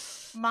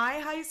 my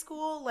high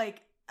school,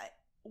 like,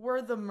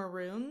 were the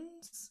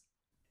Maroons.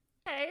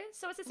 Okay,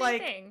 so it's the same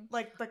Like, thing.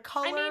 like the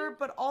color, mean-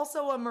 but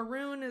also a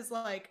maroon is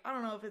like, I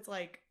don't know if it's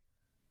like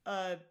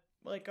a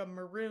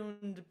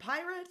marooned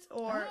pirate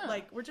or Ah.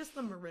 like we're just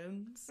the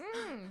Maroons.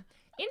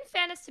 In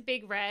fairness to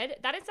Big Red,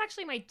 that is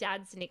actually my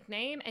dad's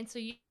nickname, and so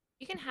you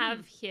can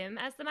have him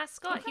as the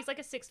mascot. Okay. He's like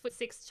a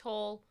 6'6"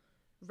 tall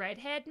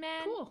redhead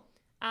man. Cool.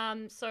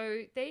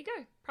 So there you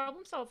go.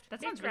 Problem solved. That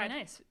Big sounds really Red.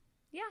 nice.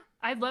 Yeah.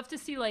 I'd love to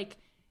see like,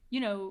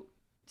 you know,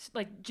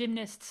 like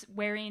gymnasts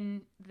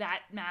wearing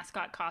that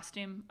mascot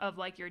costume of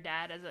like your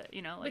dad as a,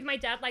 you know, like With my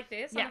dad like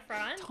this on the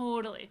front.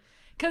 totally.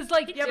 Because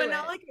like Yeah, but do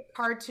not it. like a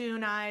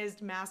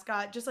cartoonized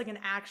mascot, just like an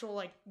actual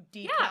like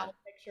decal Yeah.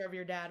 picture of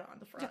your dad on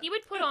the front. He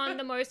would put on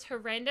the most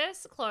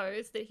horrendous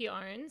clothes that he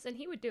owns, and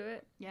he would do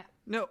it. yeah.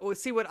 No,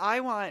 see, what I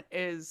want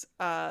is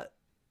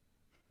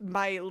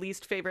my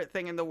least favorite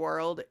thing in the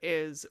world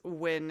is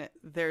when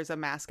there's a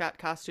mascot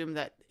costume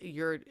that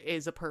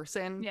is a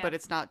person, Yeah. but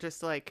it's not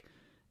just like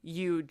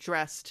you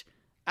dressed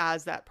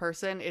as that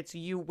person. It's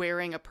you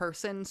wearing a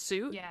person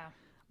suit. Yeah.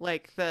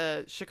 Like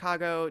the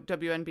Chicago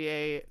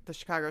WNBA, the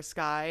Chicago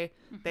Sky,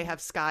 they have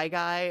Sky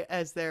Guy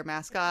as their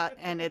mascot,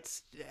 and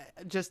it's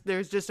just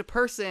there's just a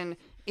person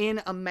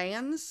in a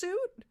man suit.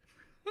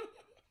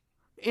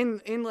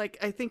 In like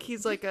I think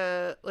he's like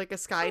a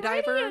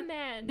skydiver. Radio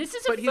man. This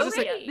is But a he's just,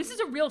 phobia. like- This is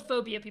a real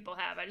phobia people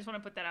have. I just want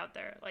to put that out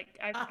there. Like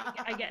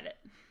I get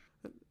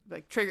it.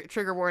 Like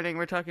trigger warning,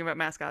 we're talking about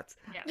mascots.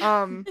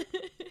 Yeah.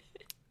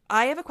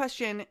 I have a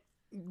question.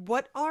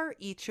 What are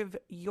each of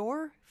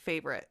your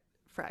favorite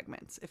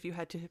fragments? If you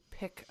had to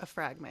pick a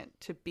fragment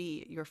to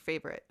be your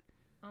favorite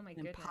Oh my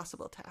goodness.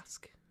 impossible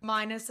task.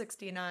 Mine is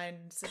 69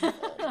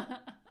 sinful.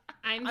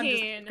 I'm I'm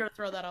just in. gonna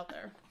throw that out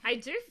there. I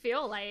do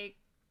feel like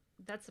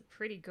that's a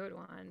pretty good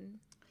one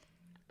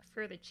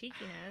for the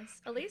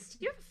cheekiness. Elise, do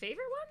you have a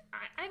favorite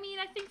one? I mean,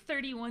 I think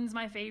 31's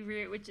my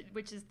favorite, which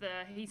is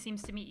he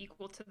seems to me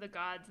equal to the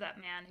gods, that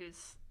man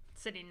who's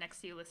sitting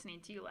next to you, listening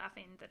to you,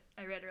 laughing, that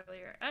I read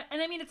earlier.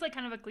 And I mean, it's like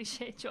kind of a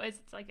cliche choice.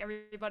 It's like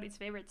everybody's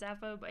favorite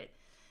Sappho, but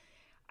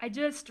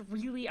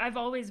I've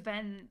always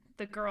been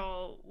the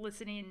girl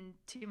listening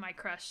to my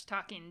crush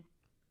talking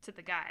to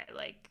the guy.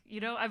 Like, you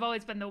know, I've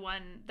always been the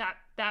one,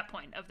 that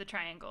point of the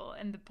triangle,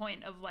 and the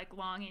point of like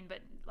longing, but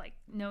like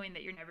knowing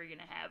that you're never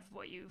gonna have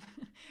what you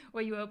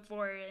hope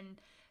for. And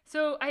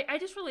so I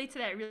just relate to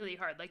that really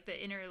hard. Like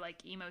the inner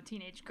like emo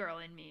teenage girl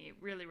in me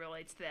really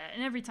relates to that.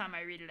 And every time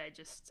I read it, I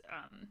just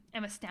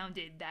am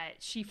astounded that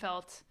she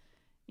felt,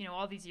 you know,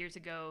 all these years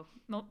ago,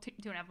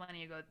 2.5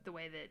 millennia ago, the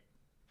way that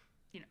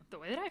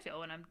I feel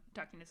when I'm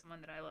talking to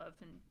someone that I love.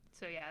 And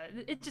so yeah,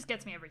 it just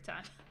gets me every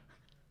time.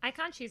 I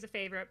can't choose a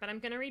favorite, but I'm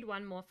going to read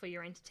one more for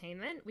your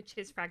entertainment, which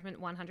is fragment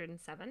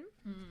 107.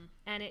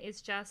 And it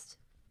is just,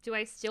 do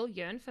I still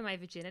yearn for my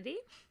virginity?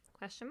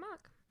 Question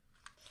mark.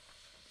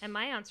 And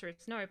my answer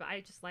is no, but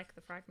I just like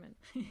the fragment.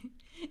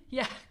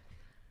 Yeah.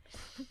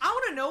 I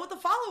want to know what the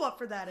follow-up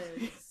for that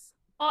is.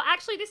 Oh,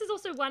 actually, this is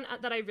also one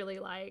that I really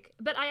like.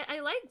 But I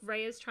like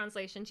Raya's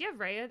translation. Do you have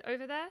Raya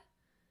over there?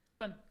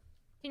 Fun.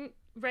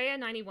 Raya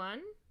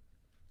 91?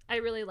 I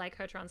really like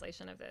her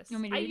translation of this. You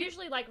want me to I read it?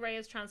 usually like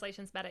Raya's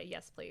translations better.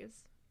 Yes,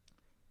 please.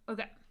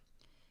 Okay.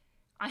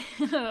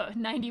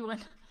 91.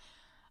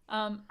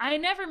 I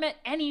never met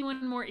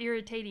anyone more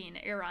irritating,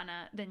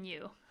 Irana, than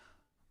you.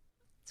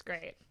 It's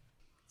great.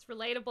 It's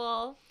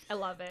relatable. I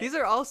love it. These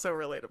are also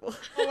relatable.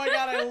 Oh my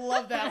god, I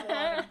love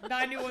that one.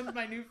 91's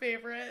my new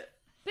favorite.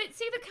 But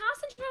see, the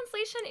Carson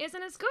translation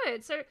isn't as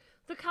good. So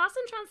the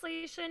Carson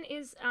translation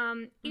is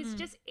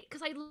just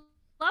because I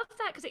love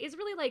that because it is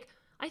really like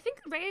I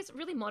think Ray is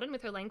really modern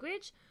with her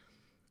language,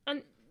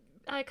 and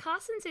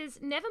Carson's is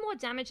never more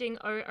damaging.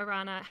 Oh,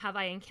 Arana, have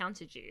I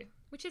encountered you?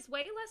 Which is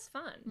way less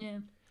fun. Yeah.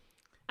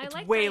 I It's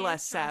like way Diane's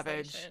less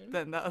savage translation.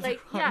 than the other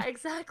Like, one. yeah,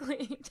 exactly.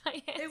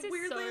 Diane's It is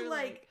weirdly, so,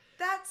 like,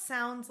 that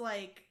sounds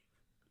like,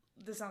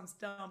 this sounds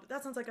dumb, but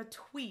that sounds like a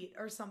tweet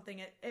or something.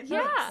 It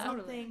Yeah. makes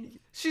something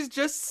She's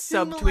just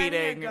 2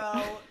 millennia subtweeting.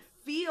 ago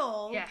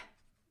feel Yeah.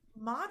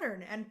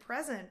 modern and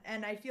present.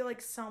 And I feel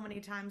like so many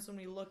times when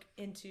we look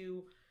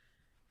into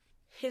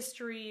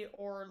history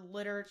or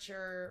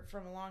literature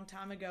from a long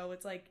time ago,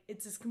 it's like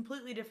it's this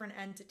completely different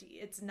entity.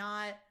 It's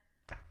not,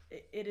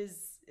 it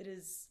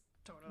is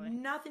Totally.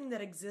 nothing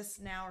that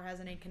exists now or has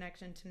any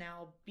connection to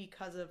now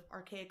because of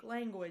archaic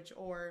language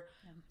or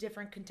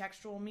different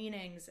contextual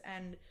meanings,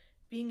 and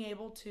being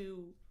able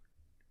to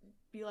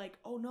be like,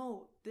 oh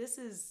no, this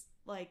is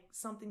like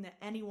something that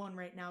anyone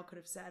right now could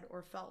have said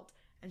or felt,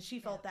 and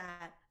she felt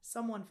that,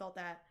 someone felt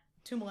that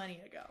 2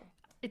 millennia ago.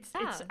 It's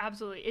Yeah.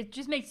 absolutely, it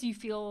just makes you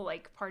feel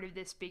like part of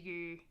this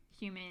bigger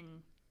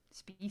human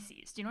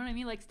species. Do you know what I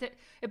mean? Like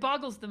it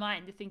boggles the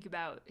mind to think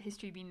about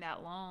history being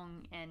that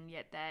long and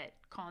yet that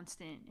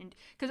constant. And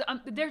because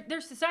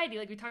their society,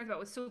 like we talked about,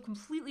 was so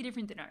completely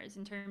different than ours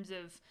in terms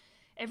of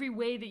every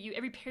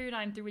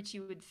paradigm through which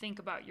you would think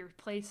about your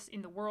place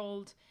in the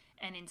world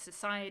and in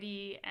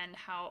society, and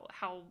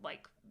how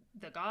like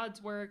the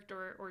gods worked,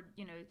 or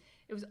you know,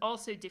 it was all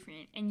so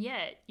different. And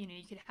yet, you know,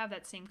 you could have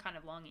that same kind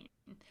of longing.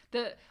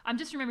 I'm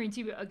just remembering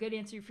too, a good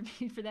answer for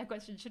me for that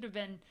question should have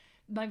been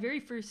my very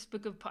first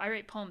book of, I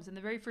write poems, and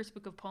the very first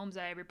book of poems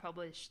I ever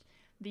published,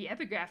 the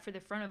epigraph for the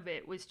front of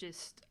it was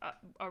just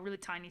a really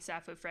tiny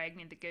Sappho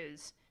fragment that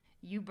goes,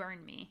 "You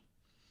burn me,"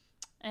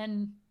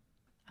 and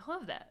I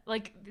love that.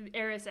 Like,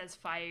 Eris as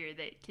fire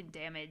that can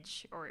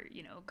damage or,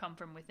 you know, come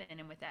from within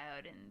and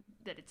without, and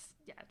that it's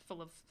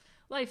full of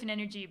life and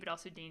energy, but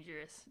also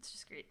dangerous. It's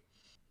just great.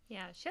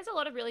 Yeah, she has a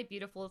lot of really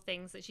beautiful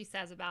things that she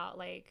says about,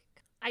 like,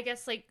 I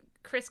guess, like,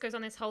 Chris goes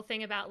on this whole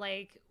thing about,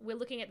 like, we're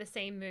looking at the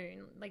same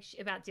moon, like,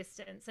 about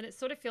distance, and it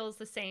sort of feels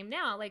the same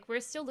now. Like, we're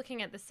still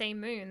looking at the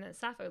same moon that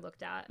Sappho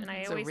looked at, and I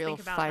It's a always real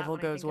think about Fievel that when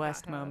I Goes think about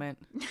West her. moment.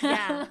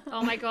 Yeah.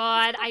 Oh my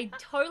god, I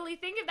totally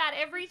think of that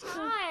every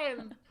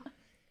time.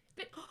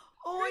 But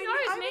Oh, who knows?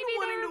 I've Maybe been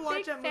wanting they're to a watch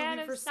big that fan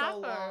movie of for so Sappho.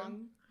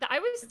 long. I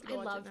to watch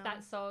it loved now.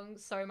 that song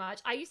so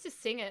much. I used to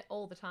sing it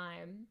all the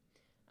time.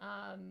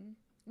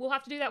 We'll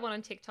have to do that one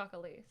on TikTok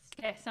at least.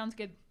 Okay, sounds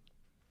good.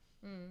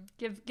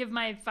 Give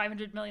my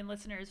 500 million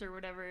listeners or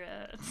whatever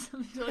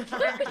something to look for.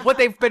 What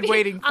they've been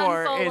waiting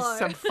for is Unfollow.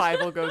 some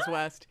Fievel Goes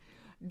West.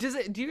 Do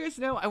you guys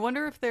know? I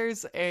wonder if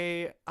there's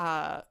a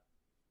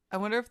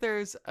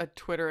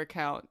Twitter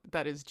account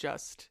that is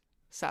just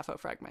Sappho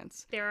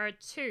fragments. There are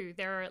two.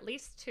 There are at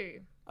least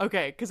two.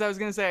 Okay, because I was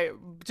gonna say,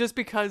 just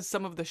because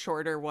some of the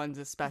shorter ones,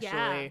 especially,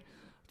 Yeah.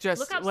 just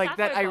Look up like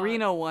that Sappho God.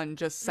 Irina one,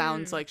 just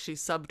sounds like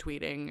she's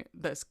subtweeting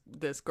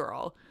this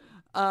girl,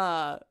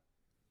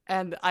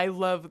 and I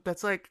love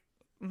that's like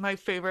my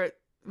favorite.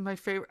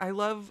 I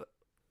love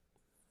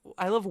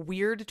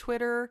weird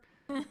Twitter.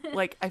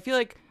 Like I feel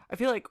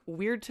like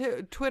weird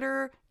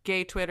Twitter,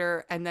 gay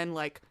Twitter, and then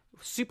like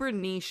super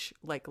niche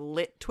like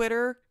lit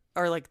Twitter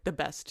are like the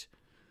best.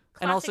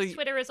 Classic And also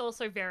Twitter is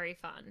also very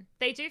fun.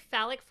 They do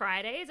Phallic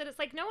Fridays, and it's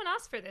like no one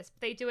asked for this. But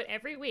they do it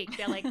every week.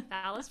 They're like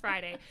Phallus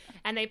Friday,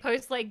 and they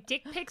post like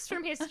dick pics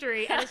from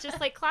history, and it's just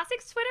like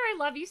classics Twitter. I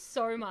love you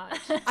so much.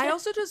 I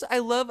also just I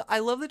love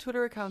the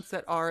Twitter accounts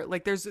that are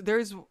like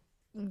there's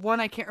one,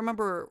 I can't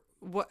remember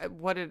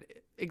what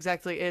it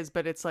exactly is,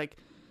 but it's like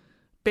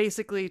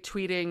basically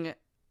tweeting.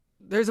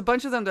 There's a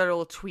bunch of them that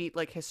will tweet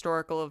like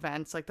historical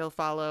events, like they'll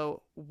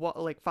follow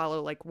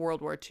like World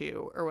War II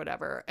or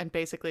whatever, and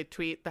basically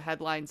tweet the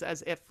headlines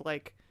as if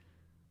like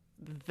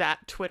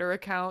that Twitter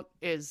account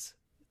is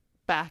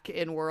back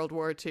in World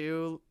War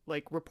II,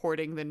 like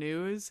reporting the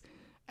news.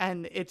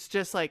 And it's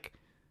just like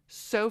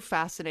so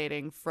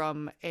fascinating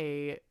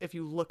if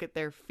you look at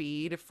their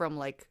feed from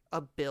like a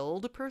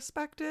build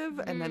perspective,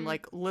 and then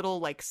like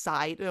little like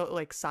side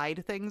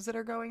things that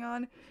are going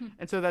on.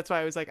 And so that's why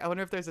I was like, I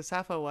wonder if there's a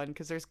Sappho one,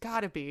 because there's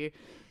gotta be,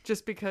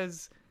 just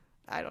because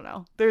I don't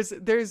know, there's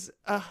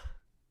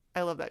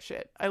I love that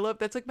shit. I love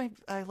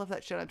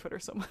that shit on Twitter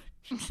so much.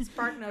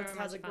 SparkNotes Very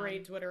has a much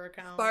great Twitter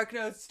account.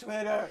 SparkNotes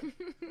Twitter.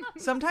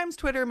 Sometimes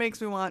Twitter makes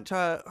me want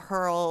to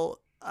hurl,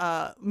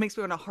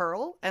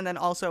 and then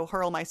also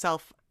hurl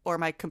myself or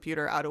my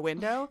computer out a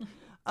window.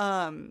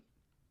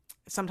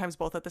 Sometimes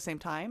both at the same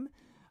time.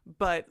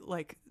 But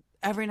like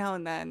every now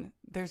and then,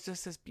 there's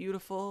just this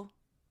beautiful,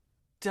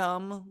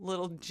 dumb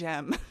little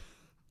gem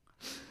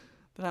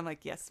that I'm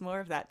like, yes, more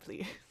of that,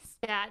 please.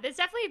 Yeah, there's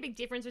definitely a big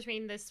difference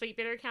between the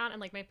Sweetbitter account and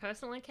like my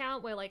personal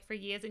account, where like for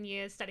years and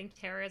years studying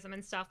terrorism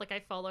and stuff, like I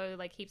follow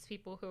like heaps of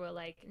people who are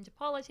like into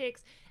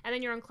politics, and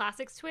then you're on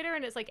Classics Twitter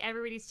and it's like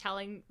everybody's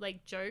telling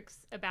like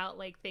jokes about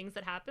like things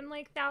that happened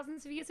like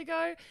thousands of years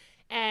ago.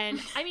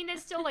 And I mean,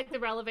 there's still like the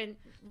relevant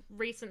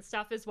recent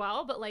stuff as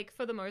well, but like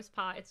for the most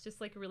part, it's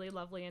just like really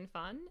lovely and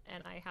fun,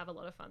 and I have a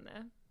lot of fun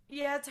there.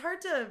 Yeah, it's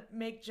hard to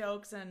make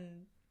jokes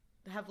and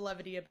have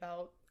levity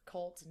about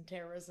cults and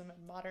terrorism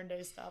and modern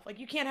day stuff. Like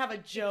you can't have a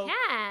joke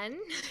Can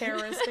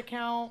terrorist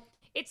account.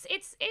 it's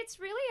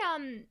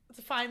really It's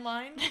a fine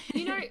line.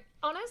 you know,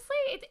 honestly,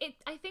 I think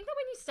that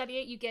when you study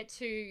it, you get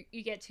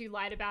too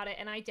light about it,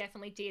 and I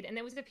definitely did. And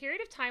there was a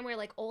period of time where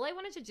like all I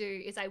wanted to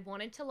do is I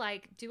wanted to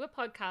like do a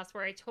podcast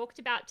where I talked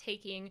about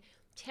taking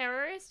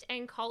terrorist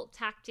and cult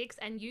tactics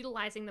and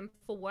utilizing them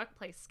for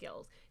workplace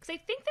skills, because I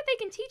think that they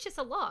can teach us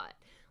a lot.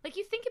 Like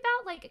you think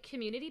about like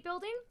community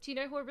building. Do you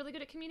know who are really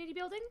good at community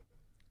building?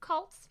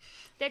 Cults.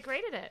 They're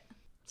great at it.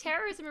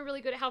 Terrorism are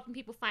really good at helping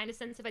people find a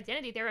sense of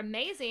identity. They're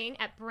amazing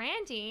at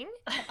branding.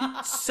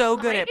 So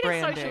good at Great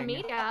branding. social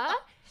media.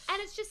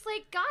 And it's just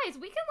like, guys,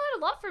 we can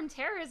learn a lot from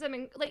terrorism.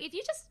 And like, if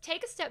you just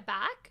take a step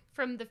back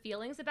from the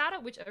feelings about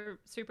it, which are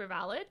super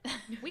valid,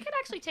 we could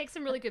actually take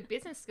some really good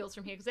business skills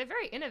from here, because they're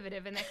very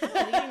innovative and they're kind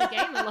of leading the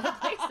game in a lot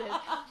of places.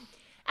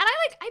 And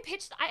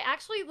I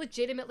actually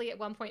legitimately at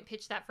one point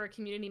pitched that for a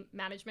community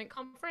management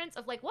conference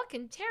of like, what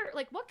can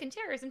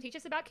terrorism teach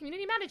us about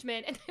community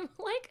management? And they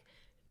were like,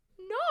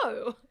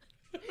 no.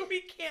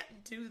 We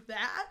can't do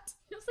that.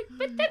 I was like,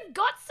 but they've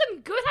got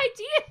some good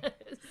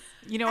ideas.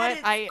 You know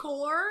At what? its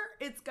core,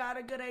 it's got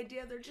a good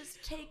idea. They're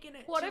just taking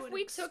it. What to if an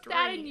we took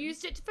that and extreme.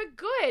 used it for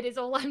good, is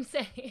all I'm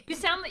saying. You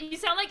sound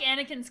like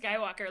Anakin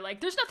Skywalker.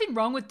 Like, there's nothing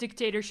wrong with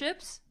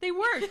dictatorships. They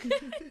work.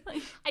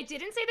 Like, I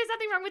didn't say there's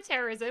nothing wrong with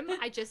terrorism.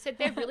 I just said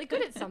they're really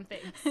good at something.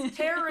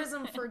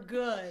 terrorism for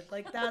good?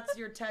 Like that's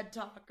your TED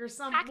talk or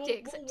some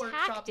Tactics. We'll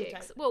workshop the Tactics.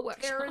 title. We'll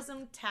workshop.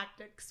 Terrorism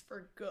tactics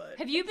for good.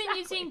 have you been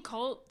Exactly. using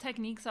cult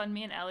techniques on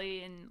me and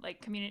Ellie and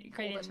like creating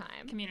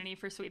time. community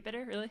for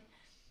Sweetbitter? Really?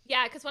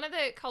 Yeah, because one of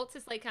the cults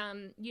is like,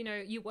 you know,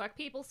 you work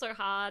people so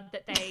hard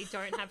that they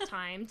don't have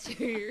time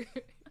to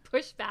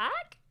push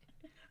back.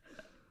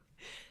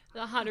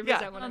 100%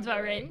 Yeah, what I'm sounds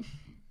about doing.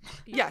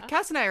 Yeah,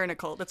 Cass and I are in a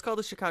cult. It's called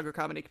the Chicago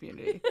Comedy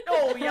Community.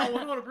 Oh yeah,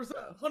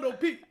 100%.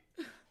 100p.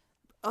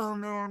 Oh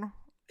man.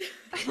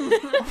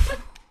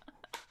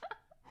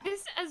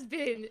 This has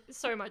been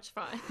so much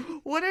fun.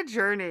 What a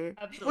journey.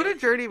 Absolutely. What a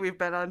journey we've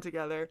been on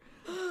together.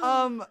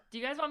 Do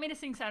you guys want me to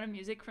sing Sound of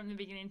Music from the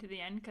beginning to the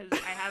end? Because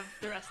I have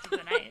the rest of the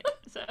night.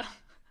 So.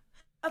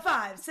 A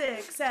 5,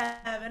 6,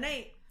 7,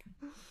 8.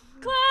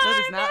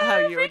 That is not how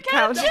you would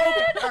count. Okay,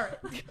 all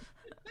right.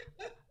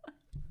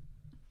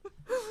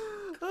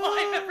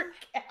 Climb every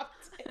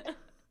captain.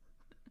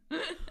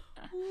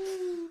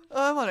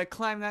 Oh, I want to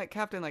climb that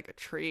captain like a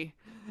tree.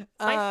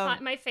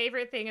 My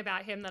favorite thing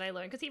about him that I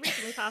learned, because he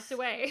recently passed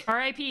away,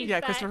 R.I.P. Yeah,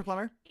 that- Christopher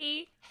Plummer.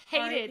 he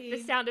hated R.I.P.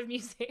 the sound of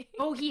music.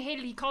 Oh,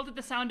 he called it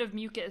the sound of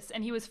mucus,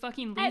 and he was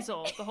fucking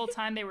Liesel the whole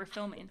time they were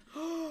filming.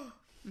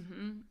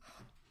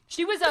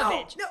 She was of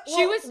age. No, she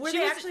well, was. Were she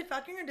they was. actually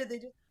fucking, or did they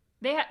just?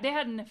 They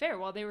had an affair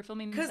while they were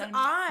filming. Because Sound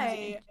of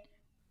Music.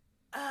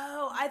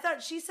 I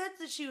thought she said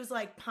that she was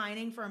like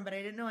pining for him, but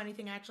I didn't know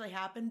anything actually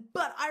happened.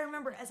 But I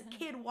remember as a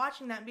kid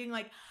watching that and being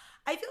like,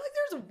 I feel like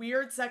there's a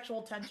weird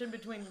sexual tension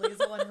between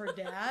Liesel and her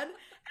dad.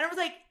 And I was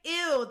like,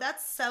 ew,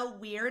 that's so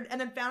weird. And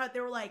then found out they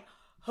were like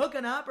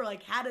hooking up or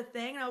like had a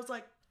thing. And I was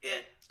like,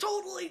 it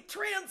totally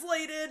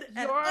translated.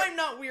 And Your I'm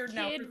not weird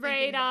now. for Kid thinking that.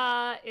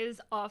 radar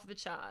is off the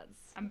charts.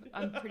 I'm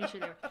pretty sure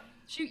they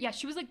were.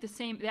 She was like the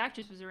same. The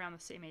actress was around the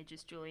same age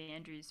as Julie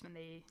Andrews when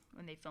they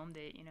filmed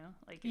it. You know,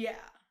 like. Yeah.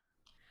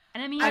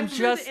 And I mean, I'm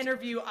sure just- the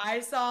interview I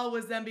saw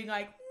was them being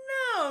like,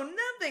 no,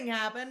 nothing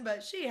happened,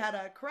 but she had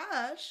a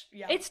crush.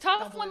 Yeah, it's tough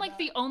don't when believe like that.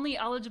 the only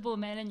eligible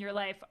men in your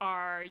life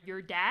are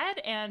your dad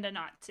and a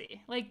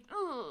Nazi. Like,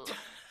 ugh.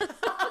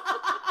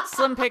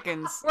 Slim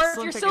Pickens. Or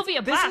Slim you're Pickens.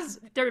 Sylvia This Plath. is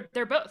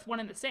They're both one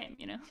and the same.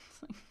 You know.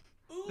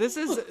 this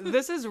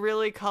is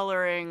really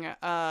coloring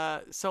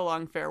So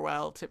Long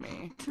Farewell to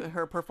me.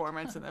 Her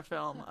performance in the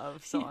film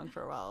of So Long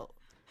Farewell.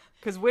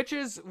 Because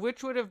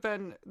which would have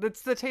been,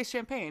 that's the Taste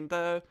Champagne.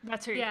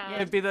 That's her. Yeah.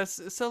 It'd be the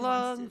So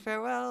Long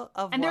Farewell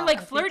of And they're what like I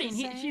think flirting.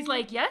 you're She's saying.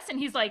 like yes, and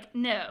he's like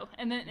no,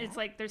 and then it's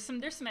like there's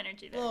some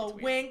energy there. little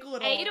It's weird. wink,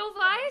 little.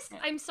 Edelweiss?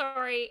 I'm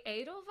sorry,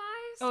 Edelweiss?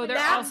 Oh, they're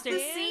all That's the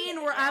staring.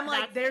 scene where I'm like,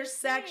 That's there's the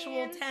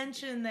sexual scene.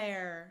 tension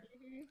there.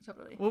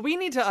 Totally. Well, we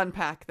need to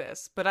unpack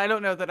this, but I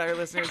don't know that our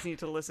listeners need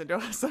to listen to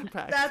us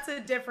unpack. That's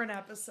a different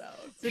episode.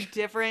 It's a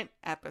different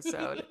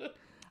episode.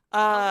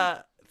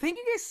 thank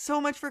you guys so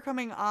much for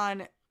coming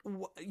on.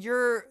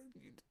 Your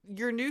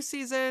new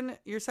season,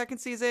 your second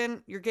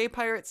season, your gay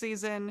pirate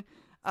season.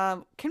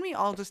 Can we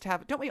all just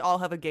have? Don't we all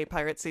have a gay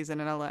pirate season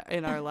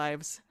in our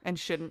lives? And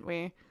shouldn't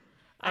we?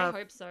 I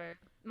hope so.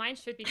 Mine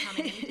should be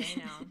coming any day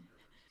now.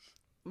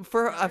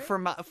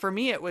 For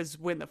me, it was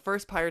when the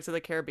first Pirates of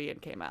the Caribbean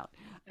came out.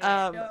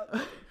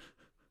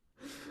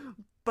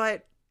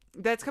 But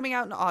that's coming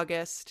out in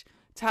August.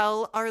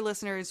 Tell our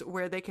listeners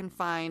where they can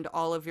find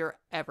all of your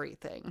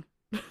everything.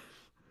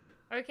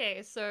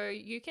 Okay, so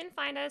you can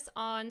find us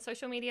on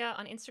social media,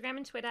 on Instagram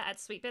and Twitter at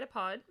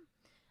SweetBitterPod.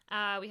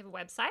 We have a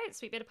website,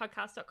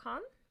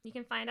 sweetbitterpodcast.com. You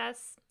can find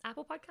us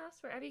Apple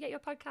Podcasts, wherever you get your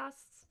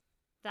podcasts.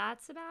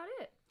 That's about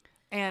it.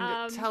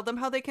 And tell them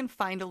how they can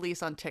find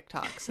Elise on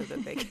TikTok so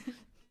that they can...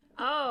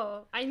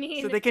 Oh, I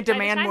mean... So they can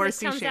demand by the time more this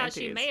sea comes shanties.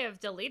 out, she may have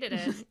deleted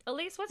it.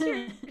 Elise, what's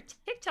your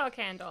TikTok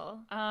handle?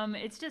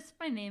 It's just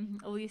my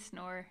name, Elise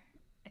Knorr,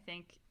 I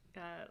think.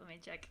 Let me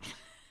check.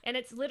 And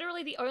it's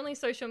literally the only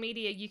social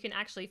media you can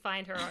actually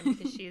find her on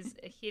because she's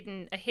a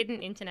hidden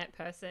internet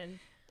person.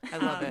 I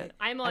love it.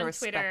 I'm I on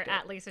respect Twitter it.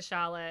 at Lisa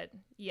Charlotte.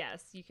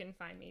 Yes, you can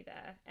find me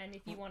there. And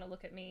if you want to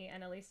look at me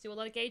and Elise do a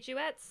lot of gay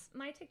duets,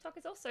 my TikTok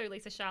is also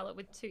Lisa Charlotte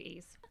with 2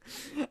 E's.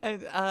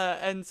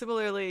 And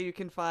similarly, you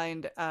can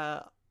find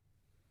a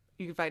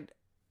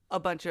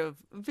bunch of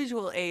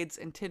visual aids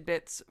and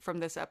tidbits from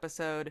this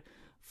episode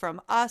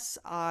from us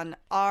on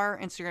our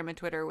Instagram and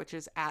Twitter, which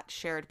is at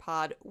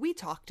SharedPod. We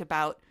talked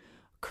about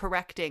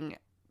correcting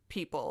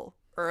people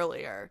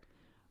earlier.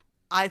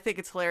 I think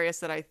it's hilarious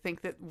that I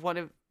think that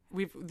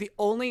the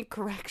only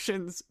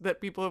corrections that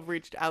people have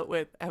reached out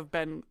with have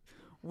been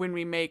when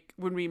we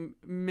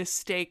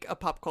mistake a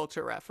pop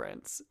culture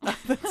reference.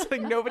 That's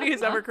like nobody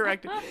has ever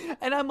corrected.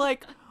 And I'm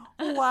like,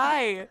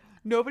 why?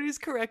 Nobody's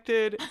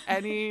corrected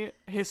any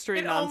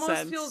history nonsense. It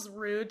almost feels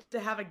rude to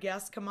have a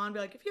guest come on and be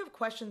like, if you have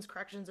questions,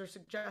 corrections, or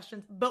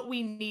suggestions, but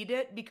we need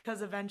it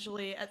because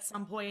eventually at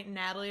some point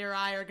Natalie or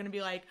I are going to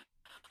be like,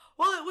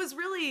 well, it was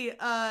really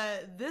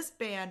this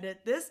band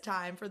at this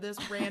time for this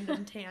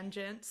random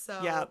tangent. So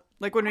yeah,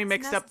 like when we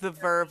mixed up the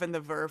verve and the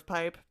verve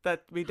pipe,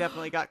 that we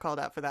definitely got called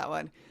out for that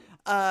one.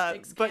 Big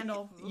But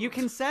scandal. you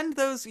can send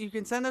those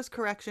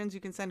corrections.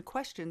 You can send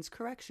questions,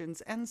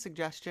 corrections, and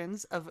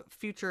suggestions of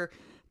future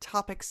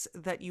topics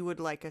that you would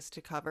like us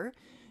to cover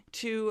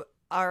to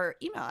our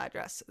email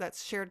address.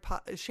 That's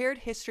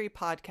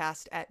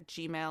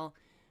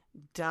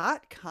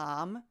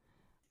sharedhistorypodcast@gmail.com.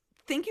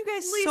 Thank you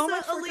guys so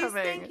much for Elise,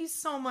 coming. thank you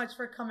so much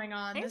for coming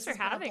on. Thanks This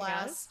for has been a having us.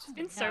 blast. It's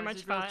been Yeah, so it was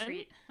much a real fun.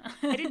 treat.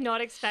 I did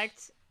not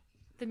expect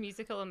the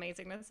musical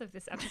amazingness of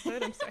this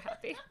episode. I'm so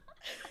happy.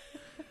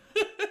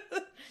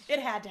 It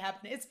had to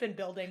happen. It's been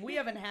building. We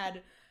haven't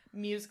had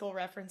musical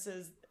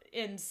references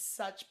in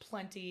such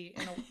plenty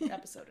in an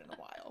episode in a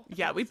while.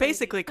 Yeah, we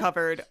basically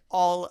covered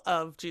all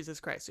of Jesus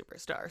Christ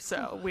Superstar.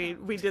 So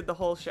we did the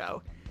whole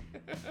show.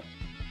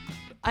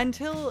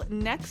 Until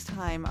next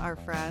time, our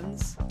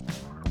friends.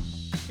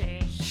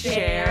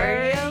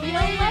 Share you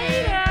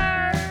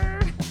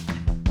later.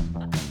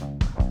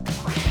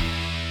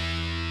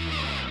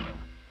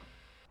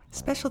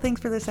 Special thanks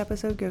for this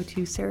episode go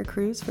to Sarah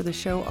Cruz for the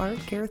show art,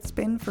 Gareth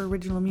Spin for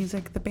original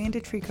music, The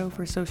Bandit Trico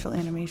for social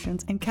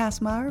animations, and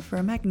Cass Maher for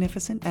a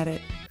magnificent edit.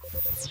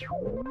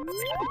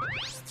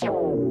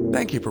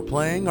 Thank you for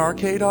playing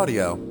Arcade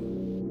Audio.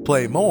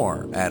 Play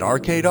more at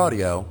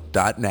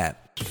arcadeaudio.net.